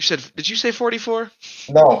you said. Did you say 44?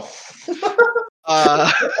 No.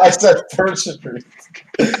 I said Bird Street.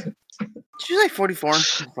 Did you say 44?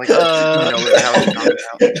 Like, you know how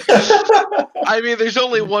it's gone out. I mean, there's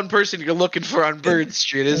only one person you're looking for on Bird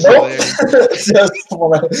Street, isn't there? Just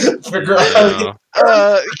want to figure out how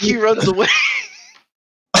to He runs away.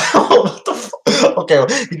 what the okay,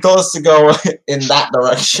 he told us to go in that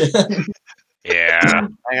direction. Yeah.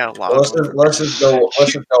 I got a lot. Let's just go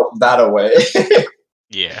that away.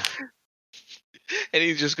 Yeah. And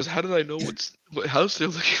he just goes, "How did I know what house they're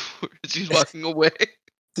looking for?" As he's walking away.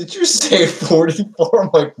 Did you say 44? I'm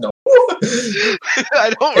like, no.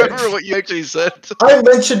 I don't remember what you actually said. I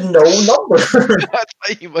mentioned no number. That's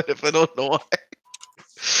why you might have. I don't know why.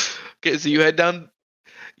 Okay, so you head down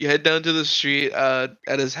to the street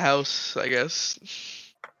at his house, I guess.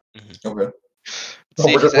 Okay.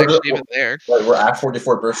 See if he's actually even there. Like, we're at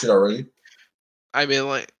 44 Bird Street already? I mean,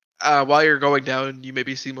 like, while you're going down, you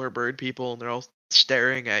maybe see more bird people, and they're all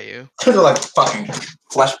staring at you. They're like fucking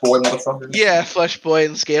flesh boy motherfuckers. Yeah, Flesh Boy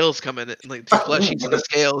and Scales come in, and like two fleshies and the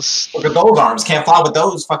Scales. Look at those arms. Can't fly with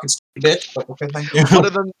those, fucking stupid bitch. Like, okay, thank you. One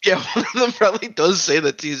of them probably does say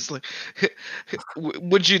that. He's like,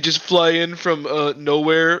 "Would you just fly in from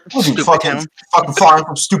nowhere?" Fucking flying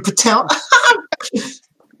from stupid town.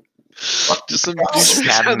 Just some God.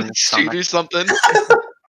 douchebag Stab him on in the the street or something.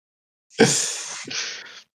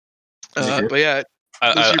 But yeah,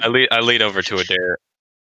 those are your- I lean over to Adair.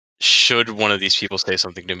 Should one of these people say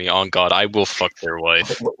something to me, on God, I will fuck their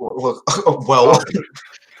wife. Look, well,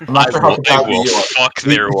 I'm not sure how I tall will you are. fuck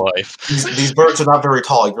their wife. These birds are not very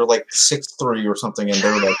tall. You're like 6'3" or something, and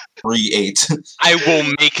they're like 3'8". I will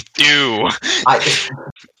make do.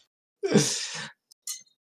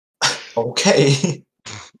 Okay.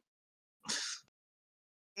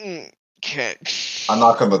 Okay. I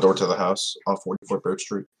knock on the door to the house on 44 Bird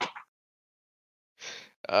Street.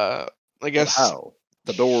 I But guess. how?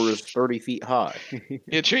 The door is 30 feet high.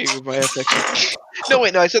 Yeah, true. You might have to actually. No,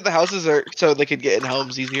 wait, no. I said the houses are so they could get in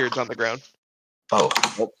homes easier. It's on the ground. Oh,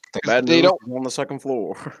 Bad They news don't- is on the second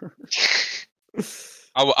floor.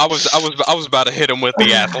 I was about to hit him with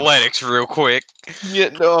the athletics real quick. Yeah,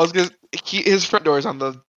 no. I was gonna. His front door is on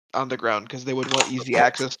the ground because they would want easy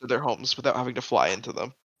access to their homes without having to fly into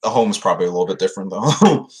them. the home's probably a little bit different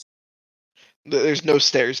though. There's no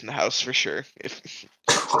stairs in the house for sure. If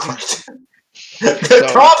Come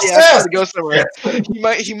yeah, upstairs! to go somewhere.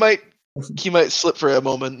 He might slip for a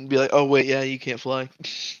moment and be like, "Oh wait, yeah, you can't fly."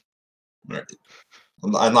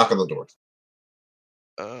 I knock on the door.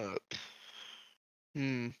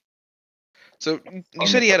 So you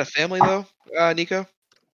said he had a family though, Nico?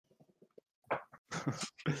 I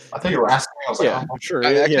thought you were asking me. I was like, Yeah, oh, sure.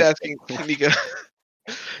 I'm actually yeah. asking Nico.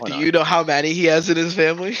 Why Do not? you know how many he has in his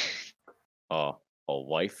family? A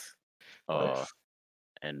wife,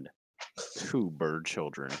 and 2 bird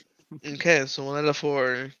children. Okay, so 1 out of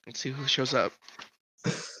 4. Let's see who shows up.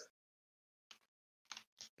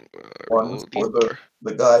 one roll for D4.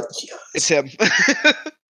 the guy. It's him.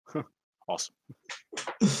 Awesome.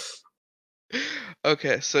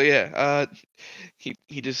 Okay, so yeah, he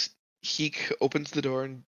opens the door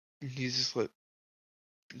and he's just like,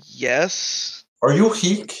 yes, Are you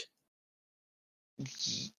Heek?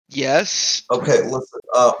 yes. Okay, listen.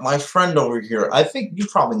 My friend over here. I think you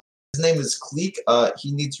probably. His name is Cleek.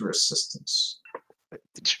 He needs your assistance.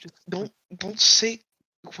 Don't say.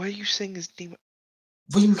 Why are you saying his name?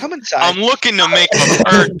 Will you Come inside. I'm looking to make a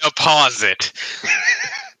bird deposit.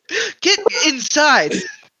 Get inside.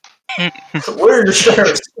 Where are your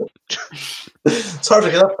stairs? It's hard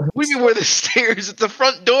to get up. What do you mean where the stairs? It's the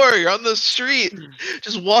front door. You're on the street.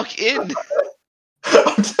 Just walk in.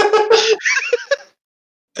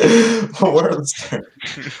 Where are the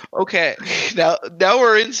stairs? Okay, now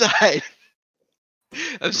we're inside.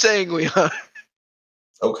 I'm saying we are.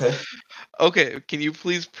 Okay. Okay, can you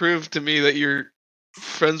please prove to me that you're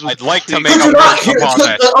friends with? I'd like to Cleve? make Could a you not bird hear?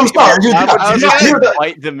 deposit. I'm sorry. You I did was not just hear gonna the.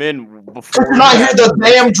 invite them in Could before. you not hear the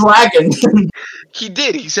damn dragon? He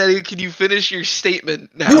did. He said, "Can you finish your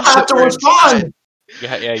statement now?" You have that to we're respond.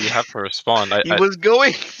 inside?" Yeah, you have to respond. He was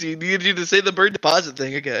going. He needed you to say the bird deposit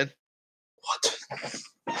thing again. What?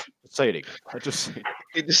 Say it again. I just say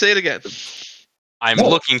Just say it again. I'm No.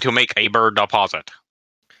 looking to make a bird deposit.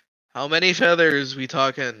 How many feathers we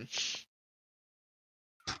talking?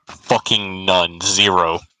 Fucking none.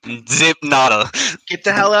 0. Zip nada. Get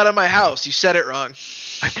the hell out of my house! You said it wrong.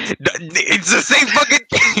 It's the same fucking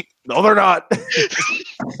thing. no, they're not.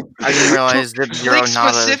 I didn't realize Zip Zero Click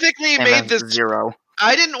not specifically a made this. 0.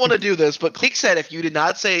 I didn't want to do this, but Click said if you did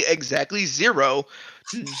not say exactly 0,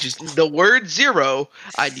 just the word 0,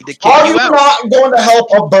 I need to kick Are you you out. not going to help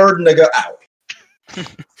a bird nigga out?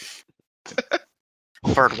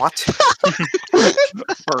 Bird what? You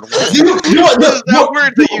want What is that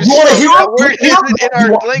word that you want to spoke? hear That him? word isn't in our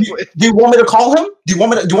language. Do you want me to call him? Do you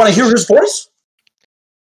want me to hear his voice?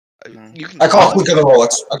 You can I call him? Quick on the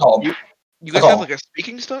Rolex. I call him. You guys call have him. like a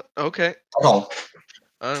speaking stuff? Okay. I call him.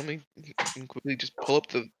 Let me you can quickly just pull up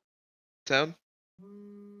the sound.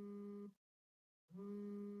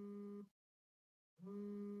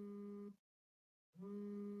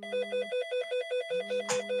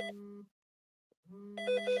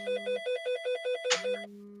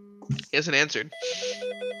 He hasn't answered.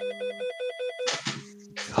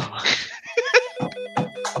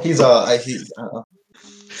 He's Is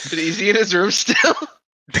he in his room still?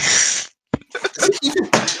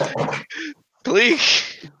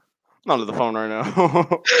 Please. Not on the phone right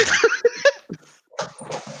now.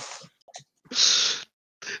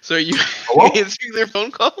 So are you Hello? answering their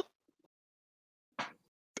phone call?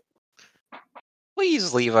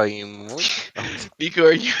 Please leave a. Nico,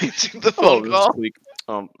 are you answering the Hello, phone this is call? Cleek.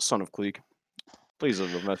 Son of Cleek. Please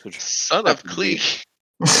leave a message. Son of Cleek.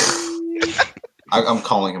 I'm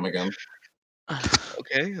calling him again.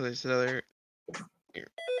 Okay, there's another.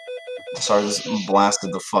 Sorry, this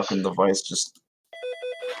blasted the fucking device. Just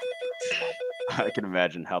I can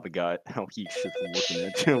imagine how he should be looking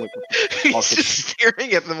at you. Like, He's Also- just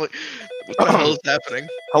staring at them like, what the hell is happening?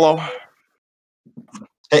 hello.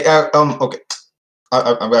 Hey, okay.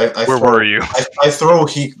 I Where throw, were you? I throw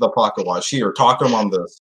Heek the pocket watch. Here, talk to him on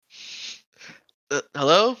this.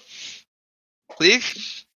 Hello?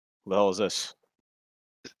 Please? What the hell is this?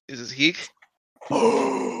 Is this Heek?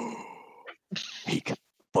 Heek,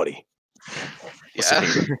 buddy. Listen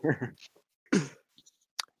Yeah. here.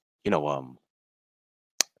 you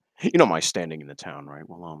know my standing in the town, right?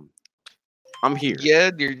 Well, I'm here.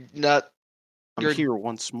 Yeah, you're not. I'm you're- here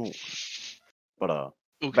once more. But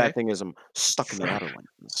Okay. bad thing is I'm stuck in the outer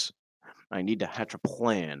lands. I need to hatch a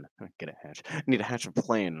plan. I need to hatch a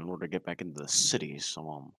plan in order to get back into the city.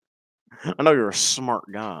 So I know you're a smart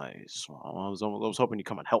guy, so I was hoping you'd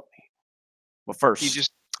come and help me. But first, You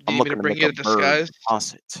just. I'm You need me looking to bring make you a a bird disguise?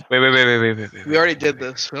 deposit. Wait. We already did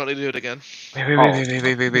this. We don't need to do it again.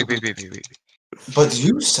 Wait. But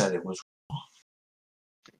you said it was.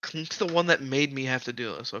 Clink's the one that made me have to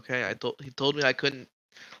do this. Okay, he told me I couldn't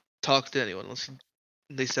talk to anyone unless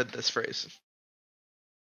they said this phrase.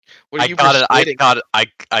 Were I you got it. persuading?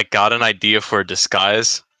 I got an idea for a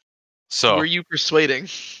disguise. So Were you persuading?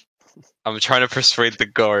 I'm trying to persuade the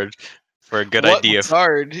guard for a good What idea.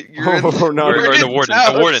 guard? You're in, Oh, no, you're or in the his warden.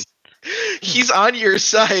 house. The warden. He's on your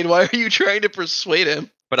side. Why are you trying to persuade him?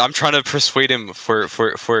 But I'm trying to persuade him for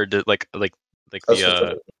like That's the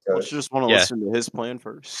what Don't you just want to Yeah. listen to his plan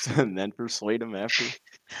first and then persuade him after?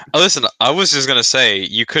 Listen, I was just gonna say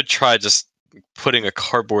you could try just putting a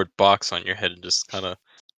cardboard box on your head and just kind of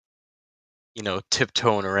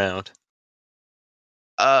tiptoeing around.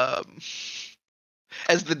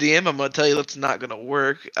 As the DM, I'm gonna tell you that's not gonna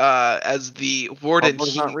work. As the warden,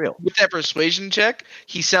 Cardboard's not real. with that persuasion check,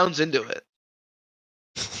 he sounds into it.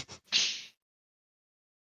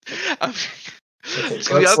 It's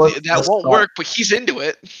gonna be let's- ugly. That let's won't stop. work, but he's into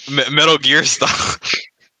it. Metal Gear style.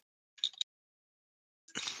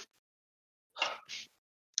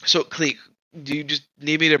 So, Cleek, do you just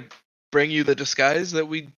need me to bring you the disguise that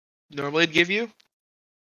we normally give you?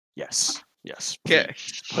 Yes. Okay.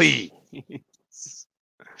 Please.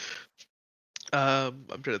 I'm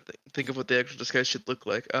trying to think of what the actual disguise should look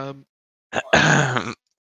like.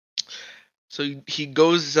 So he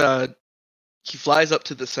goes. He flies up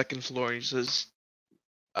to the second floor and he says,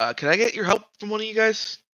 "Can I get your help from one of you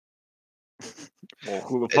guys?" Well,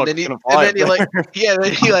 who the And fuck then is he, gonna and fly then he up like, there? yeah,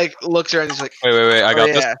 then he like looks around. And he's like, Wait, I "Oh, got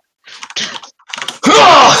this. yeah."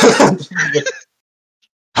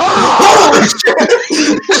 Holy shit!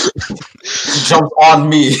 He jumped on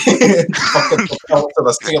me and fucking fell to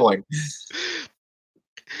the ceiling.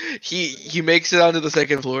 He makes it onto the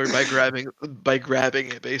second floor by grabbing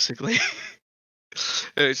it basically.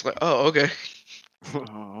 And it's like, oh, okay.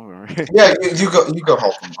 Alright. Yeah, you go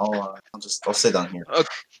help him. I'll sit down here.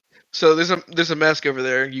 So there's a mask over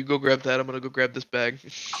there. You go grab that. I'm gonna go grab this bag.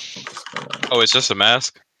 Oh, it's just a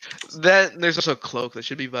mask. That there's also a cloak that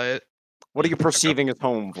should be by it. What are you perceiving as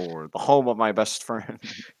home for? The home of my best friend.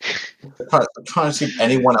 I'm trying to see if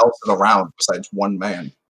anyone else is around besides one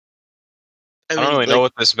man. I don't really know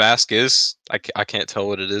what this mask is. I can't tell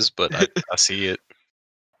what it is, but I see it.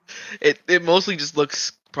 It mostly just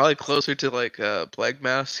looks probably closer to like a plague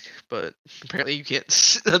mask, but apparently you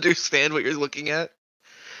can't understand what you're looking at.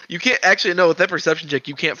 You can't actually know with that perception check.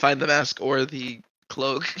 You can't find the mask or the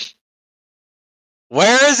cloak.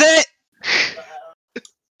 Where is it?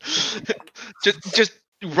 just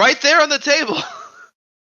right there on the table.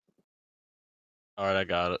 All right, I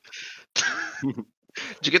got it. Did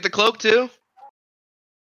you get the cloak too?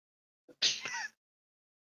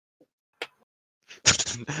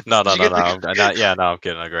 No. Did you get the- I'm not. Yeah, no, I'm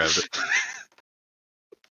kidding. I grabbed it.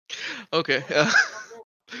 Okay.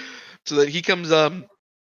 So then he comes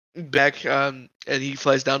back and he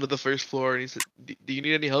flies down to the first floor and he said, "Do you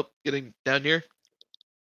need any help getting down here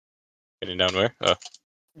Getting down where? Oh.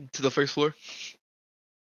 to the first floor?"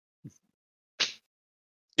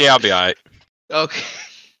 Yeah, I'll be alright. Okay.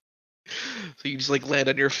 So you just like land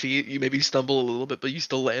on your feet. You maybe stumble a little bit, but you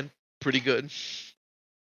still land pretty good.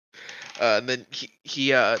 And then he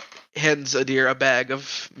hands Adir a bag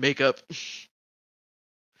of makeup.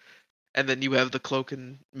 And then you have the cloak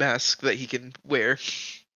and mask that he can wear.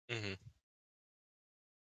 Mhm.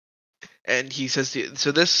 And he says to you,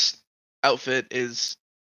 so this outfit is,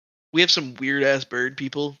 we have some weird ass bird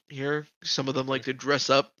people here. Some of them like to dress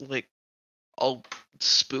up like all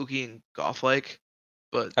spooky and goth like.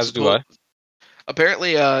 But As do I.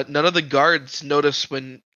 apparently none of the guards notice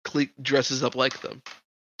when Cleek dresses up like them.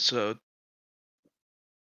 So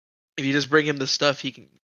if you just bring him the stuff, he can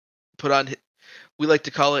put on. We like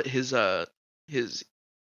to call it his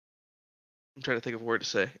I'm trying to think of a word to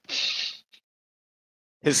say.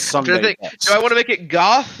 His I'm trying to Sunday think. best. Do I want to make it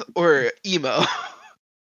goth or emo?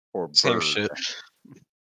 Or Same bird. shit.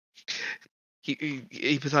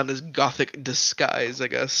 He puts on his gothic disguise, I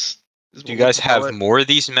guess. is Do you what we guys can call have it. more of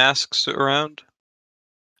these masks around?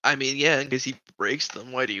 I mean, yeah, in case he breaks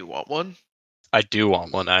them. Why do you want one? I do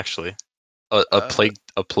want one actually. A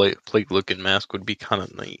plague looking mask would be kind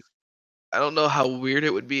of neat. I don't know how weird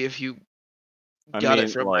it would be if you I got mean,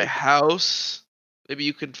 it from my like- house. Maybe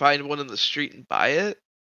you could find one in the street and buy it.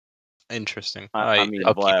 Interesting. I mean,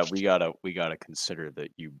 I'll keep- Vlad, we gotta consider that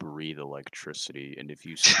you breathe electricity, and if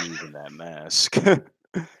you sneeze in that mask,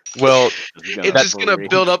 Well, It's just gonna break.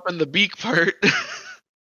 build up in the beak part.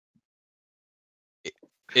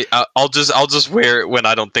 I'll just wear it when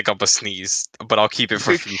I don't think I'm a sneeze, but I'll keep it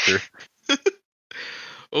for future.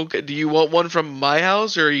 Okay, do you want one from my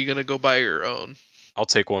house, or are you gonna go buy your own? I'll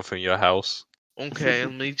take one from your house. Okay,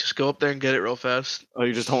 let me just go up there and get it real fast. Oh,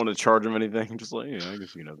 you just don't want to charge him anything? Just like, yeah, I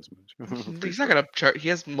guess you know this mask. He's not gonna charge. He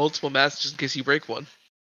has multiple masks just in case you break one.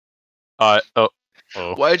 Oh.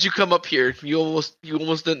 Why did you come up here? You almost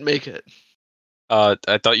didn't make it. I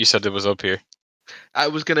thought you said it was up here. I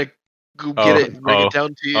was gonna go get it and bring it down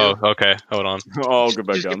to you. Oh, okay. Hold on. Oh, I'll go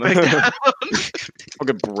back Just down get there. back down.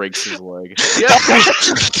 Fucking breaks his leg.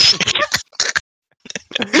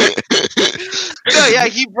 Yeah,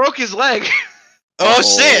 he broke his leg. Oh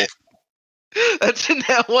shit! That's in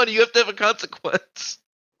that one. You have to have a consequence.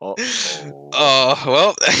 Well.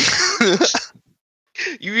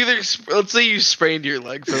 You either let's say you sprained your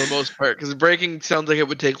leg for the most part, because breaking sounds like it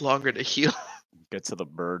would take longer to heal. Get to the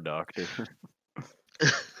bird doctor.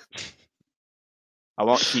 I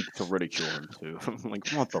want Heek to ridicule him too. I'm like,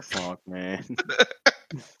 what the fuck, man?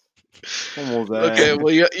 Almost that. Okay,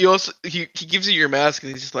 well, you also he gives you your mask,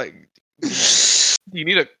 and he's just like, "Do you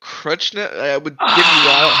need a crutch now?" I would give you.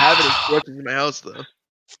 I don't have any crutches in my house though.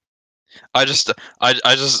 I just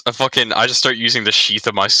start using the sheath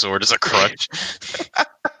of my sword as a crutch.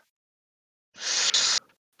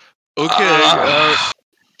 Okay.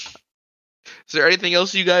 Is there anything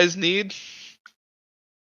else you guys need?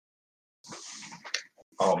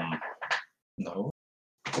 No.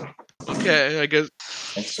 Okay, I guess.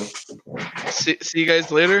 I think so. See you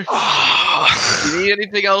guys later. If you need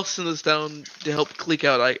anything else in this town to help Clique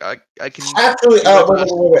out, I can. Actually, do my wait,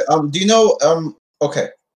 best. wait, wait. Do you know? Okay.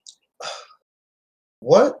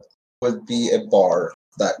 What would be a bar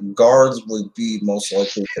that guards would be most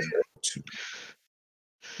likely to go to?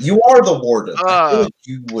 You are the warden. I feel like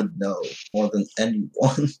you would know more than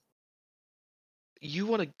anyone. You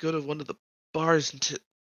want to go to one of the bars and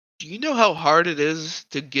do you know how hard it is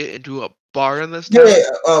to get into a bar in this town?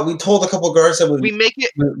 Yeah, we told a couple guards that We make it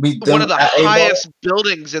we one of the at a bar. highest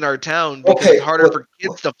buildings in our town because Okay, it's harder look, for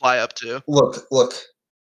kids to fly up to. Look.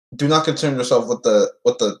 Do not concern yourself with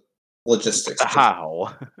the logistics.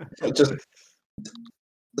 How? Just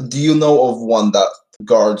do you know of one that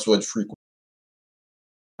guards would frequent?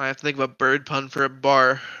 I have to think of a bird pun for a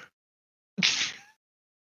bar.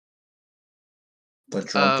 The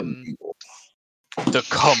drunken people. The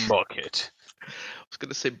cum bucket. I was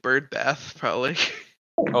gonna say bird bath, probably.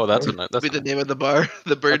 Oh, that's Be the name of the bar,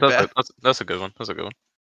 the bird bath. That's a good one. That's a good one.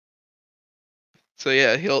 So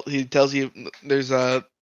yeah, he tells you there's the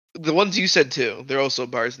ones you said too. They're also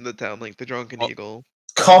bars in the town, like the Drunken Eagle.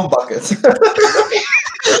 Cum buckets.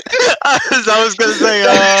 I was gonna say.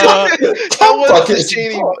 Cum was buckets. the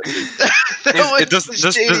shady. It does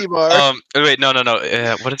the shady bar. Wait, no.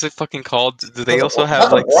 What is it fucking called? Do they also That's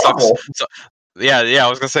have a like brothel. Yeah. I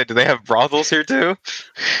was gonna say, do they have brothels here too?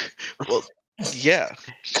 Well, yeah.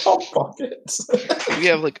 Cum buckets. We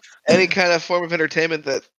have like any kind of form of entertainment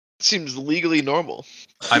that seems legally normal.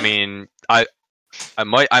 I mean, I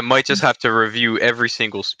might just have to review every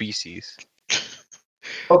single species.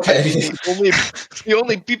 Okay. The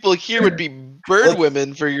only people here would be bird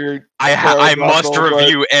women for your. I must brothel, but-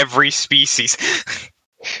 review every species.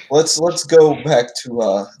 Let's go back to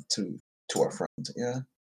our friends. Yeah.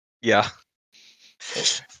 Yeah.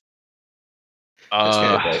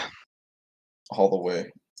 All the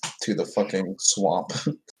way to the fucking swamp.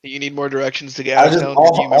 You need more directions to get I out of just town. or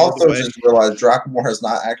do you remember also the way? just realized Drakmore has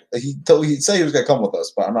not actually. He said he was gonna come with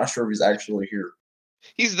us, but I'm not sure if he's actually here.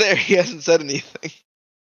 He's there. He hasn't said anything.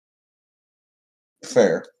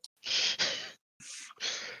 Fair.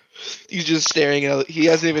 He's just staring at. He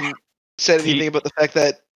hasn't even said anything about the fact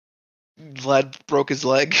that Vlad broke his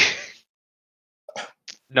leg.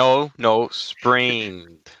 No,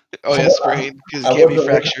 sprained. Oh yeah, sprained because I it can't be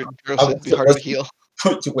wonder- fractured. Or else it'd be harder to heal.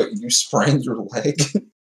 Wait, you sprained your leg?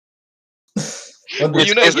 What Were did-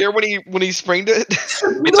 you not here when he sprained it?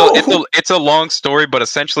 It's a long story, but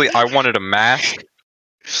essentially, I wanted a mask.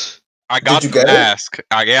 I got you the get it? mask.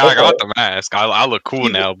 I got Okay. the mask. I look cool You-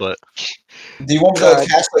 now, but Do you want me God. to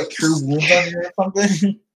cast like Cure Wounds on you or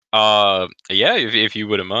something? yeah, if you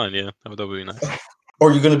wouldn't mind, yeah, that would be nice. Or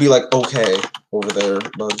are you gonna be like okay over there,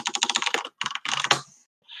 bud?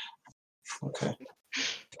 Okay.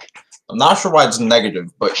 I'm not sure why it's negative,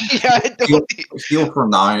 but Yeah, I don't. heal for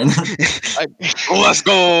 9. Let's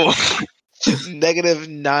go.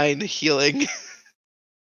 -9 healing.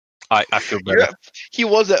 I feel You're better. he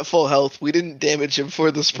was at full health. We didn't damage him for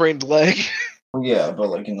the sprained leg. Yeah, but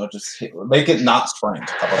like just make it not sprained.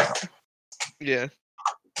 How about that? Yeah.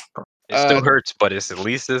 It still hurts, but at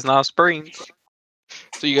least it's not sprained.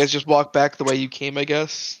 So you guys just walk back the way you came, I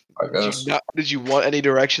guess. I guess. Did you want any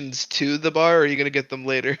directions to the bar, or are you gonna get them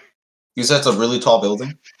later? You said it's a really tall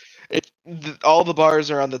building. All the bars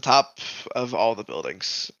are on the top of all the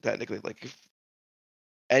buildings. Technically, like if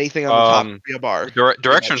anything on the top would be a bar.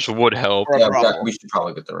 Directions would help. Or a Yeah, brothel. we should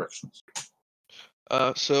probably get directions.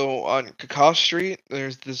 So on Kakash Street,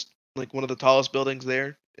 there's this like one of the tallest buildings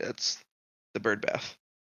there. It's the Bird Bath.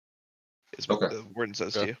 Is what Okay. the word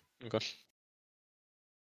says Okay. to you. Okay.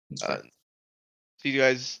 So you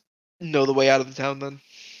guys know the way out of the town then?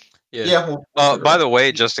 Yeah. Well, By the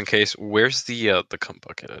way, just in case, where's the cum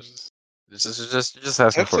bucket? Just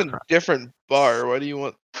asking That's for a different bar. What do you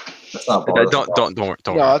want? that's not bar, that's a bar. Don't worry.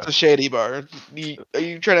 No, that's a shady bar. Are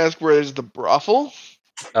you trying to ask where is the brothel?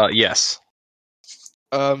 Yes.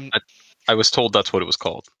 I I was told that's what it was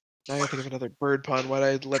called. gotta think of another bird pun. Why'd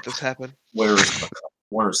I let this happen?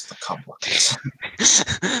 Where's the cup bucket?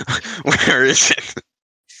 Where is it?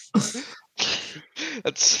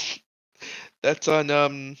 That's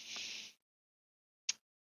on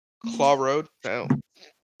Claw Road. No,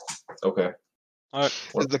 Okay.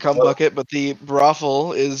 is the cum bucket, but the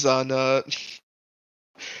brothel is on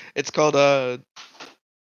it's called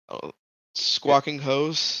Squawking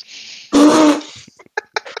Hose.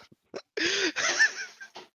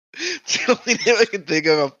 It's the only name I can think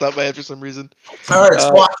of off the top of my head for some reason. All right,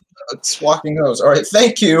 Squawking Hose. All right,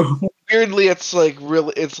 thank you. Weirdly, it's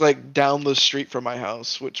like down the street from my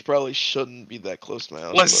house, which probably shouldn't be that close to my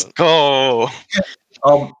house. Let's but- go.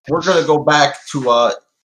 We're gonna go back to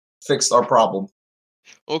fix our problem.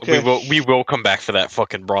 Okay. We will come back for that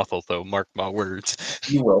fucking brothel though. Mark my words.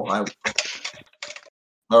 You will.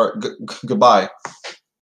 All right. Goodbye.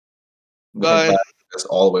 We head Bye. back, I guess,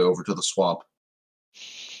 all the way over to the swamp.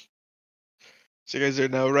 So you guys are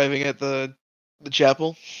now arriving at the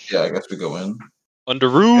chapel. Yeah, I guess we go in. Under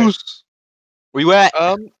ruse. Where you at?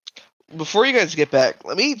 Before you guys get back,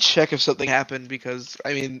 let me check if something happened because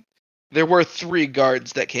I mean, there were 3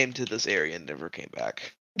 guards that came to this area and never came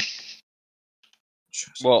back.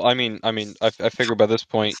 Well, I mean, I figure by this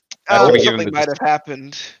point, after we give him Something the might have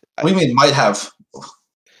happened. What do you mean might have?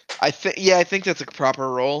 I think that's a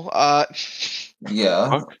proper roll. Yeah.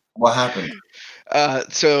 Huh? What happened?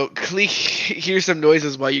 So Klee hears some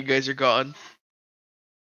noises while you guys are gone.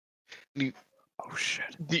 Oh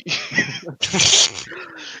shit.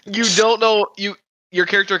 You don't know your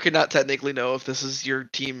character cannot technically know if this is your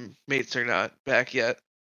teammates or not back yet.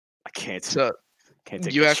 I can't. So Can't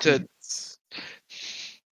take you the have to- chance.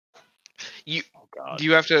 you Oh god.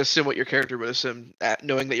 you have to assume what your character would assume,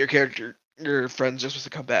 knowing that your friend's just supposed to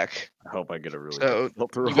come back. I hope I get a really So good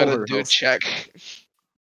filter You gotta roll or do a else- check.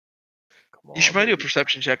 Come You should probably do a baby.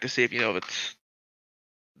 perception check to see if you know if it's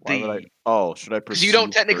Why would I? Oh, should I? because you don't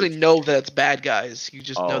perceive technically first? know that it's bad guys. You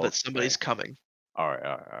just know Oh, that somebody's okay. coming. All right.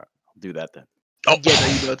 I'll do that then. Oh, Yeah, no,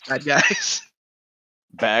 you know it's bad guys.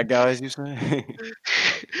 Bad guys, you say?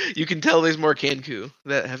 You can tell there's more Kanku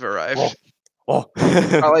that have arrived. Oh.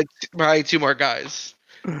 Probably 2 more guys.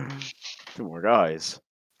 2 more guys.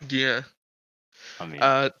 Yeah. I mean,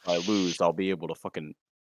 Uh, if I lose, I'll be able to fucking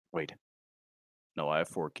wait. No, I have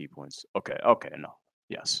 4 key points. Okay, no.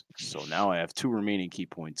 Yes. So now I have 2 remaining key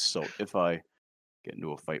points. So if I get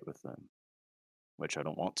into a fight with them, which I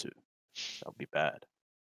don't want to, that would be bad.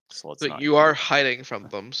 So let's but not you get are into- hiding from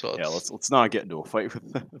them, so Yeah, it's, let's not get into a fight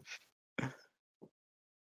with them. I'm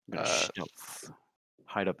gonna Uh, stealth.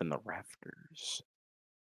 Hide up in the rafters.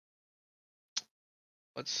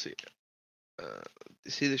 let's see.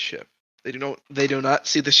 See the ship. They do not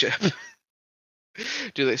see the ship.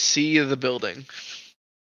 Do they see the building?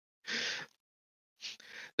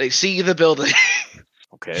 They see the building.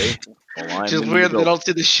 Okay. Well, I'm Which is in the weird. They building. don't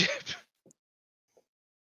see the ship.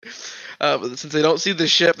 But since they don't see the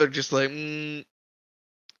ship, they're just like, the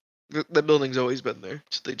building's always been there.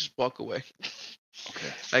 So they just walk away.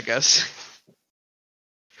 Okay. I guess.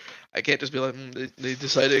 I can't just be like, they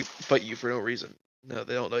decided to fight you for no reason. No,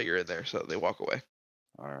 they don't know you're in there, so they walk away.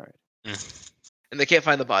 All right. And they can't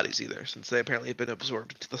find the bodies either, since they apparently have been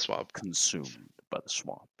absorbed into the swamp. Consumed by the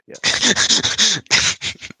swamp. Yeah.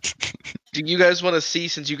 Do you guys want to see,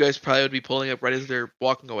 since you guys probably would be pulling up right as they're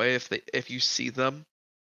walking away, if you see them?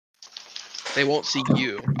 They won't see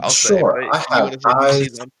you, I'll say. Sure, But I you have wanna see if you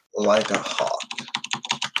see eyes them. like a hawk.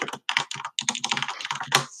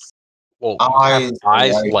 Well, you have Eyes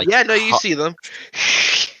eyes like- like Yeah, no, you hu- see them.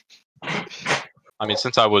 I mean,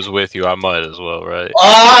 since I was with you, I might as well, right?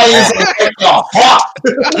 Eyes like a hawk.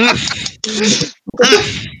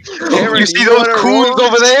 Cameron, You see you those wanna coons roll?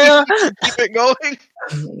 over there? Keep it going.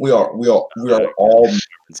 We are all.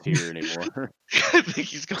 It's here anymore. I think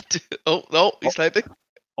he's got to. Oh no, he's typing.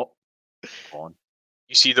 One.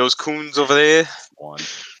 You see those coons over there? One.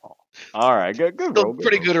 Oh. All right. Good Still roll.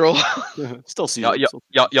 pretty good roll. Still see Y'all, them, y'all, still-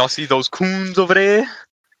 y'all, y'all see those coons over there?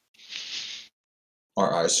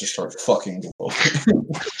 Our eyes just start fucking glowing.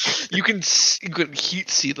 You can heat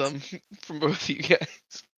see them from both of you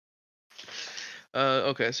guys.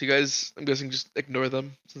 Okay, so you guys, I'm guessing, just ignore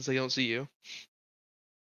them since they don't see you,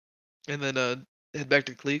 and then head back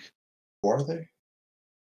to Cleek. Who are they?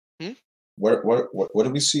 Hmm? What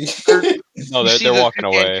did we see? No, You they're see the walking two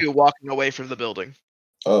away. Ganku walking away from the building.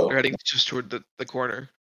 Oh, They're heading just toward the corner.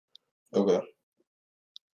 okay.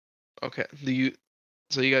 Okay.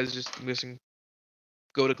 So you guys just, I'm guessing,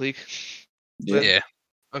 go to Cleek? Yeah. Yeah.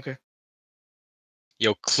 Okay.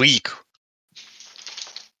 Yo, Cleek.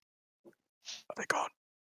 Are they gone?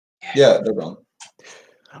 Yeah, they're gone.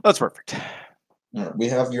 That's perfect. All right, we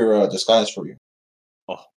have your disguise for you.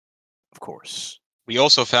 Of course. We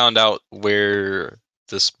also found out where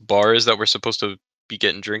this bar is that we're supposed to be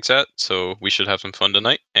getting drinks at, so we should have some fun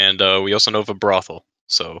tonight. And we also know of a brothel,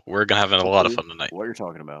 so we're gonna have a lot of fun tonight. What you're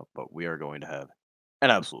talking about, but we are going to have an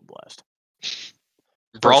absolute blast.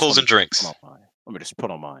 Brothels First, and drinks. let me just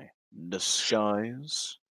put on my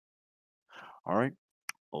disguise. All right,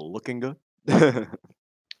 looking good.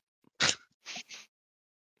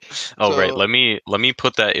 Oh right, So- let me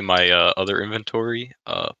put that in my other inventory.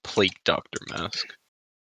 Plague doctor mask.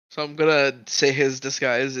 So I'm gonna say his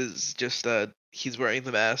disguise is just he's wearing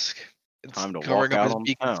the mask. It's Time to covering walk up out his on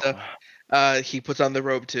beak and town. stuff. He puts on the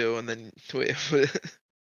robe too, and then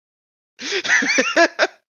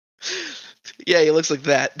yeah, he looks like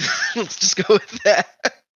that. Let's just go with that.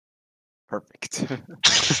 Perfect.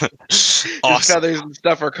 His Awesome. feathers and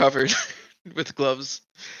stuff are covered with gloves.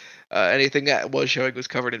 Anything that was showing was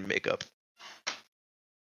covered in makeup.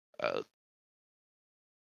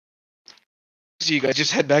 So you guys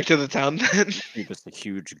just head back to the town then? Just a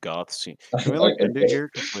huge goth scene. Can we like end it here?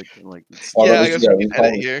 'Cause, like it's- Oh, Yeah, I this- guess yeah, we we can edit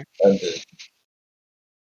probably- here. And,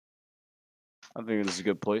 I think this is a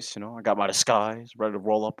good place. You know, I got my disguise ready to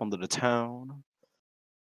roll up onto the town.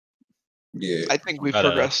 yeah. I think we've Gotta-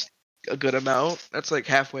 progressed a good amount. That's like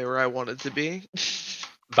halfway where I wanted to be.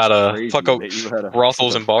 About to Crazy fuck up that you had a-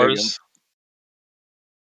 brothels such a and big bars.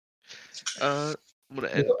 I'm gonna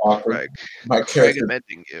Yeah, end awkward. Craig. My Craig character,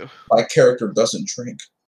 amending you. my character doesn't drink.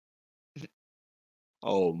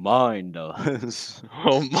 Oh, mine does.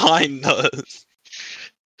 Oh, mine does.